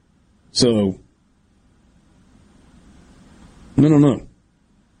 So, I don't know.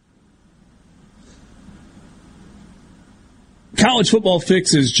 College Football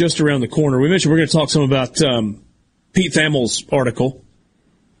Fix is just around the corner. We mentioned we're going to talk some about Pete Thamel's article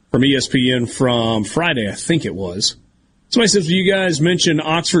from ESPN from Friday, I think it was. Somebody says, you guys mentioned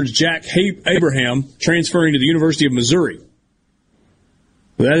Oxford's Jack Abraham transferring to the University of Missouri.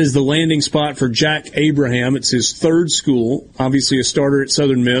 That is the landing spot for Jack Abraham. It's his third school, obviously a starter at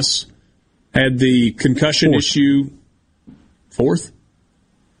Southern Miss. Had the concussion issue. Fourth?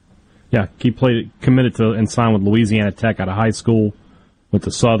 Yeah, he committed to and signed with Louisiana Tech out of high school, went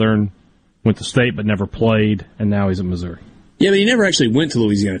to Southern, went to State but never played, and now he's at Missouri. Yeah, but he never actually went to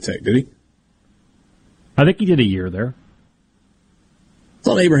Louisiana Tech, did he? I think he did a year there. I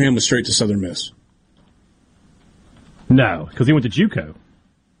thought Abraham was straight to Southern Miss. No, because he went to JUCO.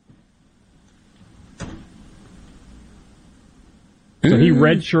 So he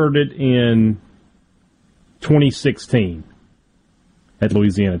redshirted in 2016 at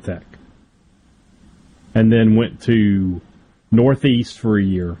Louisiana Tech. And then went to Northeast for a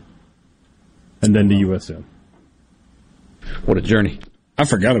year. And then to USM. What a journey. I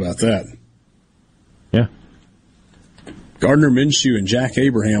forgot about that. Yeah. Gardner Minshew and Jack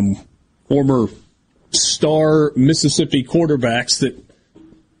Abraham, former star Mississippi quarterbacks that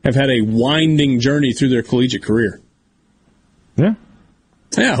have had a winding journey through their collegiate career. Yeah.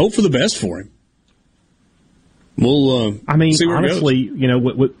 Yeah, hope for the best for him. We'll see where honestly,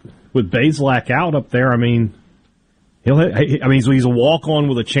 with Bazelak out up there, he's a walk-on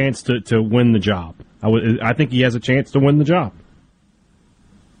with a chance to win the job. I think he has a chance to win the job.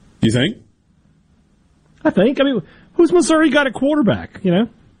 You think? I think. Who's Missouri got at quarterback,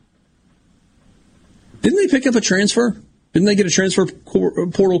 Didn't they pick up a transfer? Didn't they get a transfer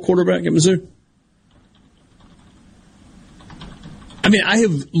portal quarterback at Mizzou? I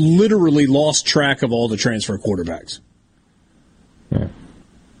have literally lost track of all the transfer quarterbacks. Yeah.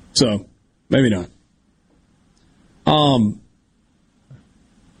 So, maybe not.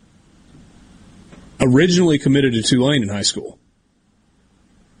 Originally committed to Tulane in high school.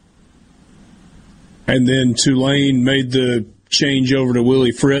 And then Tulane made the change over to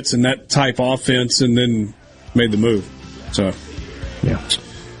Willie Fritz and that type offense and then made the move. So, yeah.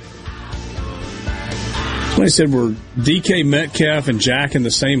 Somebody said were DK Metcalf and Jack in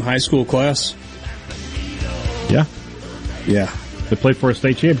the same high school class? Yeah. Yeah. They played for a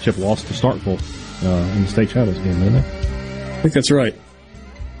state championship, lost to Starkville in the state shadows game, didn't they? I think that's right.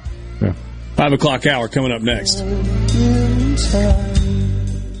 Yeah. 5 o'clock hour coming up next.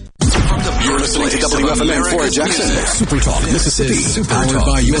 You're listening to WFMN Florida Jackson, Super Talk, Mississippi, powered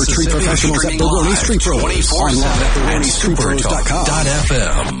by your tree professionals at Baroni's Tree Pros. Online at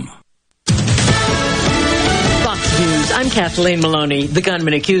Baroni'sTreePros.com. News. I'm Kathleen Maloney. The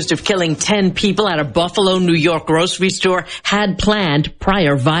gunman accused of killing 10 people at a Buffalo, New York grocery store had planned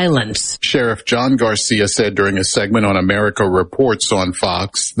prior violence. Sheriff John Garcia said during a segment on America Reports on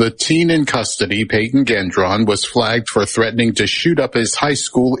Fox, the teen in custody, Peyton Gendron, was flagged for threatening to shoot up his high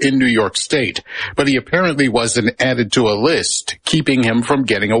school in New York State, but he apparently wasn't added to a list, keeping him from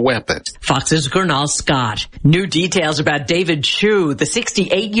getting a weapon. Fox's Gernal Scott. New details about David Chu, the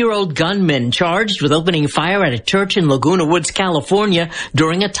 68-year-old gunman charged with opening fire at a church in Laguna Woods, California,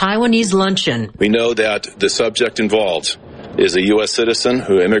 during a Taiwanese luncheon. We know that the subject involved is a U.S. citizen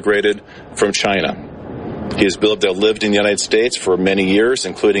who immigrated from China. He has lived in the United States for many years,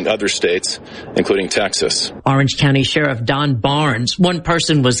 including other states, including Texas. Orange County Sheriff Don Barnes. 1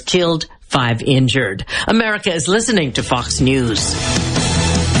 person was killed, 5 injured. America is listening to Fox News.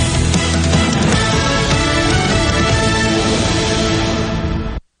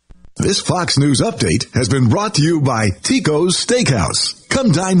 This Fox News update has been brought to you by Tico's Steakhouse.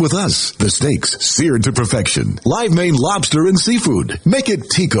 Come dine with us. The steaks seared to perfection. Live Maine lobster and seafood. Make it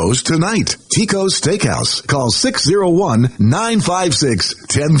Tico's tonight. Tico's Steakhouse. Call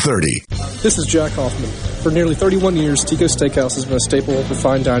 601-956-1030. This is Jack Hoffman. For nearly 31 years, Tico's Steakhouse has been a staple for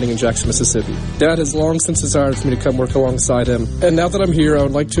fine dining in Jackson, Mississippi. Dad has long since desired for me to come work alongside him. And now that I'm here, I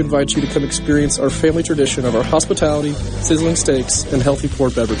would like to invite you to come experience our family tradition of our hospitality, sizzling steaks, and healthy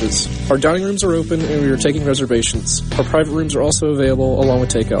poured beverages. Our dining rooms are open and we are taking reservations. Our private rooms are also available along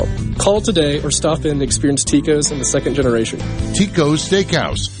with takeout. Call today or stop in to experience Tico's in the second generation. Tico's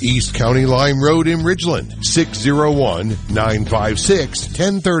Steakhouse, East County Line Road in Ridgeland,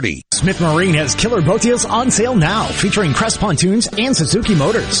 601-956-1030. Smith Marine has killer boat deals on sale now, featuring Crest Pontoons and Suzuki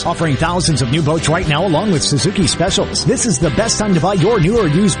Motors, offering thousands of new boats right now along with Suzuki specials. This is the best time to buy your new or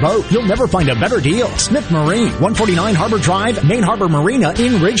used boat. You'll never find a better deal. Smith Marine, 149 Harbor Drive, Main Harbor Marina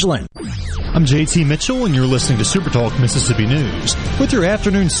in Ridgeland. I'm JT Mitchell, and you're listening to Super Talk Mississippi News. With your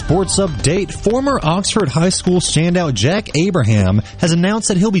afternoon sports update, former Oxford High School standout Jack Abraham has announced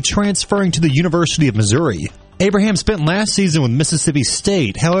that he'll be transferring to the University of Missouri. Abraham spent last season with Mississippi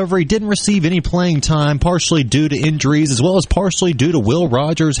State. However, he didn't receive any playing time, partially due to injuries as well as partially due to Will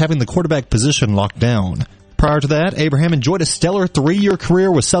Rogers having the quarterback position locked down. Prior to that, Abraham enjoyed a stellar 3-year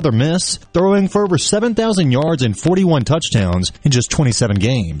career with Southern Miss, throwing for over 7,000 yards and 41 touchdowns in just 27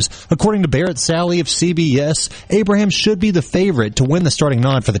 games. According to Barrett Sally of CBS, Abraham should be the favorite to win the starting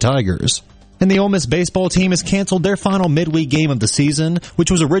nod for the Tigers. And the Ole Miss baseball team has canceled their final midweek game of the season,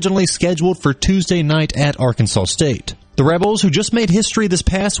 which was originally scheduled for Tuesday night at Arkansas State. The Rebels, who just made history this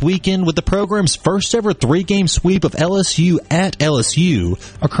past weekend with the program's first ever 3-game sweep of LSU at LSU,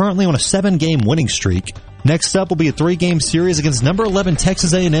 are currently on a 7-game winning streak. Next up will be a 3-game series against number 11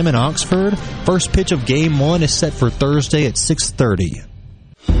 Texas A&M in Oxford. First pitch of Game 1 is set for Thursday at 6:30.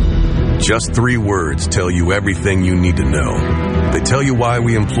 Just 3 words tell you everything you need to know. They tell you why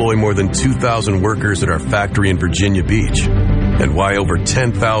we employ more than 2,000 workers at our factory in Virginia Beach, and why over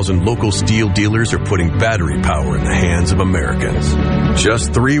 10,000 local steel dealers are putting battery power in the hands of Americans.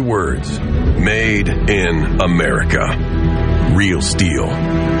 Just 3 words: made in America. Real steel.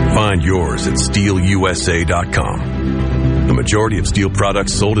 Find yours at steelusa.com. The majority of steel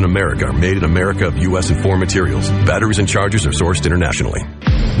products sold in America are made in America of U.S. and foreign materials. Batteries and chargers are sourced internationally.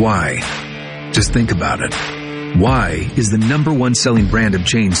 Why? Just think about it. Why is the #1 selling brand of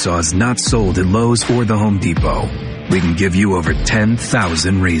chainsaws not sold at Lowe's or the Home Depot? We can give you over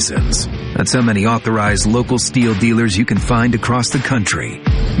 10,000 reasons. That's how many authorized local steel dealers you can find across the country.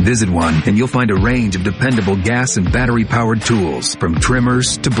 Visit one and you'll find a range of dependable gas and battery-powered tools, from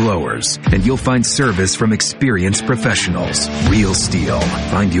trimmers to blowers. And you'll find service from experienced professionals. Real steel.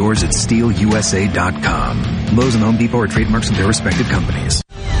 Find yours at steelusa.com. Lowe's and Home Depot are trademarks of their respective companies.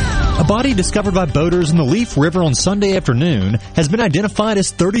 A body discovered by boaters in the Leaf River on Sunday afternoon has been identified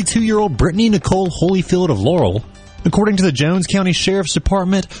as 32-year-old Brittany Nicole Holyfield of Laurel. According to the Jones County Sheriff's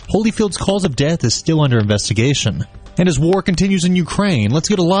Department, Holyfield's cause of death is still under investigation. And as war continues in Ukraine, let's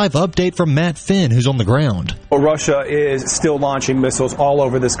get a live update from Matt Finn, who's on the ground. Well, Russia is still launching missiles all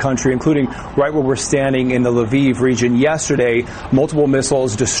over this country, including right where we're standing in the Lviv region. Yesterday, multiple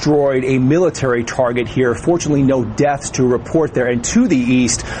missiles destroyed a military target here. Fortunately, no deaths to report there. And to the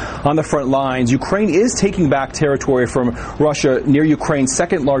east, on the front lines, Ukraine is taking back territory from Russia near Ukraine's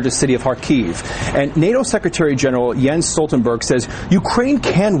second largest city of Kharkiv. And NATO Secretary General Jens Stoltenberg says Ukraine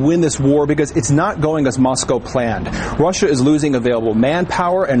can win this war because it's not going as Moscow planned. Russia is losing available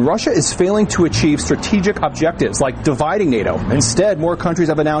manpower, and Russia is failing to achieve strategic objectives like dividing NATO. Instead, more countries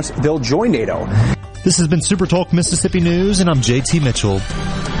have announced they'll join NATO. This has been Super Talk Mississippi News, and I'm JT Mitchell.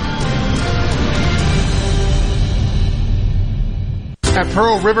 At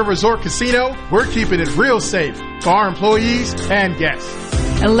Pearl River Resort Casino, we're keeping it real safe for our employees and guests.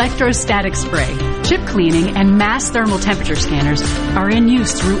 Electrostatic spray, chip cleaning, and mass thermal temperature scanners are in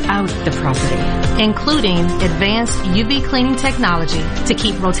use throughout the property, including advanced UV cleaning technology to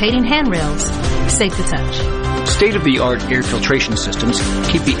keep rotating handrails safe to touch. State-of-the-art air filtration systems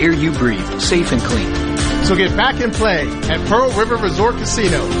keep the air you breathe safe and clean. So get back and play at Pearl River Resort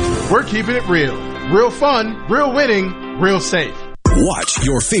Casino. We're keeping it real. Real fun, real winning, real safe. Watch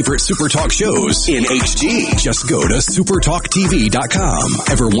your favorite Super Talk shows in HD. Just go to supertalktv.com.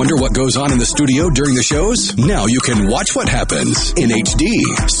 Ever wonder what goes on in the studio during the shows? Now you can watch what happens in HD.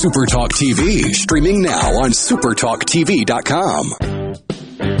 Super Talk TV, streaming now on supertalktv.com.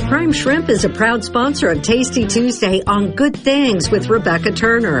 Prime Shrimp is a proud sponsor of Tasty Tuesday on Good Things with Rebecca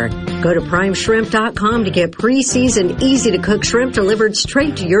Turner. Go to primeshrimp.com to get pre-seasoned, easy-to-cook shrimp delivered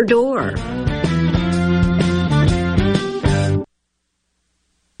straight to your door.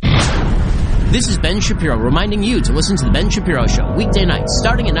 This is Ben Shapiro reminding you to listen to The Ben Shapiro Show weekday nights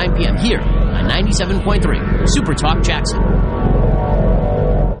starting at 9 p.m. here on 97.3 Super Talk Jackson.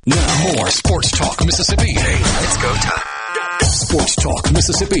 Now more Sports Talk Mississippi. Hey, it's go time. Sports Talk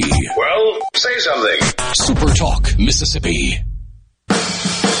Mississippi. Well, say something. Super Talk Mississippi.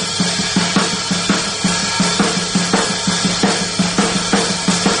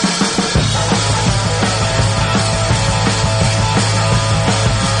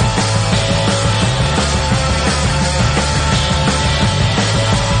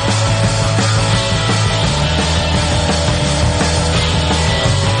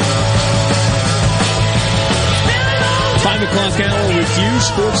 Hour with you,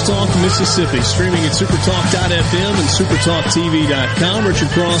 Sports Talk Mississippi, streaming at supertalk.fm and supertalktv.com. Richard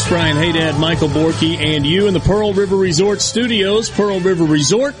Cross, Brian Haydad, Michael Borky, and you in the Pearl River Resort Studios. Pearl River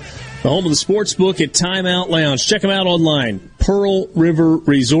Resort, the home of the sports book at Timeout Lounge. Check them out online,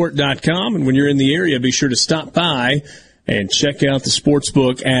 pearlriverresort.com. And when you're in the area, be sure to stop by and check out the sports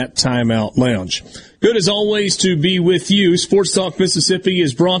book at Timeout Lounge. Good as always to be with you. Sports Talk Mississippi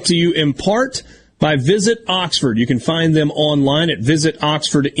is brought to you in part by Visit Oxford. You can find them online at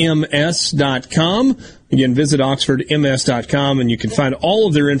visitoxfordms.com. Again, visitoxfordms.com, and you can find all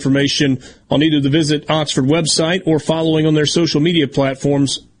of their information on either the Visit Oxford website or following on their social media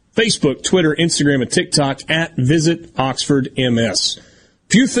platforms, Facebook, Twitter, Instagram, and TikTok at Visit Oxford MS.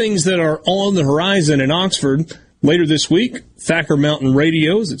 Few things that are on the horizon in Oxford. Later this week, Thacker Mountain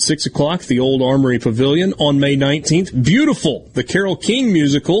Radios at 6 o'clock, the Old Armory Pavilion on May 19th. Beautiful, the Carole King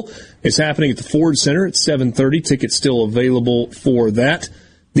musical is happening at the Ford Center at 7:30. Tickets still available for that.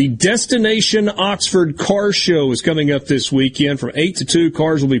 The Destination Oxford Car Show is coming up this weekend. From 8 to 2,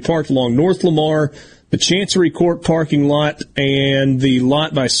 cars will be parked along North Lamar, the Chancery Court parking lot, and the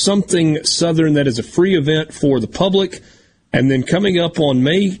lot by Something Southern. That is a free event for the public. And then coming up on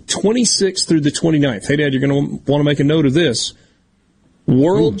May 26th through the 29th. Hey, Dad, you're going to want to make a note of this.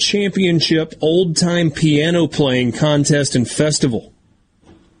 World Championship Old Time Piano Playing Contest and Festival.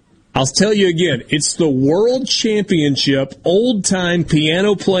 I'll tell you again, it's the World Championship Old Time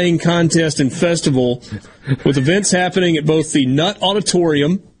Piano Playing Contest and Festival, with events happening at both the Nutt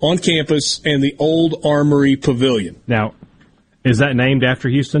Auditorium on campus and the Old Armory Pavilion. Now, is that named after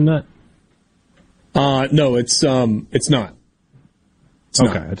Houston Nutt? No, it's not. It's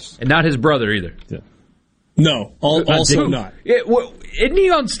okay. And not his brother either. Yeah. No, also not. Isn't he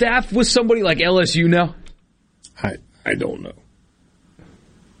on staff with somebody like LSU now? I don't know.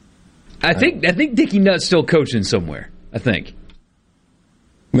 I think Dickie Nutt's still coaching somewhere. I think.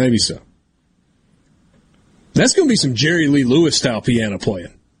 Maybe so. That's going to be some Jerry Lee Lewis style piano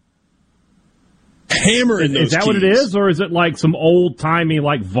playing. Hammering those Is that keys. what it is, or is it like some old timey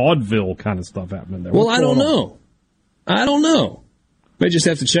like vaudeville kind of stuff happening there? Well, What's I don't going on? know. I don't know. May just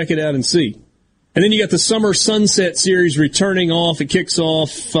have to check it out and see. And then you got the Summer Sunset Series returning off. It kicks off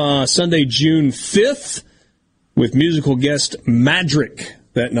Sunday, June 5th with musical guest Madrick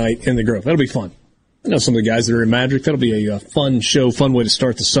that night in the Grove. That'll be fun. I know some of the guys that are in Madrick. That'll be a fun show, fun way to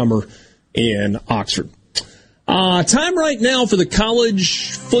start the summer in Oxford. Time right now for the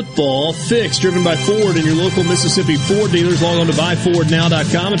college football fix, driven by Ford and your local Mississippi Ford dealers. Log on to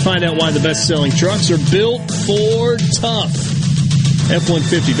buyfordnow.com and find out why the best-selling trucks are built Ford tough.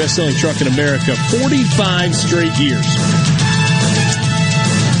 F-150, best-selling truck in America, 45 straight years.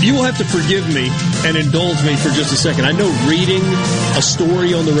 You will have to forgive me and indulge me for just a second. I know reading a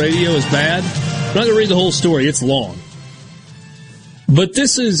story on the radio is bad. I'm not going to read the whole story. It's long. But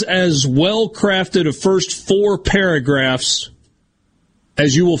this is as well-crafted a first 4 paragraphs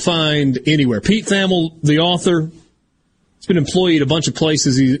as you will find anywhere. Pete Thamel, the author, has been employed at a bunch of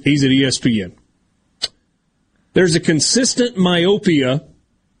places. He's at ESPN. There's a consistent myopia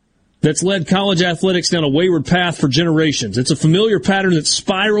that's led college athletics down a wayward path for generations. It's a familiar pattern that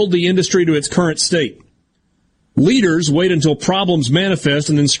spiraled the industry to its current state. Leaders wait until problems manifest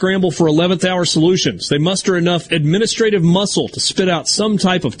and then scramble for 11th-hour solutions. They muster enough administrative muscle to spit out some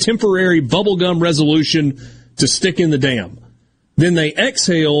type of temporary bubblegum resolution to stick in the dam. Then they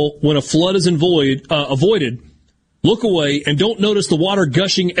exhale when a flood is avoided, look away, and don't notice the water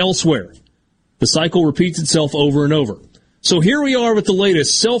gushing elsewhere. The cycle repeats itself over and over. So here we are with the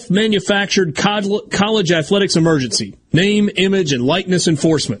latest self-manufactured college athletics emergency, name, image, and likeness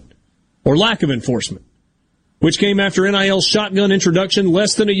enforcement, or lack of enforcement, which came after NIL's shotgun introduction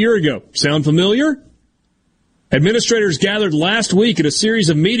less than a year ago. Sound familiar? Administrators gathered last week at a series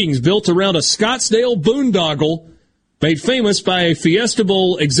of meetings built around a Scottsdale boondoggle made famous by a Fiesta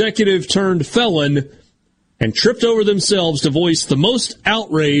Bowl executive turned felon, and tripped over themselves to voice the most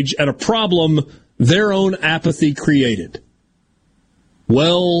outrage at a problem their own apathy created.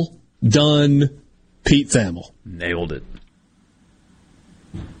 Well done, Pete Thamel. Nailed it.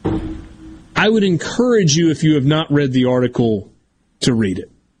 I would encourage you, if you have not read the article, to read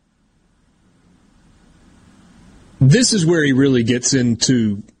it. This is where he really gets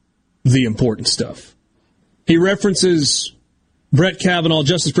into the important stuff. He references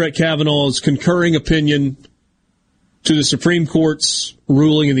Justice Brett Kavanaugh's concurring opinion to the Supreme Court's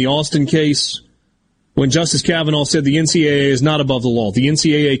ruling in the Austin case, when Justice Kavanaugh said the NCAA is not above the law. The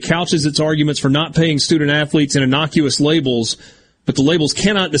NCAA couches its arguments for not paying student-athletes in innocuous labels, but the labels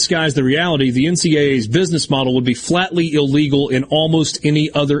cannot disguise the reality. The NCAA's business model would be flatly illegal in almost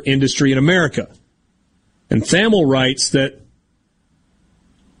any other industry in America. And Thamel writes that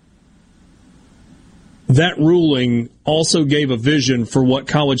ruling also gave a vision for what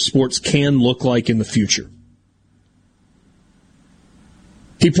college sports can look like in the future.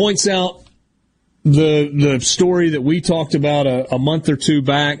 He points out the story that we talked about a month or two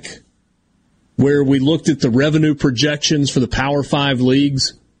back, where we looked at the revenue projections for the Power 5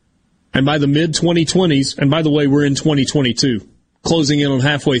 leagues. And by the mid-2020s, and by the way, we're in 2022, closing in on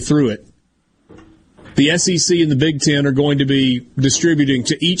halfway through it, the SEC and the Big Ten are going to be distributing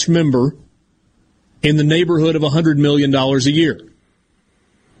to each member in the neighborhood of $100 million a year,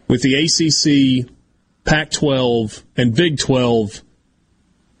 with the ACC, Pac-12, and Big 12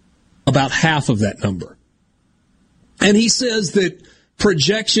 about half of that number. And he says that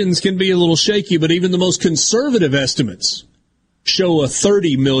projections can be a little shaky, but even the most conservative estimates show a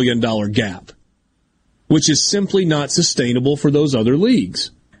 $30 million gap, which is simply not sustainable for those other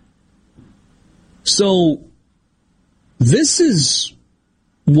leagues. So this is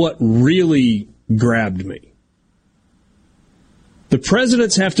what really grabbed me. The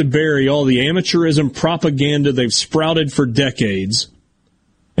presidents have to bury all the amateurism propaganda they've sprouted for decades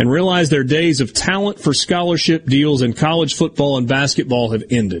and realize their days of talent for scholarship deals in college football and basketball have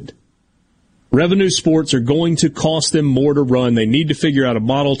ended. Revenue sports are going to cost them more to run. They need to figure out a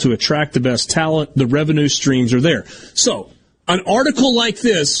model to attract the best talent. The revenue streams are there. So, an article like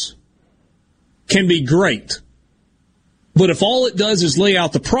this can be great. But if all it does is lay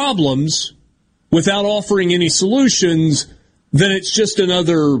out the problems without offering any solutions, then it's just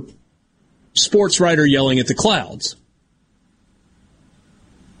another sports writer yelling at the clouds.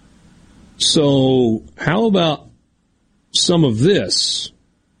 So, how about some of this,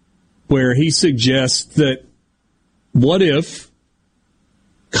 where he suggests that what if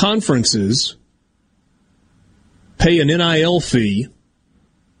conferences pay an NIL fee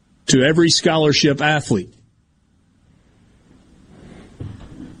to every scholarship athlete?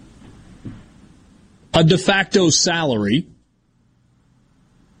 A de facto salary,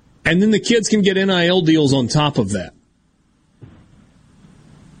 and then the kids can get NIL deals on top of that.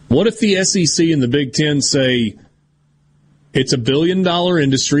 What if the SEC and the Big Ten say it's $1 billion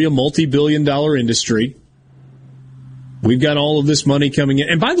industry, a multi-billion dollar industry. We've got all of this money coming in.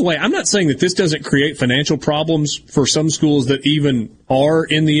 And by the way, I'm not saying that this doesn't create financial problems for some schools that even are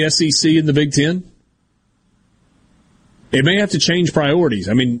in the SEC and the Big Ten. It may have to change priorities.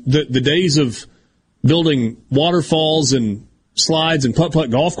 I mean, the days of building waterfalls and slides and putt-putt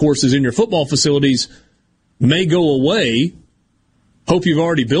golf courses in your football facilities may go away. Hope you've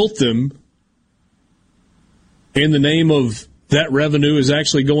already built them in the name of that revenue is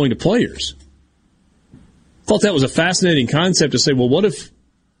actually going to players. Thought that was a fascinating concept to say, well, what if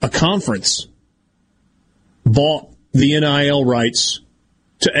a conference bought the NIL rights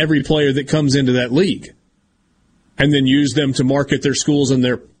to every player that comes into that league and then used them to market their schools and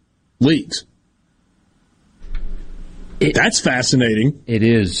their leagues? That's fascinating. It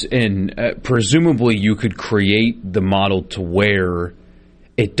is, and presumably you could create the model to where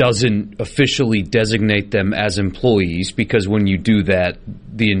it doesn't officially designate them as employees, because when you do that,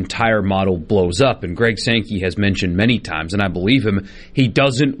 the entire model blows up. And Greg Sankey has mentioned many times, and I believe him, he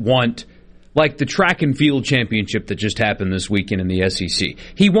doesn't want, like the track and field championship that just happened this weekend in the SEC,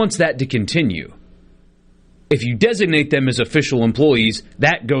 he wants that to continue. If you designate them as official employees,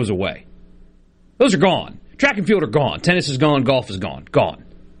 that goes away. Those are gone. Track and field are gone. Tennis is gone. Golf is gone. Gone.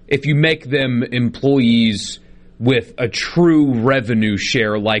 If you make them employees with a true revenue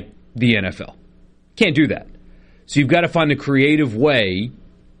share like the NFL. Can't do that. So you've got to find a creative way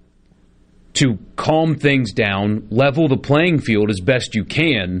to calm things down, level the playing field as best you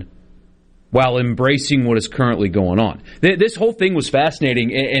can, while embracing what is currently going on. This whole thing was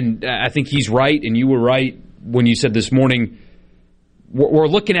fascinating, and I think he's right, and you were right when you said this morning, we're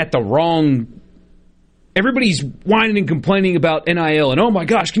looking at the wrong... Everybody's whining and complaining about NIL, and oh my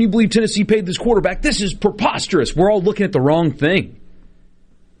gosh, can you believe Tennessee paid this quarterback? This is preposterous. We're all looking at the wrong thing.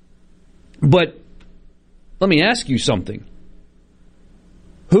 But let me ask you something.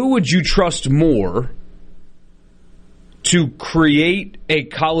 Who would you trust more to create a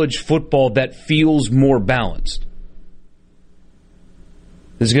college football that feels more balanced?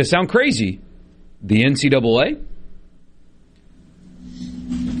 This is going to sound crazy. The NCAA?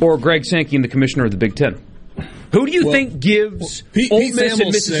 Or Greg Sankey and the commissioner of the Big Ten? Who do you think gives Ole Miss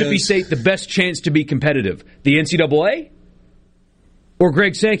and Mississippi State the best chance to be competitive? The NCAA? Or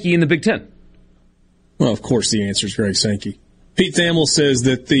Greg Sankey and the Big Ten? Well, of course the answer is Greg Sankey. Pete Thamel says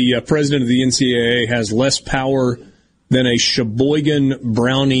that the president of the NCAA has less power than a Sheboygan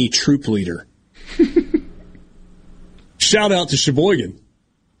Brownie troop leader. Shout out to Sheboygan.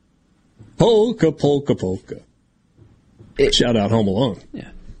 Polka, polka, polka. Shout out Home Alone. Yeah.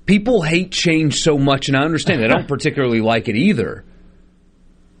 People hate change so much, and I understand. I don't particularly like it either.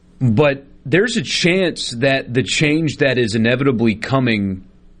 But there's a chance that the change that is inevitably coming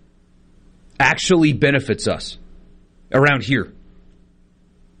actually benefits us around here.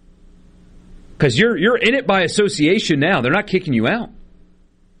 Because you're in it by association now. They're not kicking you out.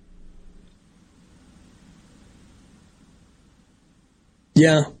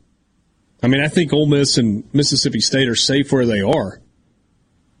 Yeah. I mean, I think Ole Miss and Mississippi State are safe where they are.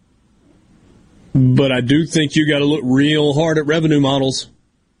 But I do think you got to look real hard at revenue models.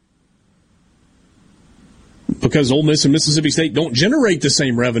 Because Ole Miss and Mississippi State don't generate the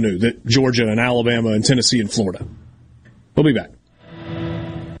same revenue that Georgia and Alabama and Tennessee and Florida. We'll be back.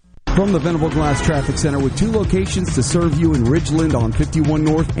 From the Venable Glass Traffic Center with 2 locations to serve you in Ridgeland on 51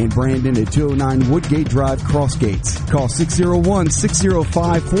 North and Brandon at 209 Woodgate Drive, Crossgates. Call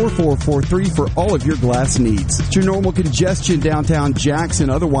 601-605-4443 for all of your glass needs. It's your normal congestion downtown Jackson.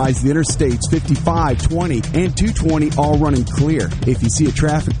 Otherwise, the interstates 55, 20, and 220 all running clear. If you see a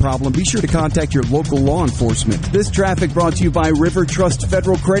traffic problem, be sure to contact your local law enforcement. This traffic brought to you by River Trust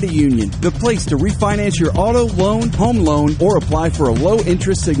Federal Credit Union, the place to refinance your auto loan, home loan, or apply for a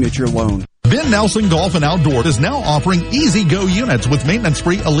low-interest signature loan. Ben Nelson Golf and Outdoor is now offering Easy Go units with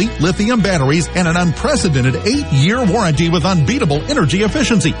maintenance-free elite lithium batteries and an unprecedented 8-year warranty with unbeatable energy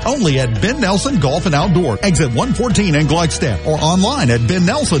efficiency. Only at Ben Nelson Golf and Outdoor, exit 114 in Gluckstadt, or online at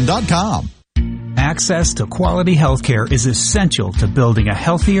bennelson.com. Access to quality health care is essential to building a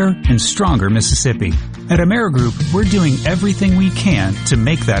healthier and stronger Mississippi. At AmeriGroup, we're doing everything we can to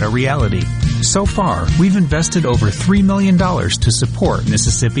make that a reality. So far, we've invested over $3 million to support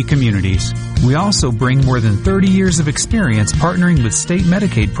Mississippi communities. We also bring more than 30 years of experience partnering with state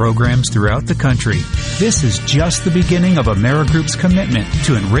Medicaid programs throughout the country. This is just the beginning of AmeriGroup's commitment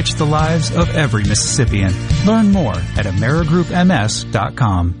to enrich the lives of every Mississippian. Learn more at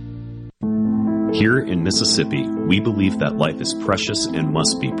AmeriGroupMS.com. Here in Mississippi, we believe that life is precious and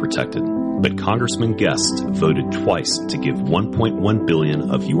must be protected. But Congressman Guest voted twice to give $1.1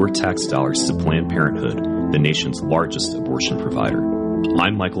 billion of your tax dollars to Planned Parenthood, the nation's largest abortion provider.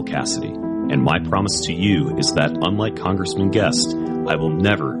 I'm Michael Cassidy, and my promise to you is that, unlike Congressman Guest, I will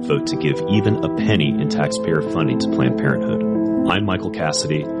never vote to give even a penny in taxpayer funding to Planned Parenthood. I'm Michael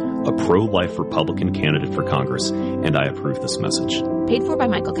Cassidy, a pro-life Republican candidate for Congress, and I approve this message. Paid for by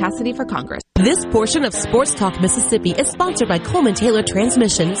Michael Cassidy for Congress. This portion of Sports Talk Mississippi is sponsored by Coleman Taylor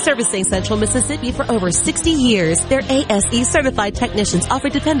Transmission, servicing Central Mississippi for over 60 years. Their ASE certified technicians offer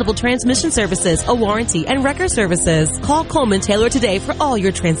dependable transmission services, a warranty, and record services. Call Coleman Taylor today for all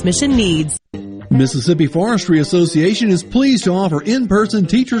your transmission needs. Mississippi Forestry Association is pleased to offer in-person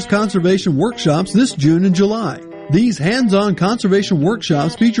teachers conservation workshops this June and July. These hands-on conservation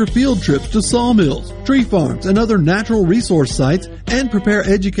workshops feature field trips to sawmills, tree farms, and other natural resource sites, and prepare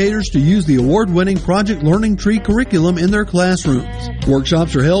educators to use the award-winning Project Learning Tree curriculum in their classrooms.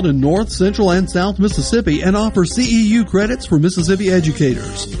 Workshops are held in North, Central, and South Mississippi and offer CEU credits for Mississippi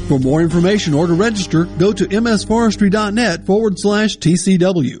educators. For more information or to register, go to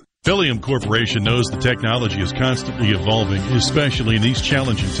msforestry.net/TCW. Phylium Corporation knows the technology is constantly evolving, especially in these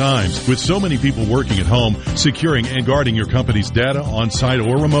challenging times. With so many people working at home, securing and guarding your company's data on-site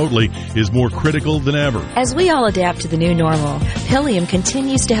or remotely is more critical than ever. As we all adapt to the new normal, Phylium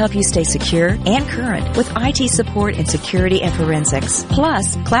continues to help you stay secure and current with IT support in security and forensics,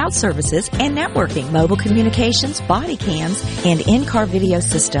 plus cloud services and networking, mobile communications, body cams, and in-car video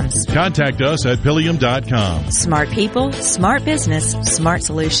systems. Contact us at Phylium.com. Smart people, smart business, smart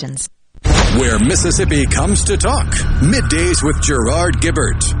solutions. Where Mississippi comes to talk. Middays with Gerard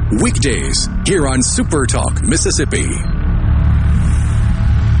Gibbert. Weekdays here on Super Talk Mississippi.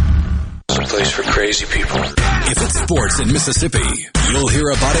 It's a place for crazy people. If it's sports in Mississippi, you'll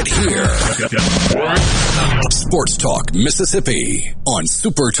hear about it here. Sports Talk Mississippi on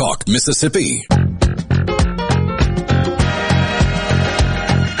Super Talk Mississippi.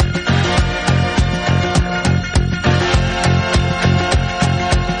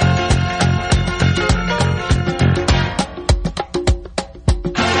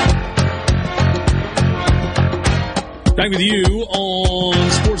 Back with you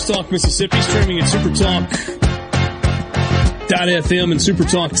on Sports Talk Mississippi, streaming at supertalk.fm and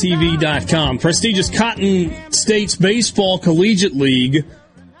supertalktv.com. Prestigious Cotton States Baseball Collegiate League.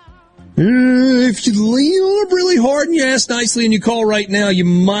 If you lean on it really hard and you ask nicely and you call right now, you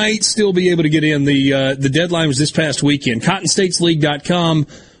might still be able to get in. The deadline was this past weekend. CottonStatesLeague.com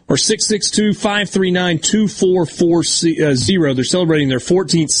or 662-539-2440. They're celebrating their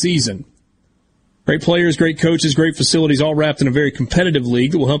 14th season. Great players, great coaches, great facilities, all wrapped in a very competitive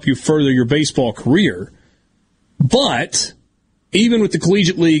league that will help you further your baseball career. But even with the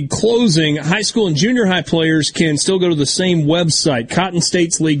Collegiate League closing, high school and junior high players can still go to the same website,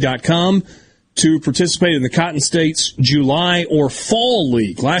 CottonStatesLeague.com, to participate in the Cotton States July or Fall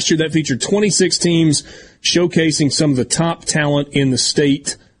League. Last year that featured 26 teams showcasing some of the top talent in the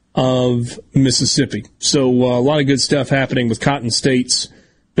state of Mississippi. So a lot of good stuff happening with Cotton States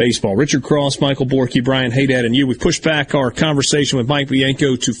baseball. Richard Cross, Michael Borky, Brian Haydad, and you. We've pushed back our conversation with Mike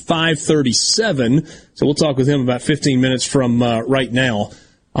Bianco to 5:37, so we'll talk with him about 15 minutes from right now.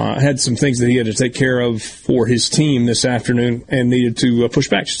 Had some things that he had to take care of for his team this afternoon and needed to push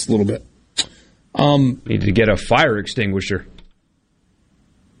back just a little bit. Needed to get a fire extinguisher.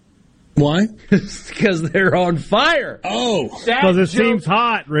 Why? Because they're on fire. Oh. Because it seems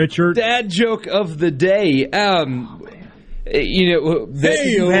hot, Richard. Dad joke of the day.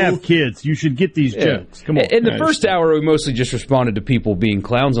 You have kids. You should get these jokes. Come on. In the first hour, we mostly just responded to people being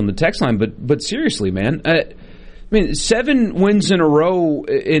clowns on the text line. But seriously, man, I mean, 7 wins in a row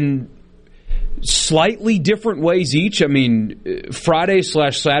in slightly different ways each. I mean,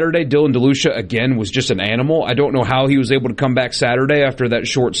 Friday/Saturday, Dylan DeLucia again was just an animal. I don't know how he was able to come back Saturday after that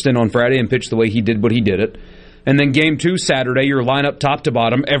short stint on Friday and pitch the way he did, but he did it. And then game 2 Saturday, your lineup top to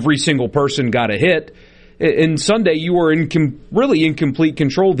bottom, every single person got a hit. And Sunday, you were really in complete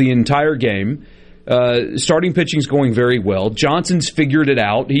control the entire game. Starting pitching's going very well. Johnson's figured it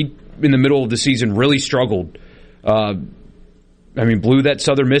out. He, in the middle of the season, really struggled. Blew that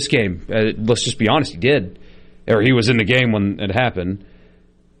Southern Miss game. Let's just be honest, he did. Or he was in the game when it happened.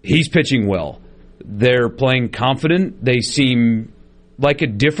 He's pitching well. They're playing confident. They seem like a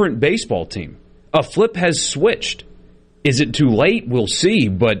different baseball team. A flip has switched. Is it too late? We'll see.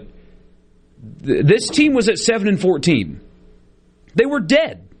 But this team was at 7-14. They were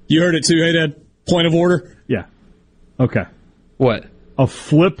dead. You heard it too, hey, Dad? Point of order? Yeah. Okay. What? A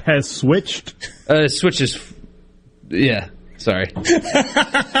flip has switched? Switches. Yeah. Sorry.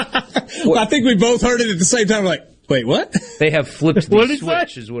 I think we both heard it at the same time. Like, wait, what? They have flipped the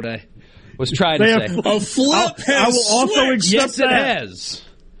switch, is what I was trying to say. A flip has I will also accept yes, that. It has.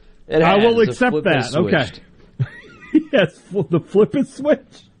 I will accept that. Okay. Yes, the flip is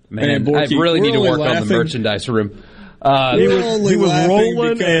switched. Man, I really need to work on the merchandise room. He was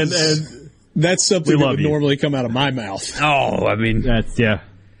rolling, and that's something that would normally come out of my mouth. Oh, I mean, that's yeah.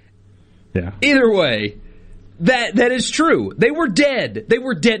 Either way, that is true. They were dead. They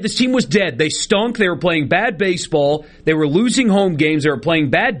were dead. This team was dead. They stunk. They were playing bad baseball. They were losing home games. They were playing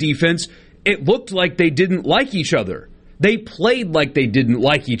bad defense. It looked like they didn't like each other. They played like they didn't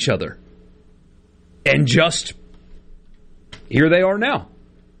like each other. And just here they are now.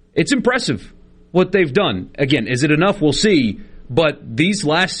 It's impressive what they've done. Again, is it enough? We'll see. But these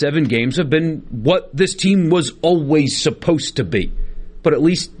last 7 games have been what this team was always supposed to be. But at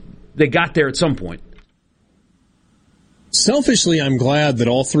least they got there at some point. Selfishly, I'm glad that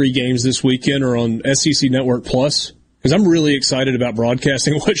all 3 games this weekend are on SEC Network Plus, because I'm really excited about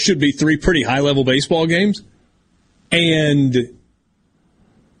broadcasting what should be 3 pretty high-level baseball games. And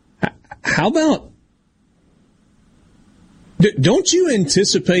how about, don't you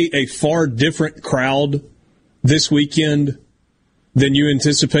anticipate a far different crowd this weekend than you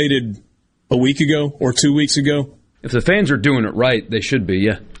anticipated a week ago or 2 weeks ago? If the fans are doing it right, they should be,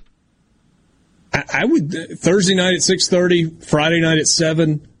 yeah. I would, Thursday night at 6:30, Friday night at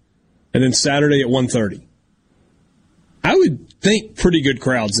 7, and then Saturday at 1:30. I would think pretty good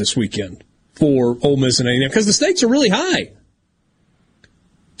crowds this weekend for Ole Miss and A&M, because the stakes are really high.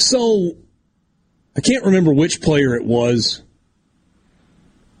 So, I can't remember which player it was,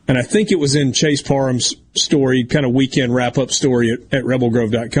 and I think it was in Chase Parham's story, kind of weekend wrap-up story at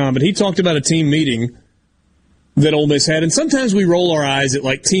rebelgrove.com, but he talked about a team meeting that Ole Miss had, and sometimes we roll our eyes at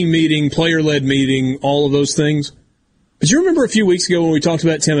like team meeting, player-led meeting, all of those things. But you remember a few weeks ago when we talked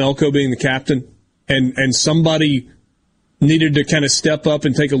about Tim Elko being the captain, and somebody needed to kind of step up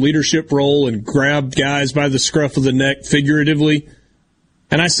and take a leadership role and grab guys by the scruff of the neck, figuratively.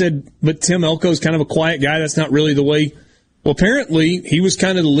 And I said, but Tim Elko's kind of a quiet guy. That's not really the way. Well, apparently, he was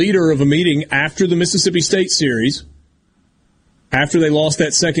kind of the leader of a meeting after the Mississippi State series, after they lost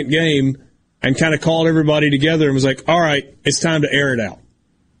that second game, and kind of called everybody together and was like, all right, it's time to air it out.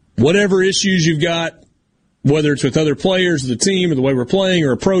 Whatever issues you've got, whether it's with other players, the team, or the way we're playing,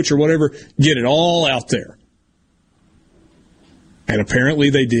 or approach, or whatever, get it all out there. And apparently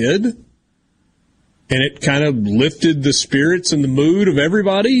they did. And it kind of lifted the spirits and the mood of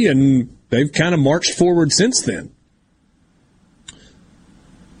everybody, and they've kind of marched forward since then.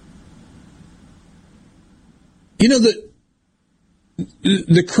 You know,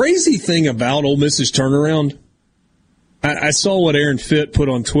 the crazy thing about Ole Miss's turnaround, I saw what Aaron Fitt put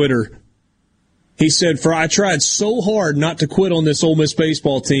on Twitter. He said, I tried so hard not to quit on this Ole Miss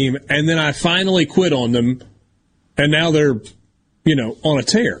baseball team, and then I finally quit on them, and now they're, on a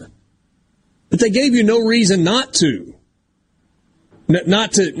tear. But they gave you no reason not to.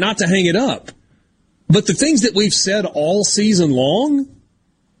 Not to hang it up. But the things that we've said all season long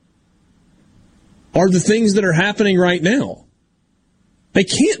are the things that are happening right now. They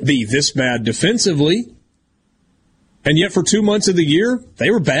can't be this bad defensively. And yet for 2 months of the year, they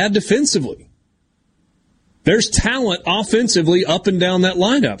were bad defensively. There's talent offensively up and down that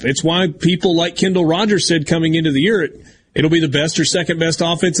lineup. It's why people like Kendall Rogers said coming into the year, it'll be the best or second best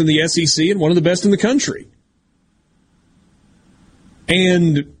offense in the SEC and one of the best in the country.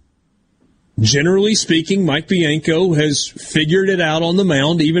 And generally speaking, Mike Bianco has figured it out on the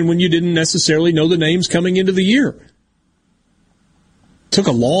mound, even when you didn't necessarily know the names coming into the year. Took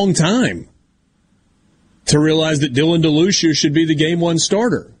a long time to realize that Dylan DeLucia should be the game one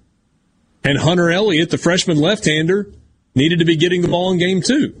starter. And Hunter Elliott, the freshman left-hander, needed to be getting the ball in game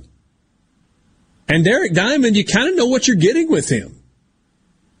two. And Derek Diamond, you kind of know what you're getting with him.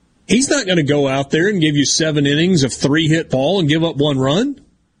 He's not going to go out there and give you 7 innings of 3-hit ball and give up 1 run.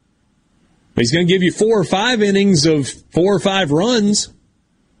 He's going to give you 4 or 5 innings of 4 or 5 runs.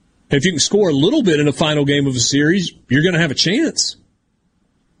 If you can score a little bit in a final game of a series, you're going to have a chance.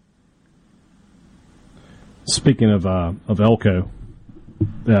 Speaking of Elko,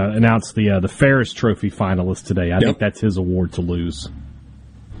 announced the Ferris Trophy finalist today. I think that's his award to lose.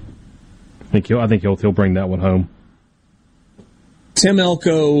 I think he'll bring that one home. Tim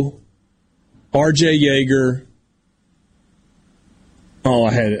Elko, R.J. Yeager. Oh,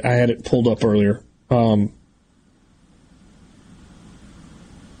 I had it pulled up earlier.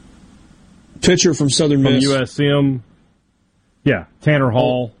 Pitcher from Southern Miss. From USM. Yeah, Tanner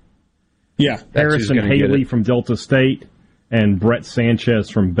Hall. Yeah. Harrison Haley from Delta State. And Brett Sanchez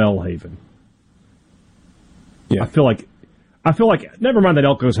from Belhaven. Yeah. I feel like, never mind that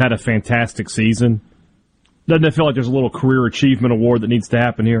Elko's had a fantastic season. Doesn't it feel like there's a little career achievement award that needs to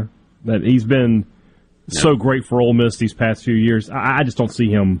happen here? That he's been so great for Ole Miss these past few years. I just don't see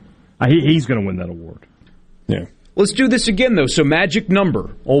him. He's going to win that award. Yeah. Let's do this again, though. So magic number.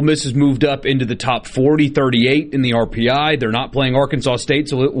 Ole Miss has moved up into the top 40, 38 in the RPI. They're not playing Arkansas State,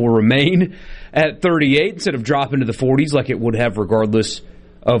 so it will remain at 38 instead of drop into the 40s like it would have regardless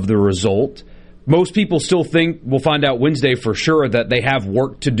of the result. Most people still think, we'll find out Wednesday for sure, that they have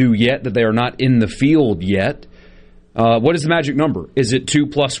work to do yet, that they are not in the field yet. What is the magic number? Is it 2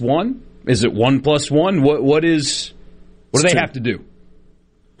 plus 1? Is it 1 plus 1? What do they have to do?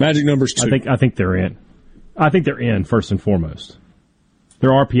 Magic number's 2. I think they're in. I think they're in, first and foremost.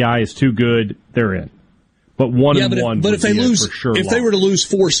 Their RPI is too good, they're in. But 1-1 but if they lose, for sure if they were to lose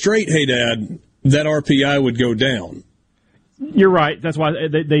 4 straight, hey Dad, that RPI would go down. You're right. That's why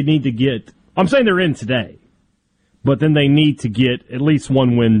they need to get. I'm saying they're in today, but then they need to get at least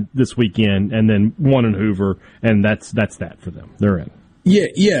 1 win this weekend, and then 1 in Hoover, and that's that for them. They're in. Yeah.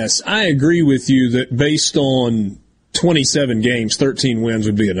 Yes, I agree with you that based on 27 games, 13 wins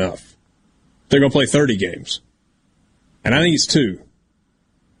would be enough. They're going to play 30 games, and I think it's 2.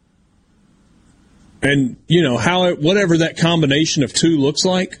 And, whatever that combination of 2 looks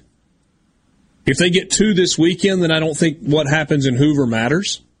like, if they get 2 this weekend, then I don't think what happens in Hoover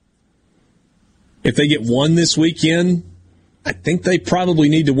matters. If they get 1 this weekend, I think they probably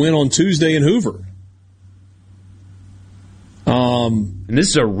need to win on Tuesday in Hoover. And this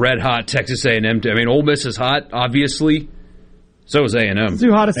is a red-hot Texas A&M. I mean, Ole Miss is hot, obviously. So is A&M. It's the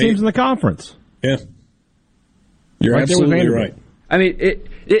two hottest teams in the conference. Yeah. You're absolutely right. I mean,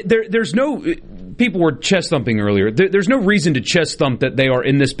 there's no... People were chest thumping earlier. There's no reason to chest thump that they are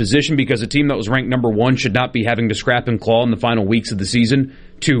in this position because a team that was ranked number 1 should not be having to scrap and claw in the final weeks of the season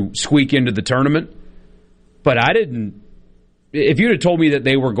to squeak into the tournament. But I didn't. If you'd have told me that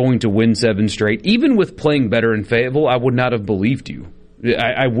they were going to win 7 straight, even with playing better in Fayetteville, I would not have believed you.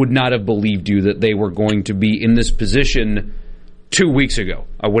 I would not have believed you that they were going to be in this position 2 weeks ago.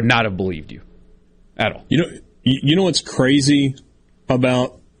 I would not have believed you at all. You know what's crazy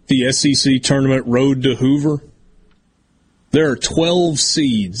about the SEC tournament road to Hoover? There are 12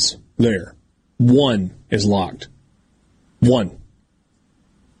 seeds there. 1 is locked. 1.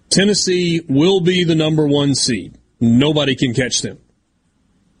 Tennessee will be the number 1 seed. Nobody can catch them.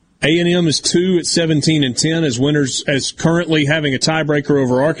 A&M is 2 at 17-10 as winners, as currently having a tiebreaker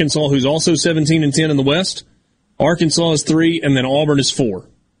over Arkansas, who's also 17-10 in the West. Arkansas is 3, and then Auburn is 4.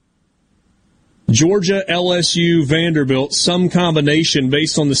 Georgia, LSU, Vanderbilt, some combination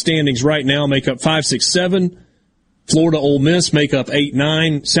based on the standings right now make up 5, 6, 7. Florida, Ole Miss make up 8,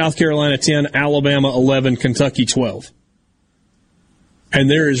 9. South Carolina 10, Alabama 11, Kentucky 12. And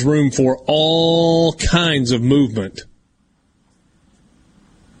there is room for all kinds of movement.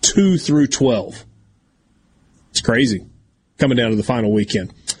 2 through 12. It's crazy. Coming down to the final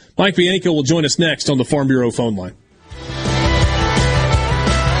weekend. Mike Bianco will join us next on the Farm Bureau phone line.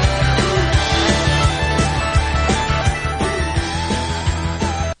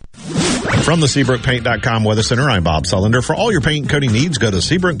 From the SeabrookPaint.com Weather Center, I'm Bob Sullender. For all your paint and coating needs, go to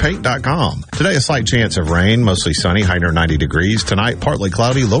SeabrookPaint.com. Today, a slight chance of rain, mostly sunny, high near 90 degrees. Tonight, partly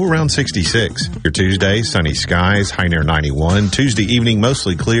cloudy, low around 66. Your Tuesday, sunny skies, high near 91. Tuesday evening,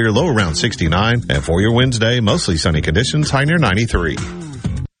 mostly clear, low around 69. And for your Wednesday, mostly sunny conditions, high near 93.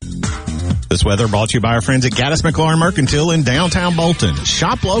 This weather brought to you by our friends at Gaddis McLaurin Mercantile in downtown Bolton.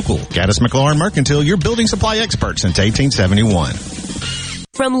 Shop local. Gaddis McLaurin Mercantile, your building supply expert since 1871.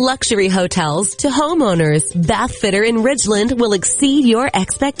 From luxury hotels to homeowners, Bath Fitter in Ridgeland will exceed your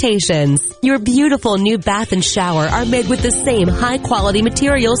expectations. Your beautiful new bath and shower are made with the same high-quality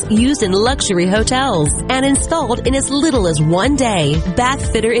materials used in luxury hotels and installed in as little as 1 day.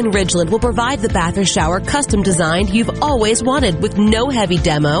 Bath Fitter in Ridgeland will provide the bath or shower custom designed you've always wanted with no heavy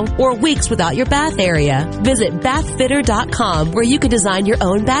demo or weeks without your bath area. Visit bathfitter.com where you can design your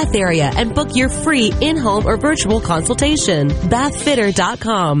own bath area and book your free in-home or virtual consultation.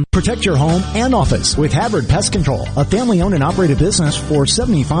 Bathfitter.com. Protect your home and office with Havard Pest Control, a family-owned and operated business for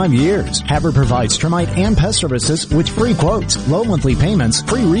 75 years. Havard provides termite and pest services with free quotes, low monthly payments,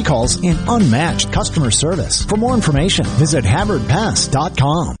 free recalls, and unmatched customer service. For more information, visit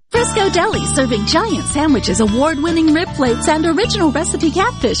HavardPest.com. Frisco Deli, serving giant sandwiches, award-winning rib plates, and original recipe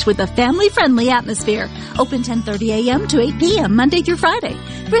catfish with a family-friendly atmosphere. Open 10:30 a.m. to 8 p.m. Monday through Friday.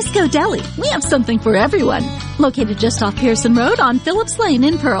 Frisco Deli, we have something for everyone. Located just off Pearson Road on Phillips Lane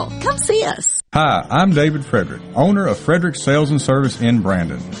in Pearl. Come see us. Hi, I'm David Frederick, owner of Frederick Sales and Service in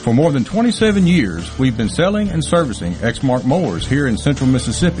Brandon. For more than 27 years, we've been selling and servicing Exmark mowers here in central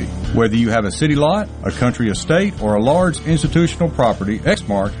Mississippi. Whether you have a city lot, a country estate, or a large institutional property,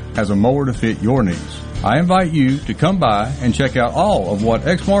 Exmark has a mower to fit your needs. I invite you to come by and check out all of what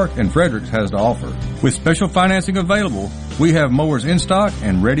Exmark and Fredericks has to offer. With special financing available, we have mowers in stock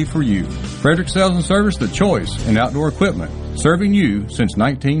and ready for you. Fredericks Sales and Service, the choice in outdoor equipment, serving you since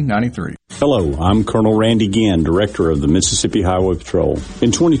 1993. Hello, I'm Colonel Randy Ginn, Director of the Mississippi Highway Patrol.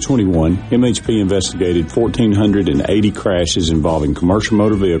 In 2021, MHP investigated 1,480 crashes involving commercial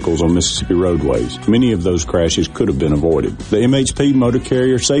motor vehicles on Mississippi roadways. Many of those crashes could have been avoided. The MHP Motor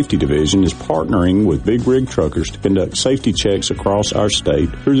Carrier Safety Division is partnering with Big Rig Truckers to conduct safety checks across our state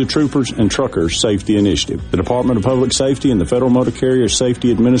through the Troopers and Truckers Safety Initiative. The Department of Public Safety and the Federal Motor Carrier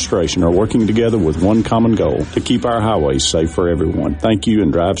Safety Administration are working together with one common goal: to keep our highways safe for everyone. Thank you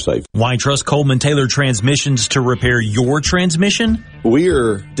and drive safe. Why trust Coleman Taylor Transmissions to repair your transmission? We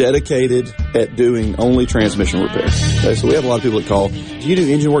are dedicated at doing only transmission repair. Okay, so we have a lot of people that call, do you do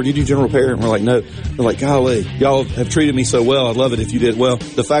engine work? Do you do general repair? And we're like, no. They're like, golly, y'all have treated me so well. I'd love it if you did. Well,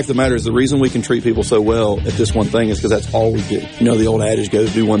 the fact of the matter is the reason we can treat people so well at this one thing is because that's all we do. You know, the old adage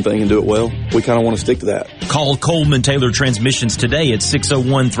goes, do one thing and do it well. We kind of want to stick to that. Call Coleman Taylor Transmissions today at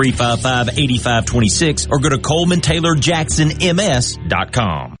 601-355-8526 or go to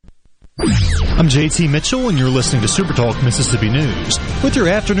ColemanTaylorJacksonMS.com. I'm JT Mitchell, and you're listening to Super Talk Mississippi News. With your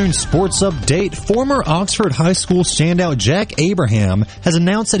afternoon sports update, former Oxford High School standout Jack Abraham has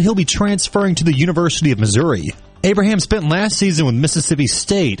announced that he'll be transferring to the University of Missouri. Abraham spent last season with Mississippi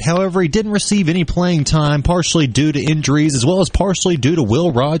State. However, he didn't receive any playing time, partially due to injuries, as well as partially due to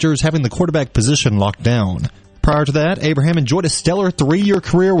Will Rogers having the quarterback position locked down. Prior to that, Abraham enjoyed a stellar 3-year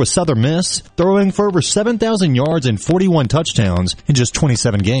career with Southern Miss, throwing for over 7,000 yards and 41 touchdowns in just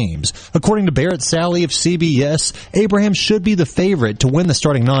 27 games. According to Barrett Sally of CBS, Abraham should be the favorite to win the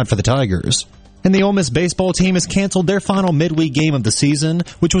starting nod for the Tigers. And the Ole Miss baseball team has canceled their final midweek game of the season,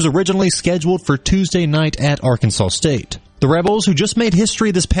 which was originally scheduled for Tuesday night at Arkansas State. The Rebels, who just made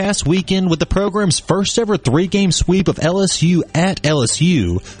history this past weekend with the program's first ever 3-game sweep of LSU at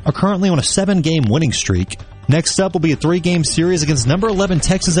LSU, are currently on a 7-game winning streak. Next up will be a 3-game series against number 11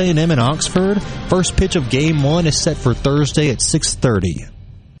 Texas A&M in Oxford. First pitch of Game 1 is set for Thursday at 6:30.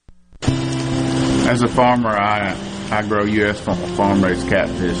 As a farmer, I grow U.S. farm-raised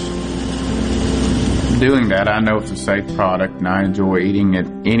catfish. Doing that, I know it's a safe product, and I enjoy eating it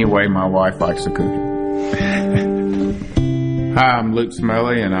any way my wife likes to cook it. Hi, I'm Luke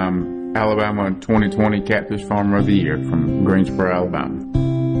Smelly, and I'm Alabama 2020 Catfish Farmer of the Year from Greensboro, Alabama.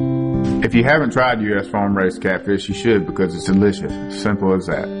 If you haven't tried U.S. farm-raised catfish, you should, because it's delicious. Simple as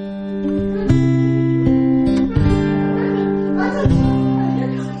that.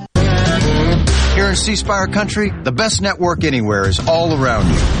 Here in C Spire country, the best network anywhere is all around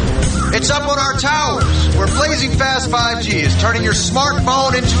you. It's up on our towers, where blazing fast 5G is turning your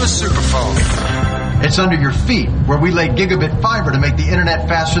smartphone into a superphone. It's under your feet, where we lay gigabit fiber to make the internet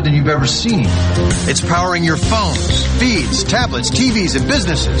faster than you've ever seen. It's powering your phones, feeds, tablets, TVs, and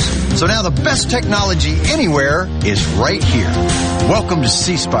businesses. So now the best technology anywhere is right here. Welcome to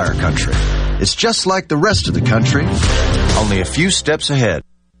C Spire country. It's just like the rest of the country, only a few steps ahead.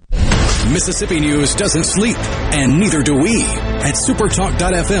 Mississippi News doesn't sleep, and neither do we. At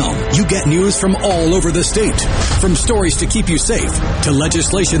supertalk.fm, you get news from all over the state. From stories to keep you safe, to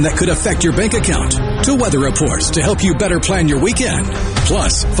legislation that could affect your bank account. to weather reports to help you better plan your weekend.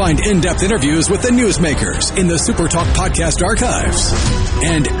 Plus, find in-depth interviews with the newsmakers in the SuperTalk podcast archives.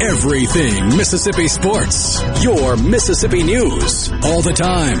 And everything Mississippi sports. Your Mississippi news. All the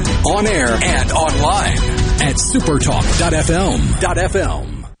time. On air and online. At supertalk.fm.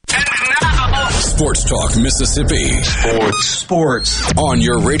 Sports Talk Mississippi. Sports. On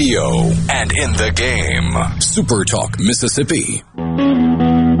your radio and in the game. Super Talk Mississippi.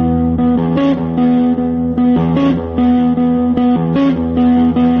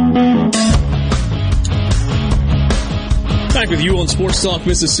 Back with you on Sports Talk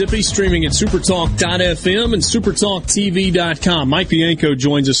Mississippi, streaming at supertalk.fm and supertalktv.com. Mike Bianco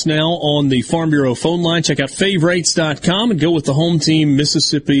joins us now on the Farm Bureau phone line. Check out favorites.com and go with the home team,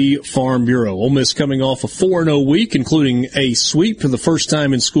 Mississippi Farm Bureau. Ole Miss coming off a 4-0 week, including a sweep for the first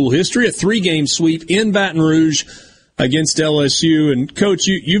time in school history, a 3-game sweep in Baton Rouge against LSU. And, Coach,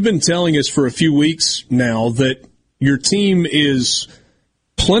 you've been telling us for a few weeks now that your team is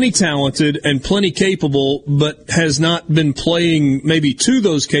plenty talented and plenty capable, but has not been playing maybe to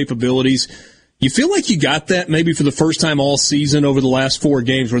those capabilities. You feel like you got that maybe for the first time all season over the last 4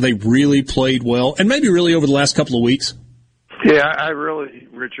 games where they really played well, and maybe really over the last couple of weeks? Yeah, I really,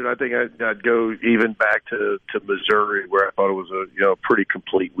 Richard, I think I'd go even back to Missouri, where I thought it was a pretty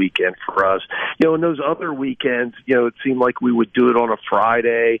complete weekend for us. In those other weekends, it seemed like we would do it on a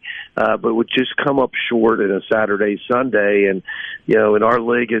Friday, but would just come up short in a Saturday, Sunday, and in our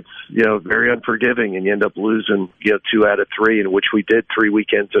league, it's very unforgiving, and you end up losing 2 out of 3, in which we did 3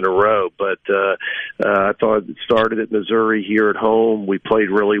 weekends in a row. But I thought it started at Missouri here at home. We played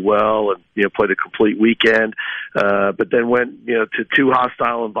really well and played a complete weekend, but then went to 2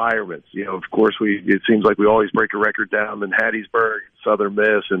 hostile environments. Of course, it seems like we always break a record down in Hattiesburg, Southern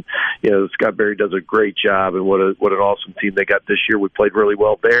Miss, and Scott Berry does a great job. And what an awesome team they got this year. We played really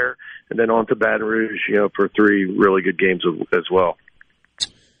well there, and then on to Baton Rouge, for 3 really good games as well.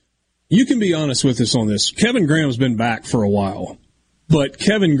 You can be honest with us on this. Kevin Graham's been back for a while, but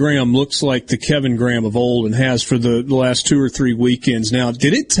Kevin Graham looks like the Kevin Graham of old and has for the last 2 or 3 weekends now.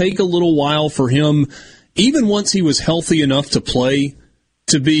 Did it take a little while for him, even once he was healthy enough to play,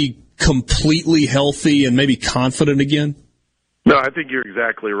 to be completely healthy and maybe confident again? No, I think you're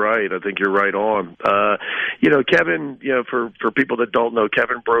exactly right. I think you're right on. Kevin, for people that don't know,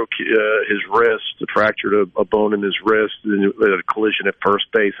 Kevin broke his wrist, fractured a bone in his wrist in a collision at first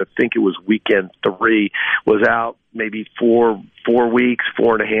base. I think it was weekend 3, was out maybe 4 weeks,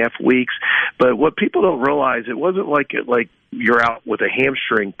 4.5 weeks. But what people don't realize, it wasn't like you're out with a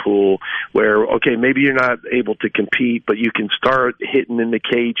hamstring pull where, okay, maybe you're not able to compete, but you can start hitting in the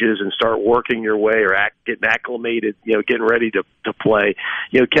cages and start working your way or getting acclimated, getting ready to play.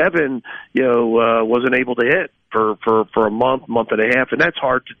 Kevin, wasn't able to hit for a month and a half, and that's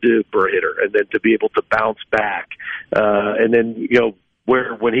hard to do for a hitter. And then to be able to bounce back, and then,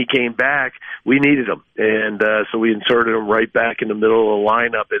 where when he came back, we needed him. And so we inserted him right back in the middle of the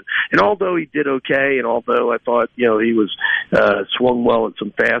lineup. And although he did okay, and although I thought, he was swung well at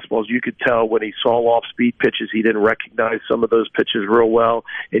some fastballs, you could tell when he saw off-speed pitches, he didn't recognize some of those pitches real well.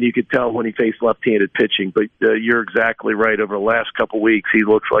 And you could tell when he faced left-handed pitching. But you're exactly right. Over the last couple of weeks, he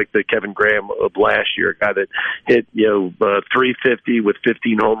looks like the Kevin Graham of last year, a guy that hit, 350 with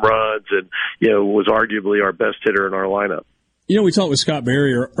 15 home runs and, was arguably our best hitter in our lineup. We talked with Scott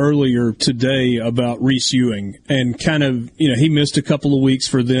Berry earlier today about Reese Ewing and kind of, he missed a couple of weeks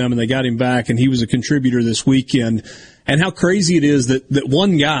for them and they got him back and he was a contributor this weekend. And how crazy it is that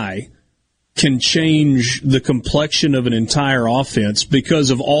one guy can change the complexion of an entire offense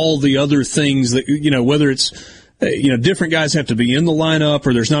because of all the other things that, whether it's, different guys have to be in the lineup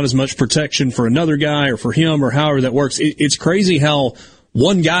or there's not as much protection for another guy or for him or however that works. It's crazy how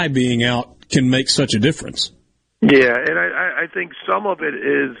one guy being out can make such a difference. Yeah, and I think some of it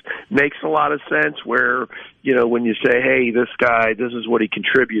makes a lot of sense where, when you say, hey, this guy, this is what he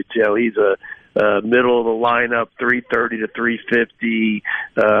contributes, he's a middle of the lineup, 330 to 350,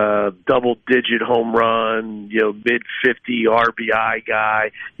 double-digit home run, mid-50 RBI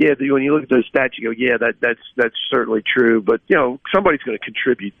guy. Yeah, when you look at those stats, you go, yeah, that's certainly true. But somebody's going to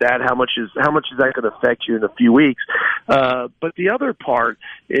contribute that. How much is that going to affect you in a few weeks? But the other part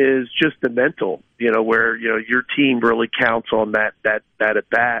is just the mental. Where your team really counts on that at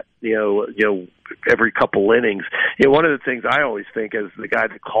bat. every couple innings. One of the things I always think as the guy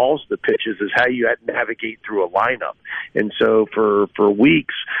that calls the pitches is how you navigate through a lineup. And so for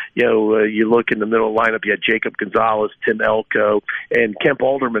weeks, you look in the middle of the lineup, you had Jacob Gonzalez, Tim Elko, and Kemp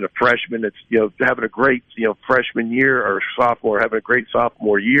Alderman, a freshman that's, having a great, freshman year, or sophomore, having a great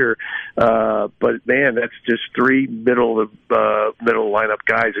sophomore year. But man, that's just three middle lineup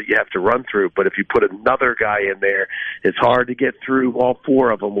guys that you have to run through. But if you put another guy in there, it's hard to get through all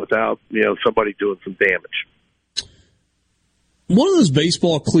four of them without, somebody doing some damage. One of those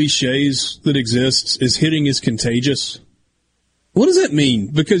baseball cliches that exists is hitting is contagious. What does that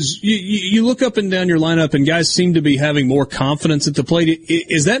mean? Because you look up and down your lineup and guys seem to be having more confidence at the plate.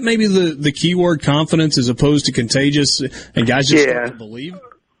 Is that maybe the key word, confidence, as opposed to contagious, and guys just start to believe?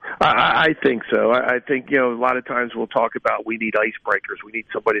 I think so. I think, a lot of times we'll talk about we need icebreakers. We need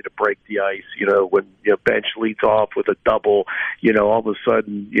somebody to break the ice. When bench leads off with a double, all of a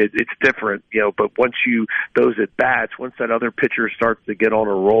sudden it's different, but once those at bats, once that other pitcher starts to get on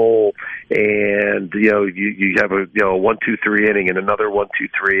a roll and, you have a 1-2-3 inning and another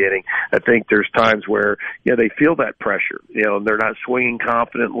 1-2-3 inning, I think there's times where, they feel that pressure, and they're not swinging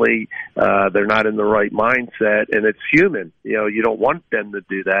confidently. They're not in the right mindset, and it's human. You don't want them to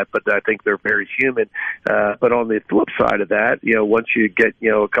do that, but I think they're very human. But on the flip side of that, once you get,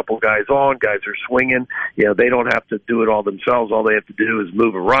 a couple guys on, guys are swinging, they don't have to do it all themselves. All they have to do is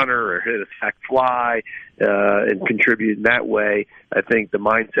move a runner or hit a sac fly, and contribute in that way. I think the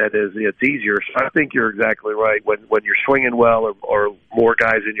mindset is it's easier. So I think you're exactly right. When you're swinging well, or more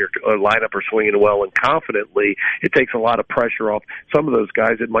guys in your lineup are swinging well and confidently, it takes a lot of pressure off some of those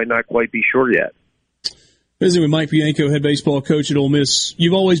guys that might not quite be sure yet. Visiting with Mike Bianco, head baseball coach at Ole Miss.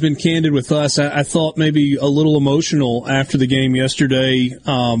 You've always been candid with us. I thought maybe a little emotional after the game yesterday.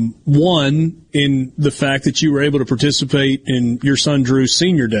 One, in the fact that you were able to participate in your son Drew's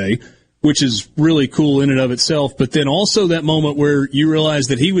senior day, which is really cool in and of itself. But then also that moment where you realized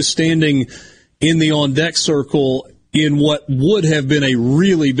that he was standing in the on-deck circle in what would have been a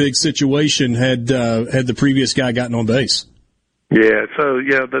really big situation had the previous guy gotten on base. Yeah, so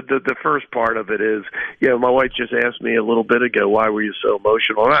the first part of it is, my wife just asked me a little bit ago, why were you so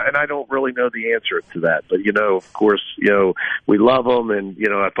emotional? And I don't really know the answer to that, but of course, we love them, and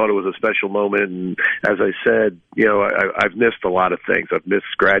I thought it was a special moment. And as I said, I've missed a lot of things. I've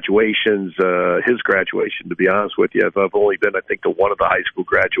missed graduations, his graduation. To be honest with you, I've only been, I think, to one of the high school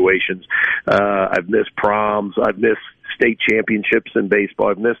graduations. I've missed proms. I've missed state championships in baseball.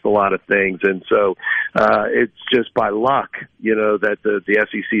 I've missed a lot of things, and so it's just by luck, that the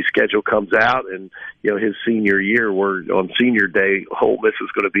SEC schedule comes out, and his senior year, we're on senior day, Ole Miss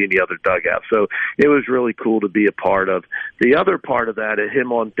is going to be in the other dugout. So it was really cool to be a part of. The other part of that,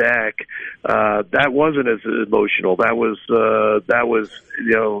 him on deck, that wasn't as emotional. That was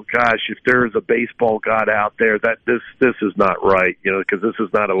gosh, if there's a baseball god out there, that this is not right, because this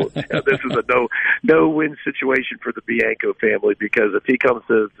is not this is a no win situation for the Bianco family, because if he comes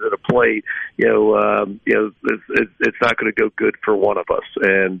to the plate, it's not going to go good for one of us.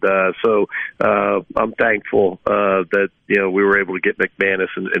 And so I'm thankful that we were able to get McManus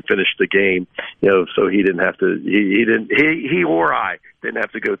and finish the game, so he didn't have to. He or I didn't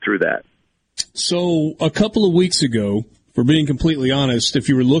have to go through that. So a couple of weeks ago, for being completely honest, if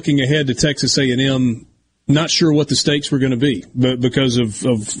you were looking ahead to Texas A&M, not sure what the stakes were going to be, but because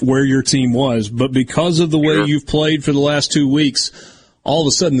of where your team was, but because of the way you've played for the last 2 weeks, all of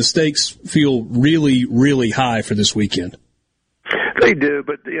a sudden the stakes feel really, really high for this weekend. They do,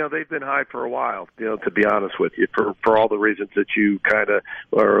 but they've been high for a while. To be honest with you, for all the reasons that you kind of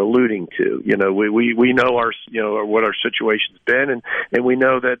are alluding to. We know our what our situation's been, and we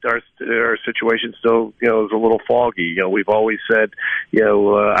know that our situation still is a little foggy. We've always said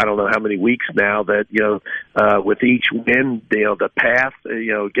I don't know how many weeks now that with each win the path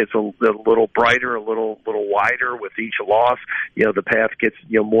gets a little brighter, a little wider. With each loss, the path gets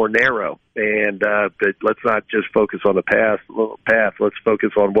more narrow. And but let's not just focus on the path. Let's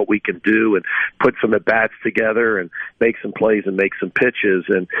focus on what we can do and put some at bats together and make some plays and make some pitches.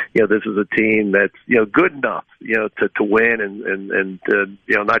 And this is a team that's good enough to win and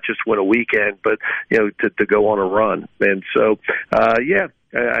not just win a weekend, but to go on a run. And so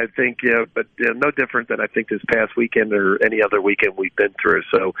I think, but no different than I think this past weekend or any other weekend we've been through.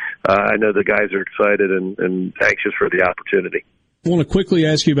 So I know the guys are excited and anxious for the opportunity. I want to quickly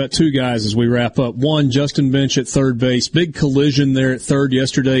ask you about two guys as we wrap up. One, Justin Bench at third base. Big collision there at third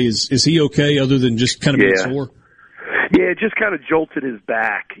yesterday. Is he okay other than just kind of being sore? Yeah, it just kind of jolted his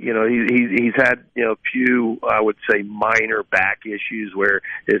back. You know, he's had, you know, a few, I would say, minor back issues where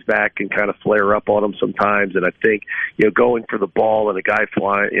his back can kind of flare up on him sometimes. And I think, you know, going for the ball and a guy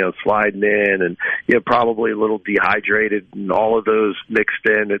sliding in and, you know, probably a little dehydrated and all of those mixed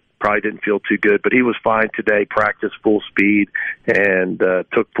in, it probably didn't feel too good. But he was fine today, practiced full speed, and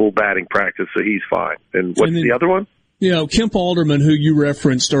took full batting practice, so he's fine. And what's the other one? You know, Kemp Alderman, who you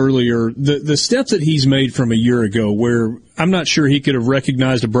referenced earlier, the steps that he's made from a year ago, where I'm not sure he could have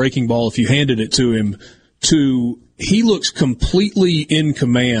recognized a breaking ball if you handed it to him, to he looks completely in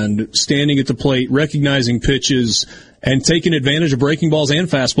command, standing at the plate, recognizing pitches, and taking advantage of breaking balls and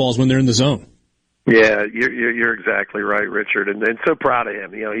fastballs when they're in the zone. Yeah, you're exactly right, Richard, and so proud of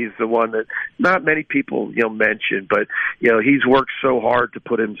him. You know, he's the one that not many people, you know, mention, but, you know, he's worked so hard to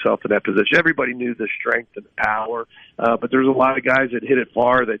put himself in that position. Everybody knew the strength and the power, but there's a lot of guys that hit it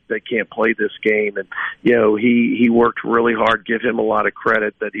far that can't play this game, and, you know, he worked really hard. Give him a lot of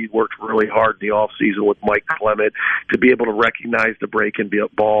credit that he worked really hard in the off season with Mike Clement to be able to recognize the breaking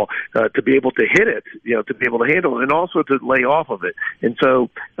ball, to be able to hit it, you know, to be able to handle it, and also to lay off of it. And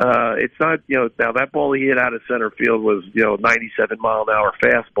so it's not, you know, now that ball he hit out of center field was, you know, 97-mile-an-hour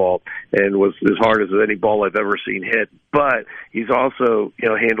fastball and was as hard as any ball I've ever seen hit. But he's also, you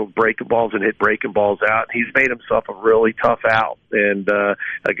know, handled breaking balls and hit breaking balls out. He's made himself a really tough out and a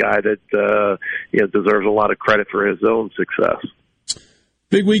guy that, you know, deserves a lot of credit for his own success.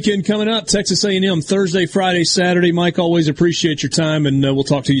 Big weekend coming up, Texas A&M Thursday, Friday, Saturday. Mike, always appreciate your time, and we'll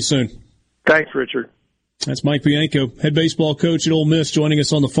talk to you soon. Thanks, Richard. That's Mike Bianco, head baseball coach at Ole Miss, joining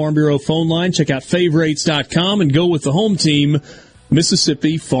us on the Farm Bureau phone line. Check out favorites.com and go with the home team,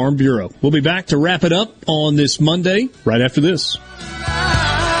 Mississippi Farm Bureau. We'll be back to wrap it up on this Monday right after this.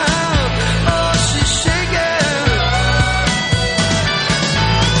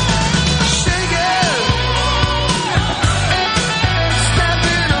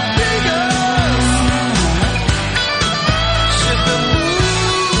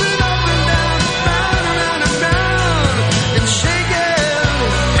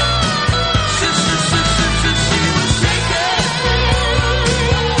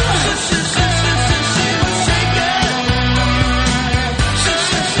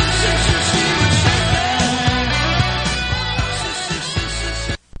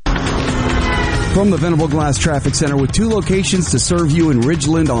 From the Venable Glass Traffic Center with 2 locations to serve you in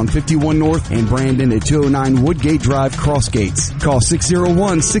Ridgeland on 51 North and Brandon at 209 Woodgate Drive, Crossgates. Call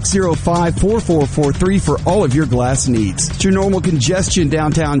 601-605-4443 for all of your glass needs. It's your normal congestion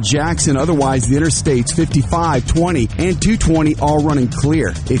downtown Jackson. Otherwise, the interstates 55, 20, and 220 all running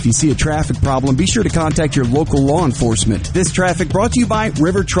clear. If you see a traffic problem, be sure to contact your local law enforcement. This traffic brought to you by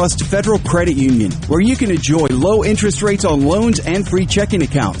River Trust Federal Credit Union, where you can enjoy low interest rates on loans and free checking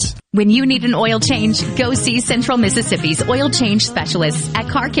accounts. When you need an oil change, go see Central Mississippi's oil change specialists at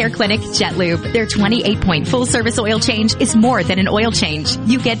Car Care Clinic Jet Lube. Their 28-point full-service oil change is more than an oil change.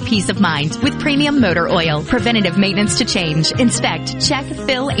 You get peace of mind with premium motor oil, preventative maintenance to change, inspect, check,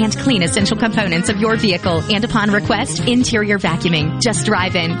 fill, and clean essential components of your vehicle, and upon request, interior vacuuming. Just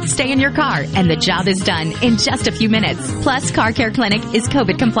drive in, stay in your car, and the job is done in just a few minutes. Plus, Car Care Clinic is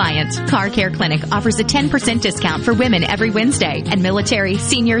COVID compliant. Car Care Clinic offers a 10% discount for women every Wednesday, and military,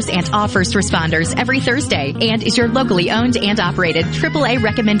 seniors, and all first responders every Thursday, and is your locally owned and operated AAA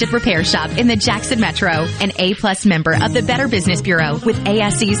recommended repair shop in the Jackson Metro. An A-plus member of the Better Business Bureau with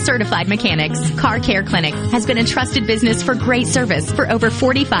ASE certified mechanics. Car Care Clinic has been a trusted business for great service for over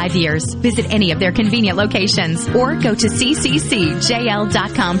 45 years. Visit any of their convenient locations or go to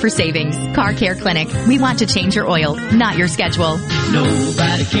cccjl.com for savings. Car Care Clinic. We want to change your oil, not your schedule.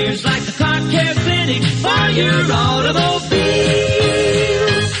 Nobody cares like the Car Care Clinic for your automobile.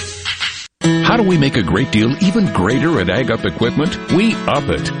 How do we make a great deal even greater at Ag Up Equipment? We up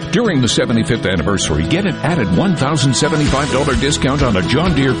it. During the 75th anniversary, get an added $1,075 discount on a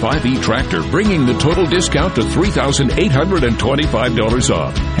John Deere 5E tractor, bringing the total discount to $3,825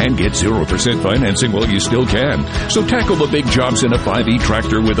 off. And get 0% financing while you still can. So tackle the big jobs in a 5E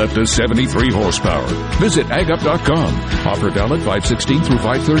tractor with up to 73 horsepower. Visit agup.com. Offer valid 5/16 through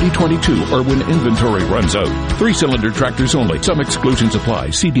 5/30/22 or when inventory runs out. 3-cylinder tractors only. Some exclusions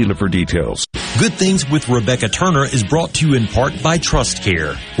apply. See dealer for details. Good Things with Rebecca Turner is brought to you in part by Trust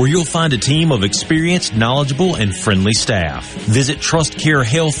Care, where you'll find a team of experienced, knowledgeable, and friendly staff. Visit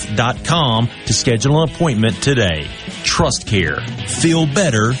trustcarehealth.com to schedule an appointment today. Trust Care. Feel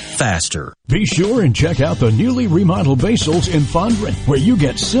better, faster. Be sure and check out the newly remodeled Basil's in Fondren, where you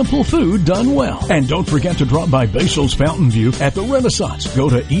get simple food done well. And don't forget to drop by Basil's Fountain View at the Renaissance. Go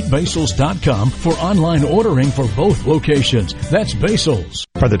to eatbasils.com for online ordering for both locations. That's Basil's.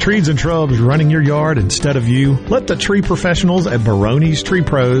 Are the trees and shrubs running your yard instead of you? Let the tree professionals at Baroni's Tree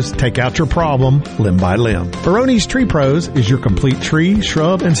Pros take out your problem limb by limb. Baroni's Tree Pros is your complete tree,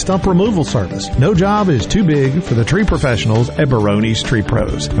 shrub, and stump removal service. No job is too big for the tree professionals at Baroni's Tree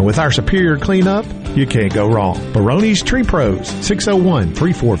Pros. And with our superior cleanup, you can't go wrong. Baroni's Tree Pros,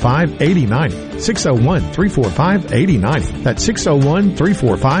 601-345-8090. 601-345-8090. That's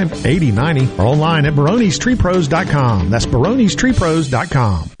 601-345-8090. Or online at baronistreepros.com. That's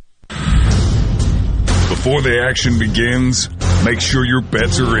baronistreepros.com. Before the action begins, make sure your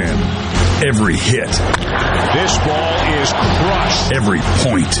bets are in. Every hit. This ball is crushed. Every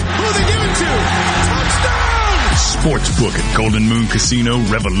point. Who are they giving to? Touchdown! Sportsbook at Golden Moon Casino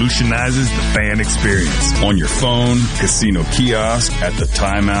revolutionizes the fan experience. On your phone, casino kiosk, at the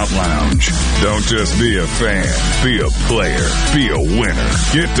Timeout Lounge. Don't just be a fan. Be a player. Be a winner.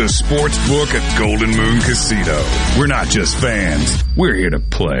 Get to Sportsbook at Golden Moon Casino. We're not just fans. We're here to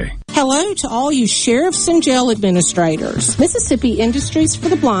play. Hello to all you sheriffs and jail administrators. Mississippi Industries for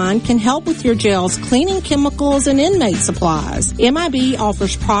the Blind can help with your jail's cleaning chemicals and inmate supplies. MIB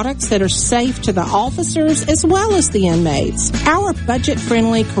offers products that are safe to the officers as well as the inmates. Our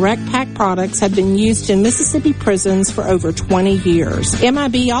budget-friendly Correct Pack products have been used in Mississippi prisons for over 20 years.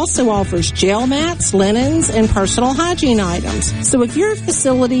 MIB also offers jail mats, linens, and personal hygiene items. So if your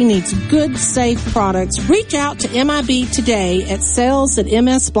facility needs good, safe products, reach out to MIB today at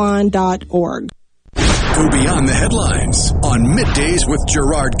sales@msblind.org. Go beyond the headlines on Middays with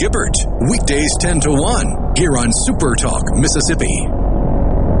Gerard Gibbert. Weekdays 10 to 1 here on Super Talk, Mississippi.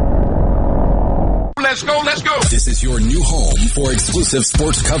 Let's go, let's go. This is your new home for exclusive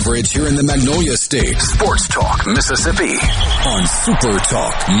sports coverage here in the Magnolia State. Sports Talk, Mississippi on Super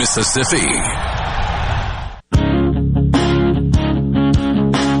Talk, Mississippi.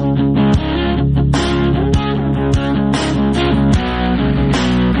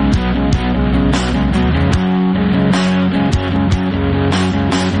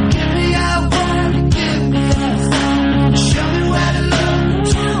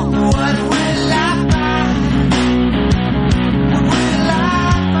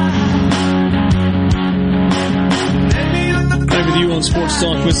 Sports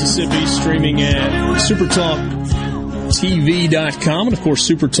Talk Mississippi, streaming at supertalktv.com and, of course,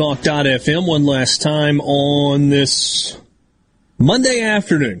 supertalk.fm. One last time on this Monday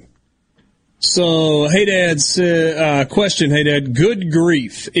afternoon. So, hey, Dad's question, hey, Dad, good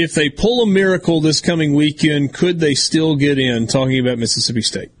grief. If they pull a miracle this coming weekend, could they still get in? Talking about Mississippi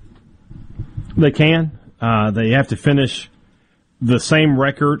State. They can. They have to finish the same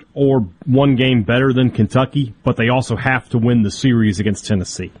record or one game better than Kentucky, but they also have to win the series against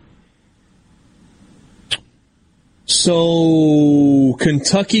Tennessee. So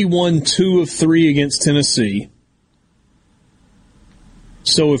Kentucky won 2 of 3 against Tennessee.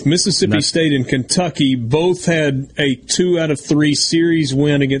 So if Mississippi State and Kentucky both had a 2 out of 3 series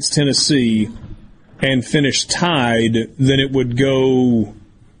win against Tennessee and finished tied, then it would go...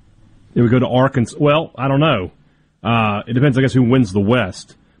 It would go to Arkansas. Well, I don't know. It depends, I guess, who wins the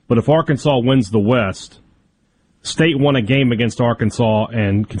West. But if Arkansas wins the West, State won a game against Arkansas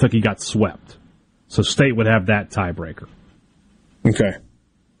and Kentucky got swept. So State would have that tiebreaker. Okay.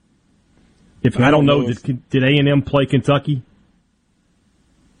 If I don't know, did A&M play Kentucky?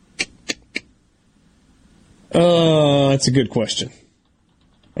 That's a good question.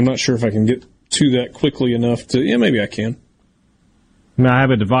 I'm not sure if I can get to that quickly enough to... Yeah, maybe I can. I have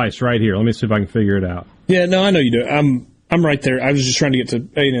a device right here. Let me see if I can figure it out. Yeah, no, I know you do. I'm right there. I was just trying to get to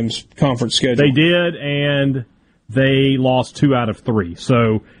A&M's conference schedule. They did, and they lost 2 out of 3.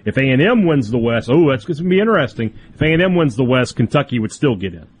 So if A&M wins the West, that's going to be interesting. If A&M wins the West, Kentucky would still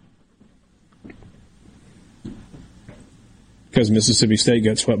get in. Because Mississippi State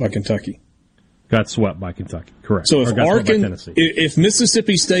got swept by Kentucky. Got swept by Kentucky, correct. So if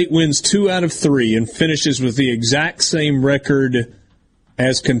Mississippi State wins 2 out of 3 and finishes with the exact same record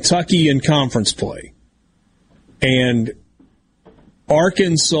as Kentucky in conference play, and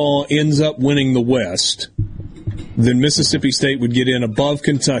Arkansas ends up winning the West, then Mississippi State would get in above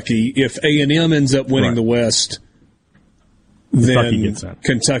Kentucky. If A&M ends up winning the West, then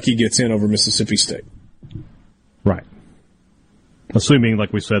Kentucky gets in over Mississippi State. Right. Assuming,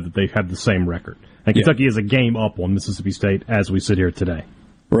 like we said, that they have the same record. And Kentucky is a game up on Mississippi State as we sit here today.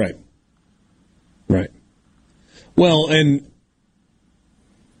 Right. Right. Well, and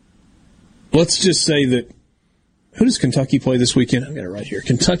let's just say that Who does Kentucky play this weekend? I've got it right here.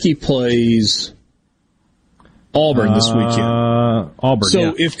 Kentucky plays Auburn this weekend. Auburn,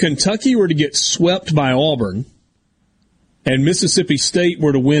 So if Kentucky were to get swept by Auburn and Mississippi State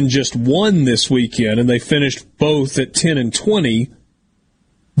were to win just one this weekend and they finished both at 10-20,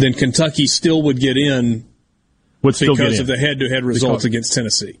 then Kentucky still would get in because of the head-to-head results against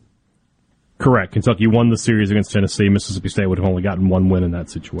Tennessee. Correct. Kentucky won the series against Tennessee. Mississippi State would have only gotten one win in that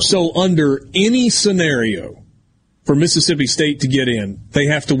situation. So under any scenario for Mississippi State to get in, they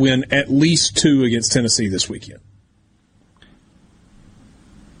have to win at least 2 against Tennessee this weekend.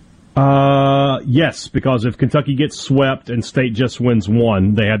 Yes, because if Kentucky gets swept and State just wins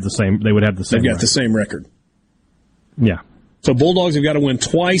 1, they would have the same. They've got record. the same record. Yeah. So Bulldogs have got to win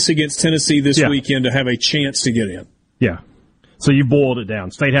twice against Tennessee this weekend to have a chance to get in. Yeah. So you boiled it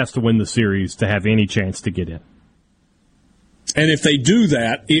down. State has to win the series to have any chance to get in. And if they do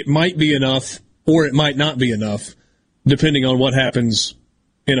that, it might be enough or it might not be enough, depending on what happens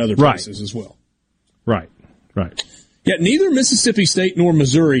in other places as well. Right. Yet neither Mississippi State nor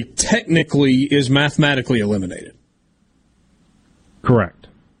Missouri technically is mathematically eliminated. Correct.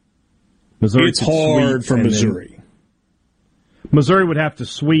 It's hard for Missouri. Missouri would have to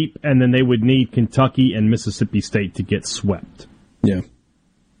sweep, and then they would need Kentucky and Mississippi State to get swept. Yeah.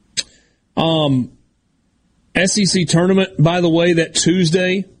 SEC tournament, by the way, that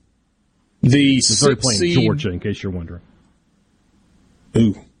Tuesday, the Missouri 6th playing seed. Georgia, in case you're wondering.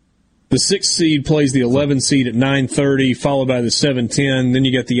 Ooh. The 6th seed plays the 11th seed at 9:30, followed by the 7-10. Then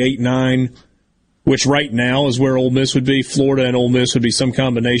you got the 8-9, which right now is where Ole Miss would be. Florida and Ole Miss would be some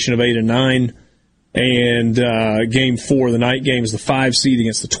combination of 8 and 9. And game 4, the night game, is the 5 seed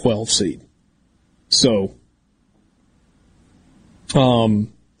against the 12 seed. So,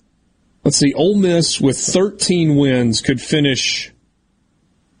 let's see. Ole Miss with 13 wins could finish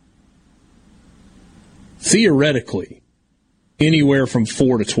theoretically anywhere from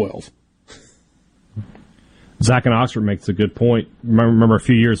 4 to 12. Zach in Oxford makes a good point. Remember a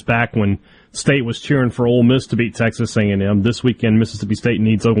few years back when State was cheering for Ole Miss to beat Texas A&M. This weekend, Mississippi State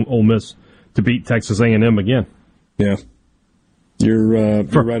needs Ole Miss to beat Texas A&M again. Yeah. You're right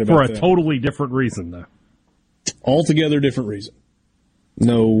about that. For a totally different reason, though. Altogether different reason.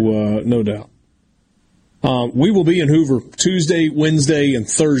 No doubt. We will be in Hoover Tuesday, Wednesday, and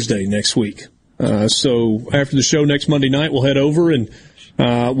Thursday next week. So after the show next Monday night, we'll head over and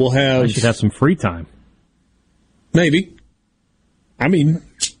we'll have... I should have some free time. Maybe. I mean,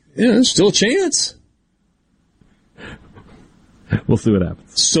 there's still a chance. We'll see what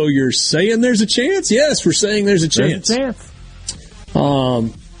happens. So you're saying there's a chance? Yes, we're saying there's a chance. There's a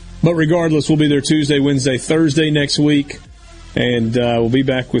chance. But regardless, we'll be there Tuesday, Wednesday, Thursday next week. And we'll be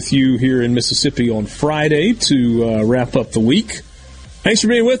back with you here in Mississippi on Friday to wrap up the week. Thanks for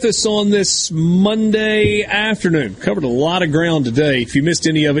being with us on this Monday afternoon. Covered a lot of ground today. If you missed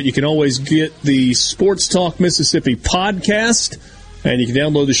any of it, you can always get the Sports Talk Mississippi podcast, and you can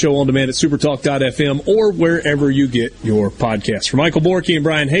download the show on demand at supertalk.fm or wherever you get your podcasts. For Michael Borky and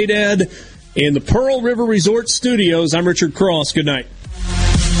Brian Haydad in the Pearl River Resort Studios, I'm Richard Cross. Good night.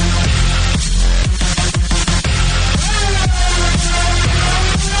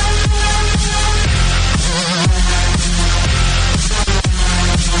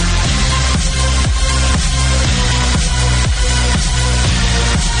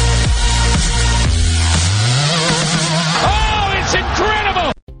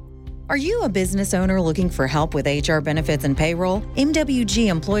 Are you a business owner looking for help with HR benefits and payroll? MWG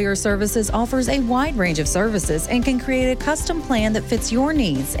Employer Services offers a wide range of services and can create a custom plan that fits your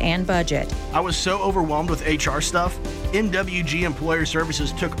needs and budget. I was so overwhelmed with HR stuff. MWG Employer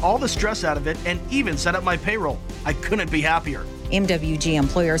Services took all the stress out of it and even set up my payroll. I couldn't be happier. MWG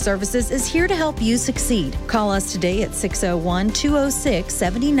Employer Services is here to help you succeed. Call us today at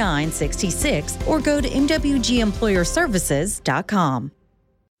 601-206-7966 or go to MWGEmployerServices.com.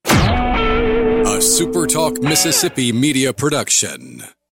 A SuperTalk Mississippi media production.